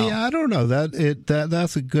for now. See, I don't know.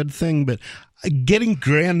 That's a good thing, but getting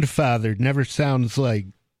grandfathered never sounds like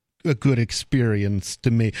a good experience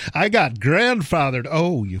to me. I got grandfathered.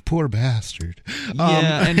 Oh, you poor bastard.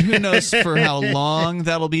 Yeah, and who knows for how long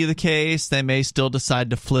that'll be the case. They may still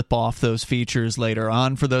decide to flip off those features later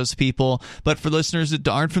on for those people. But for listeners that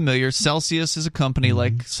aren't familiar, Celsius is a company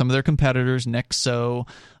like some of their competitors, Nexo,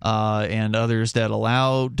 and others, that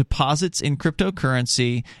allow deposits in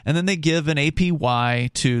cryptocurrency, and then they give an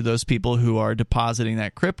APY to those people who are depositing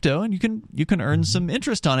that crypto, and you can earn some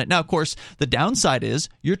interest on it. Now, of course, the downside is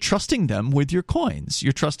you're trusting them with your coins.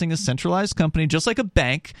 You're trusting a centralized company, just like a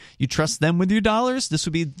bank. You trust them with your dollars. This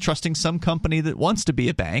would be trusting some company that wants to be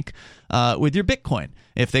a bank with your Bitcoin.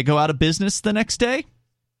 If they go out of business the next day,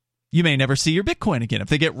 you may never see your Bitcoin again. If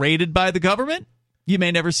they get raided by the government, you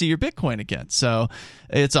may never see your Bitcoin again. So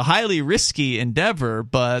it's a highly risky endeavor,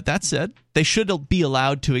 but that said, they should be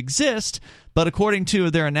allowed to exist. But according to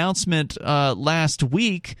their announcement last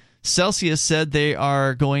week, Celsius said they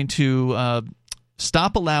are going to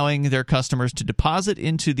stop allowing their customers to deposit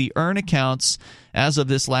into the Earn accounts as of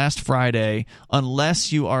this last Friday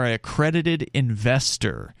unless you are an accredited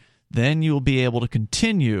investor. Then you will be able to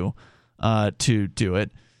continue to do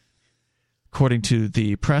it. According to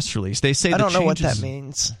the press release, they say I don't know what that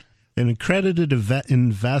means. An accredited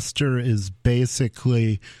investor is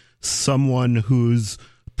basically someone who's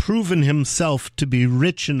proven himself to be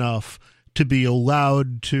rich enough to be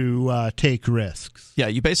allowed to take risks. Yeah,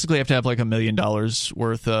 you basically have to have like $1 million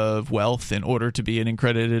worth of wealth in order to be an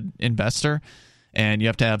accredited investor. And you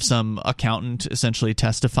have to have some accountant essentially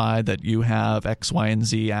testify that you have X, Y, and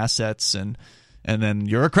Z assets, and then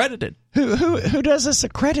you're accredited. Who does this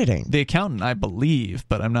accrediting? The accountant, I believe,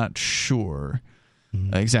 but I'm not sure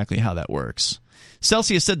exactly how that works.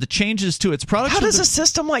 Celsius said the changes to its products... How does a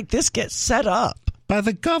system like this get set up? By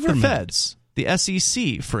the government. The feds. The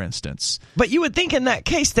SEC, for instance. But you would think in that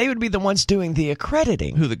case they would be the ones doing the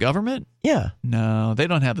accrediting. Who, the government? Yeah. No, they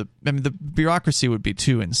don't have the... I mean, the bureaucracy would be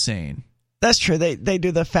too insane. That's true. They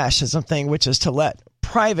do the fascism thing, which is to let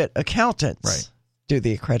private accountants do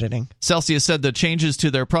the accrediting. Celsius said the changes to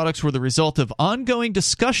their products were the result of ongoing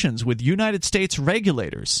discussions with United States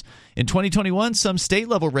regulators. In 2021, some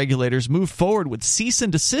state-level regulators moved forward with cease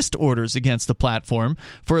and desist orders against the platform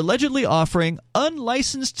for allegedly offering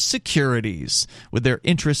unlicensed securities with their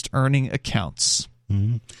interest-earning accounts.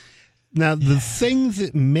 Mm-hmm. Now, the thing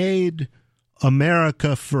that made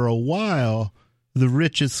America for a while the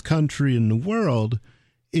richest country in the world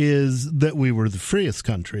is that we were the freest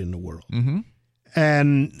country in the world. Mm-hmm.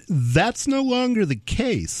 And that's no longer the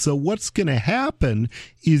case. So what's going to happen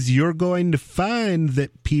is you're going to find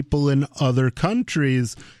that people in other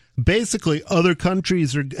countries, basically other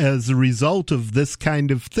countries are, as a result of this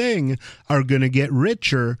kind of thing, are going to get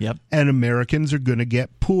richer, and Americans are going to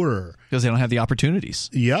get poorer. Because they don't have the opportunities.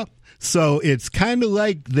 Yep. So it's kind of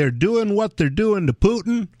like they're doing what they're doing to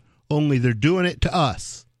Putin, only they're doing it to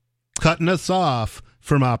us, cutting us off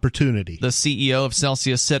from opportunity. The CEO of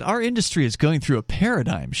Celsius said, our industry is going through a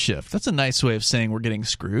paradigm shift. That's a nice way of saying we're getting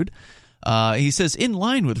screwed. He says, in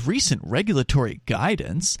line with recent regulatory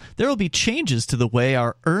guidance, there will be changes to the way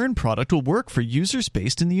our Earn product will work for users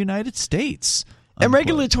based in the United States. And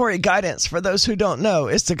regulatory guidance, for those who don't know,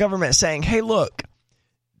 is the government saying, hey, look,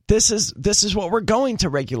 this is what we're going to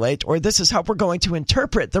regulate, or this is how we're going to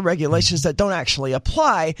interpret the regulations that don't actually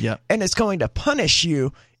apply, and it's going to punish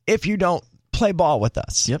you if you don't play ball with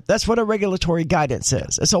us. That's what a regulatory guidance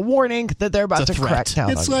is. It's a warning that they're about to crack down.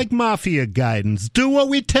 It's like mafia guidance. Do what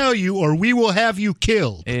we tell you, or we will have you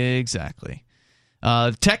killed. Exactly.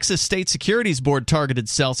 Texas State Securities Board targeted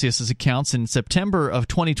Celsius's accounts in September of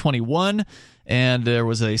 2021, and there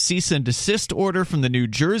was a cease and desist order from the New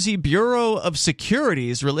Jersey Bureau of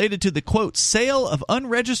Securities related to the, quote, sale of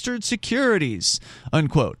unregistered securities,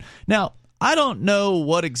 unquote. Now, I don't know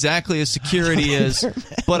what exactly a security is,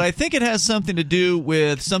 but I think it has something to do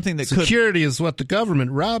with something that security is what the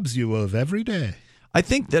government robs you of every day. I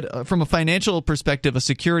think that from a financial perspective, a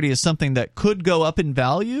security is something that could go up in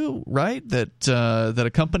value, right? That a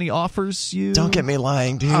company offers you. Don't get me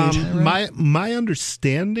lying, dude. My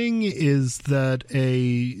understanding is that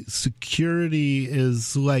a security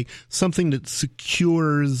is like something that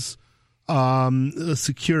secures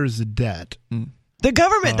a debt. The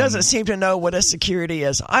government doesn't seem to know what a security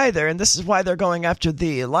is either, and this is why they're going after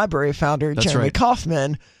the library founder, Jeremy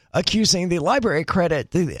Kauffman, accusing the library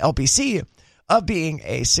credit, the LBC, of being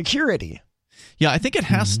a security. Yeah, I think it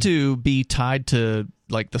has to be tied to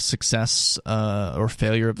like the success or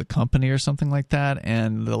failure of the company or something like that,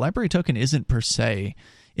 and the library token isn't per se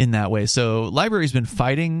in that way. So library's been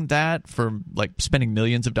fighting that for like spending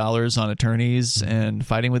millions of dollars on attorneys and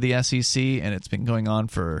fighting with the SEC, and it's been going on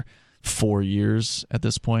for 4 years at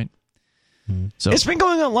this point. So it's been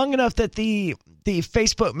going on long enough that the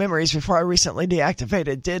Facebook memories before I recently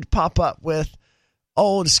deactivated did pop up with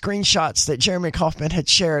old screenshots that Jeremy Kauffman had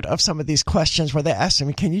shared of some of these questions where they asked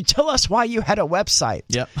him, can you tell us why you had a website?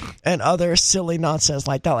 And other silly nonsense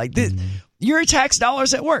like that. Like your tax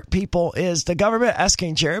dollars at work, people, is the government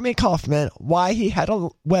asking Jeremy Kauffman why he had a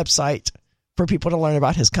website for people to learn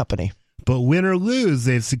about his company. But win or lose,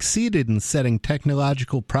 they've succeeded in setting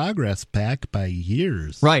technological progress back by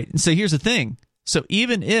years. Right. And so here's the thing. So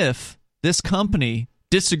even if this company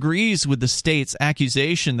disagrees with the state's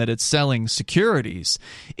accusation that it's selling securities,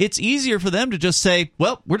 it's easier for them to just say,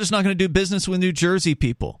 well, we're just not going to do business with New Jersey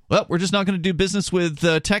people. Well, we're just not going to do business with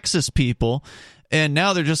Texas people. And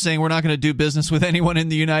now they're just saying we're not going to do business with anyone in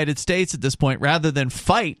the United States at this point, rather than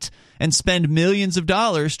fight and spend millions of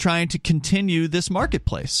dollars trying to continue this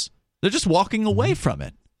marketplace. They're just walking away from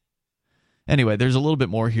it. Anyway, there's a little bit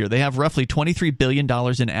more here. They have roughly $23 billion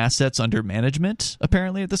in assets under management,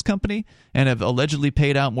 apparently, at this company, and have allegedly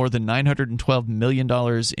paid out more than $912 million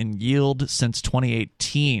in yield since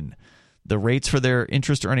 2018. The rates for their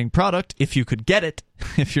interest-earning product, if you could get it,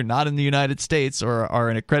 if you're not in the United States or are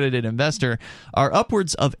an accredited investor, are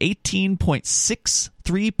upwards of 18.63%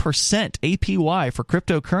 APY for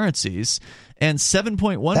cryptocurrencies and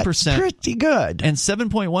 7.1%. That's pretty good. And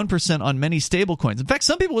 7.1% on many stablecoins. In fact,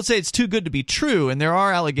 some people would say it's too good to be true, and there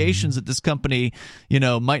are allegations that this company,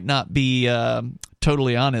 might not be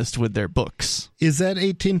totally honest with their books. Is that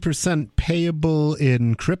 18% payable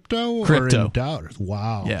in crypto or in dollars?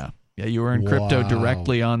 Wow. Yeah. Yeah, you earn crypto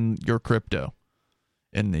directly on your crypto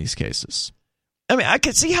in these cases. I mean, I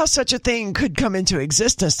could see how such a thing could come into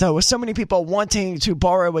existence, though, with so many people wanting to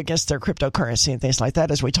borrow against their cryptocurrency and things like that,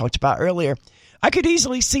 as we talked about earlier. I could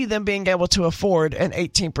easily see them being able to afford an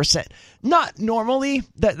 18%. Not normally.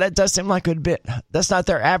 That does seem like a bit. That's not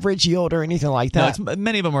their average yield or anything like that. No,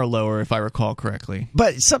 many of them are lower, if I recall correctly.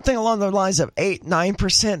 But something along the lines of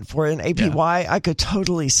 8-9% for an APY, I could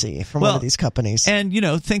totally see from one of these companies. And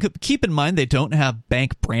keep in mind they don't have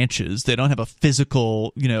bank branches. They don't have a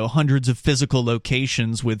physical, hundreds of physical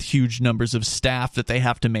locations with huge numbers of staff that they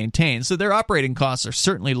have to maintain. So their operating costs are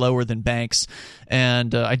certainly lower than banks.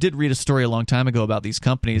 And I did read a story a long time ago about these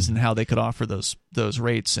companies and how they could offer those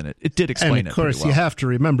rates, and it did explain it. And of course, you have to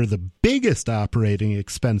remember the biggest operating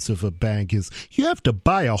expense of a bank is you have to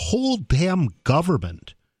buy a whole damn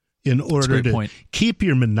government in order to keep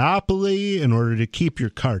your monopoly, in order to keep your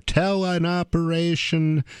cartel in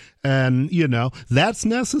operation, and that's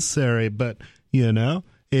necessary. But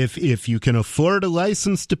if you can afford a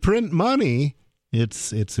license to print money,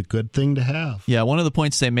 it's a good thing to have. Yeah, one of the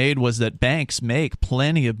points they made was that banks make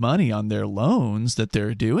plenty of money on their loans that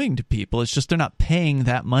they're doing to people. It's just they're not paying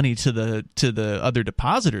that money to the other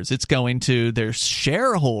depositors. It's going to their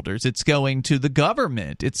shareholders. It's going to the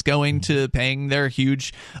government. It's going to paying their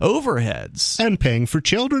huge overheads. And paying for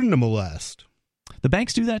children to molest. The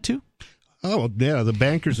banks do that too? Oh, yeah, the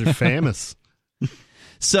bankers are famous.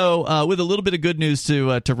 So with a little bit of good news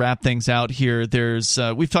to wrap things out here,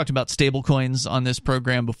 we've talked about stablecoins on this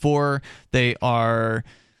program before. They are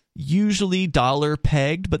usually dollar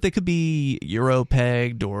pegged, but they could be euro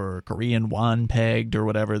pegged or Korean won pegged or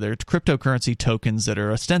whatever. They're cryptocurrency tokens that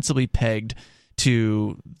are ostensibly pegged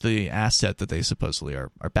to the asset that they supposedly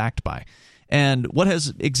are backed by. And what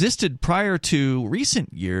has existed prior to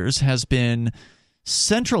recent years has been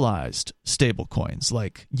centralized stablecoins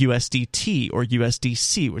like USDT or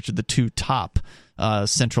USDC, which are the two top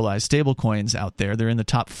centralized stablecoins out there. They're in the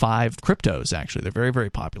top 5 cryptos, actually. They're very, very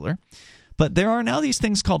popular. But there are now these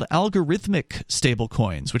things called algorithmic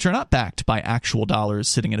stablecoins, which are not backed by actual dollars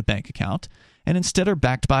sitting in a bank account, and instead are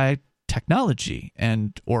backed by technology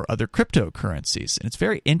and or other cryptocurrencies. And it's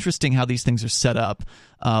very interesting how these things are set up.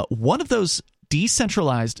 One of those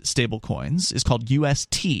decentralized stablecoins is called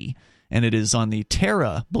UST, and it is on the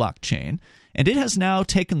Terra blockchain. And it has now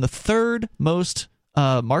taken the third most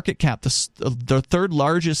market cap, the third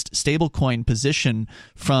largest stablecoin position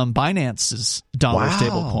from Binance's dollar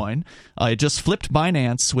stablecoin. It just flipped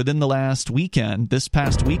Binance within the last weekend. This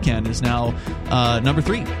past weekend is now number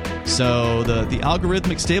 3. So the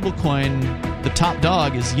algorithmic stablecoin, the top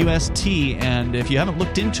dog is UST. And if you haven't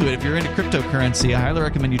looked into it, if you're into cryptocurrency, I highly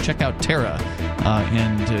recommend you check out Terra.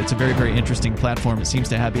 And it's a very, very interesting platform. It seems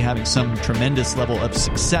to be having some tremendous level of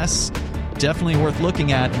success. Definitely worth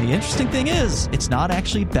looking at. And the interesting thing is, it's not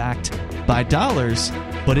actually backed by dollars,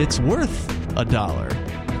 but it's worth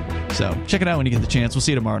 $1. So check it out when you get the chance. We'll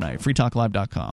see you tomorrow night. freetalklive.com.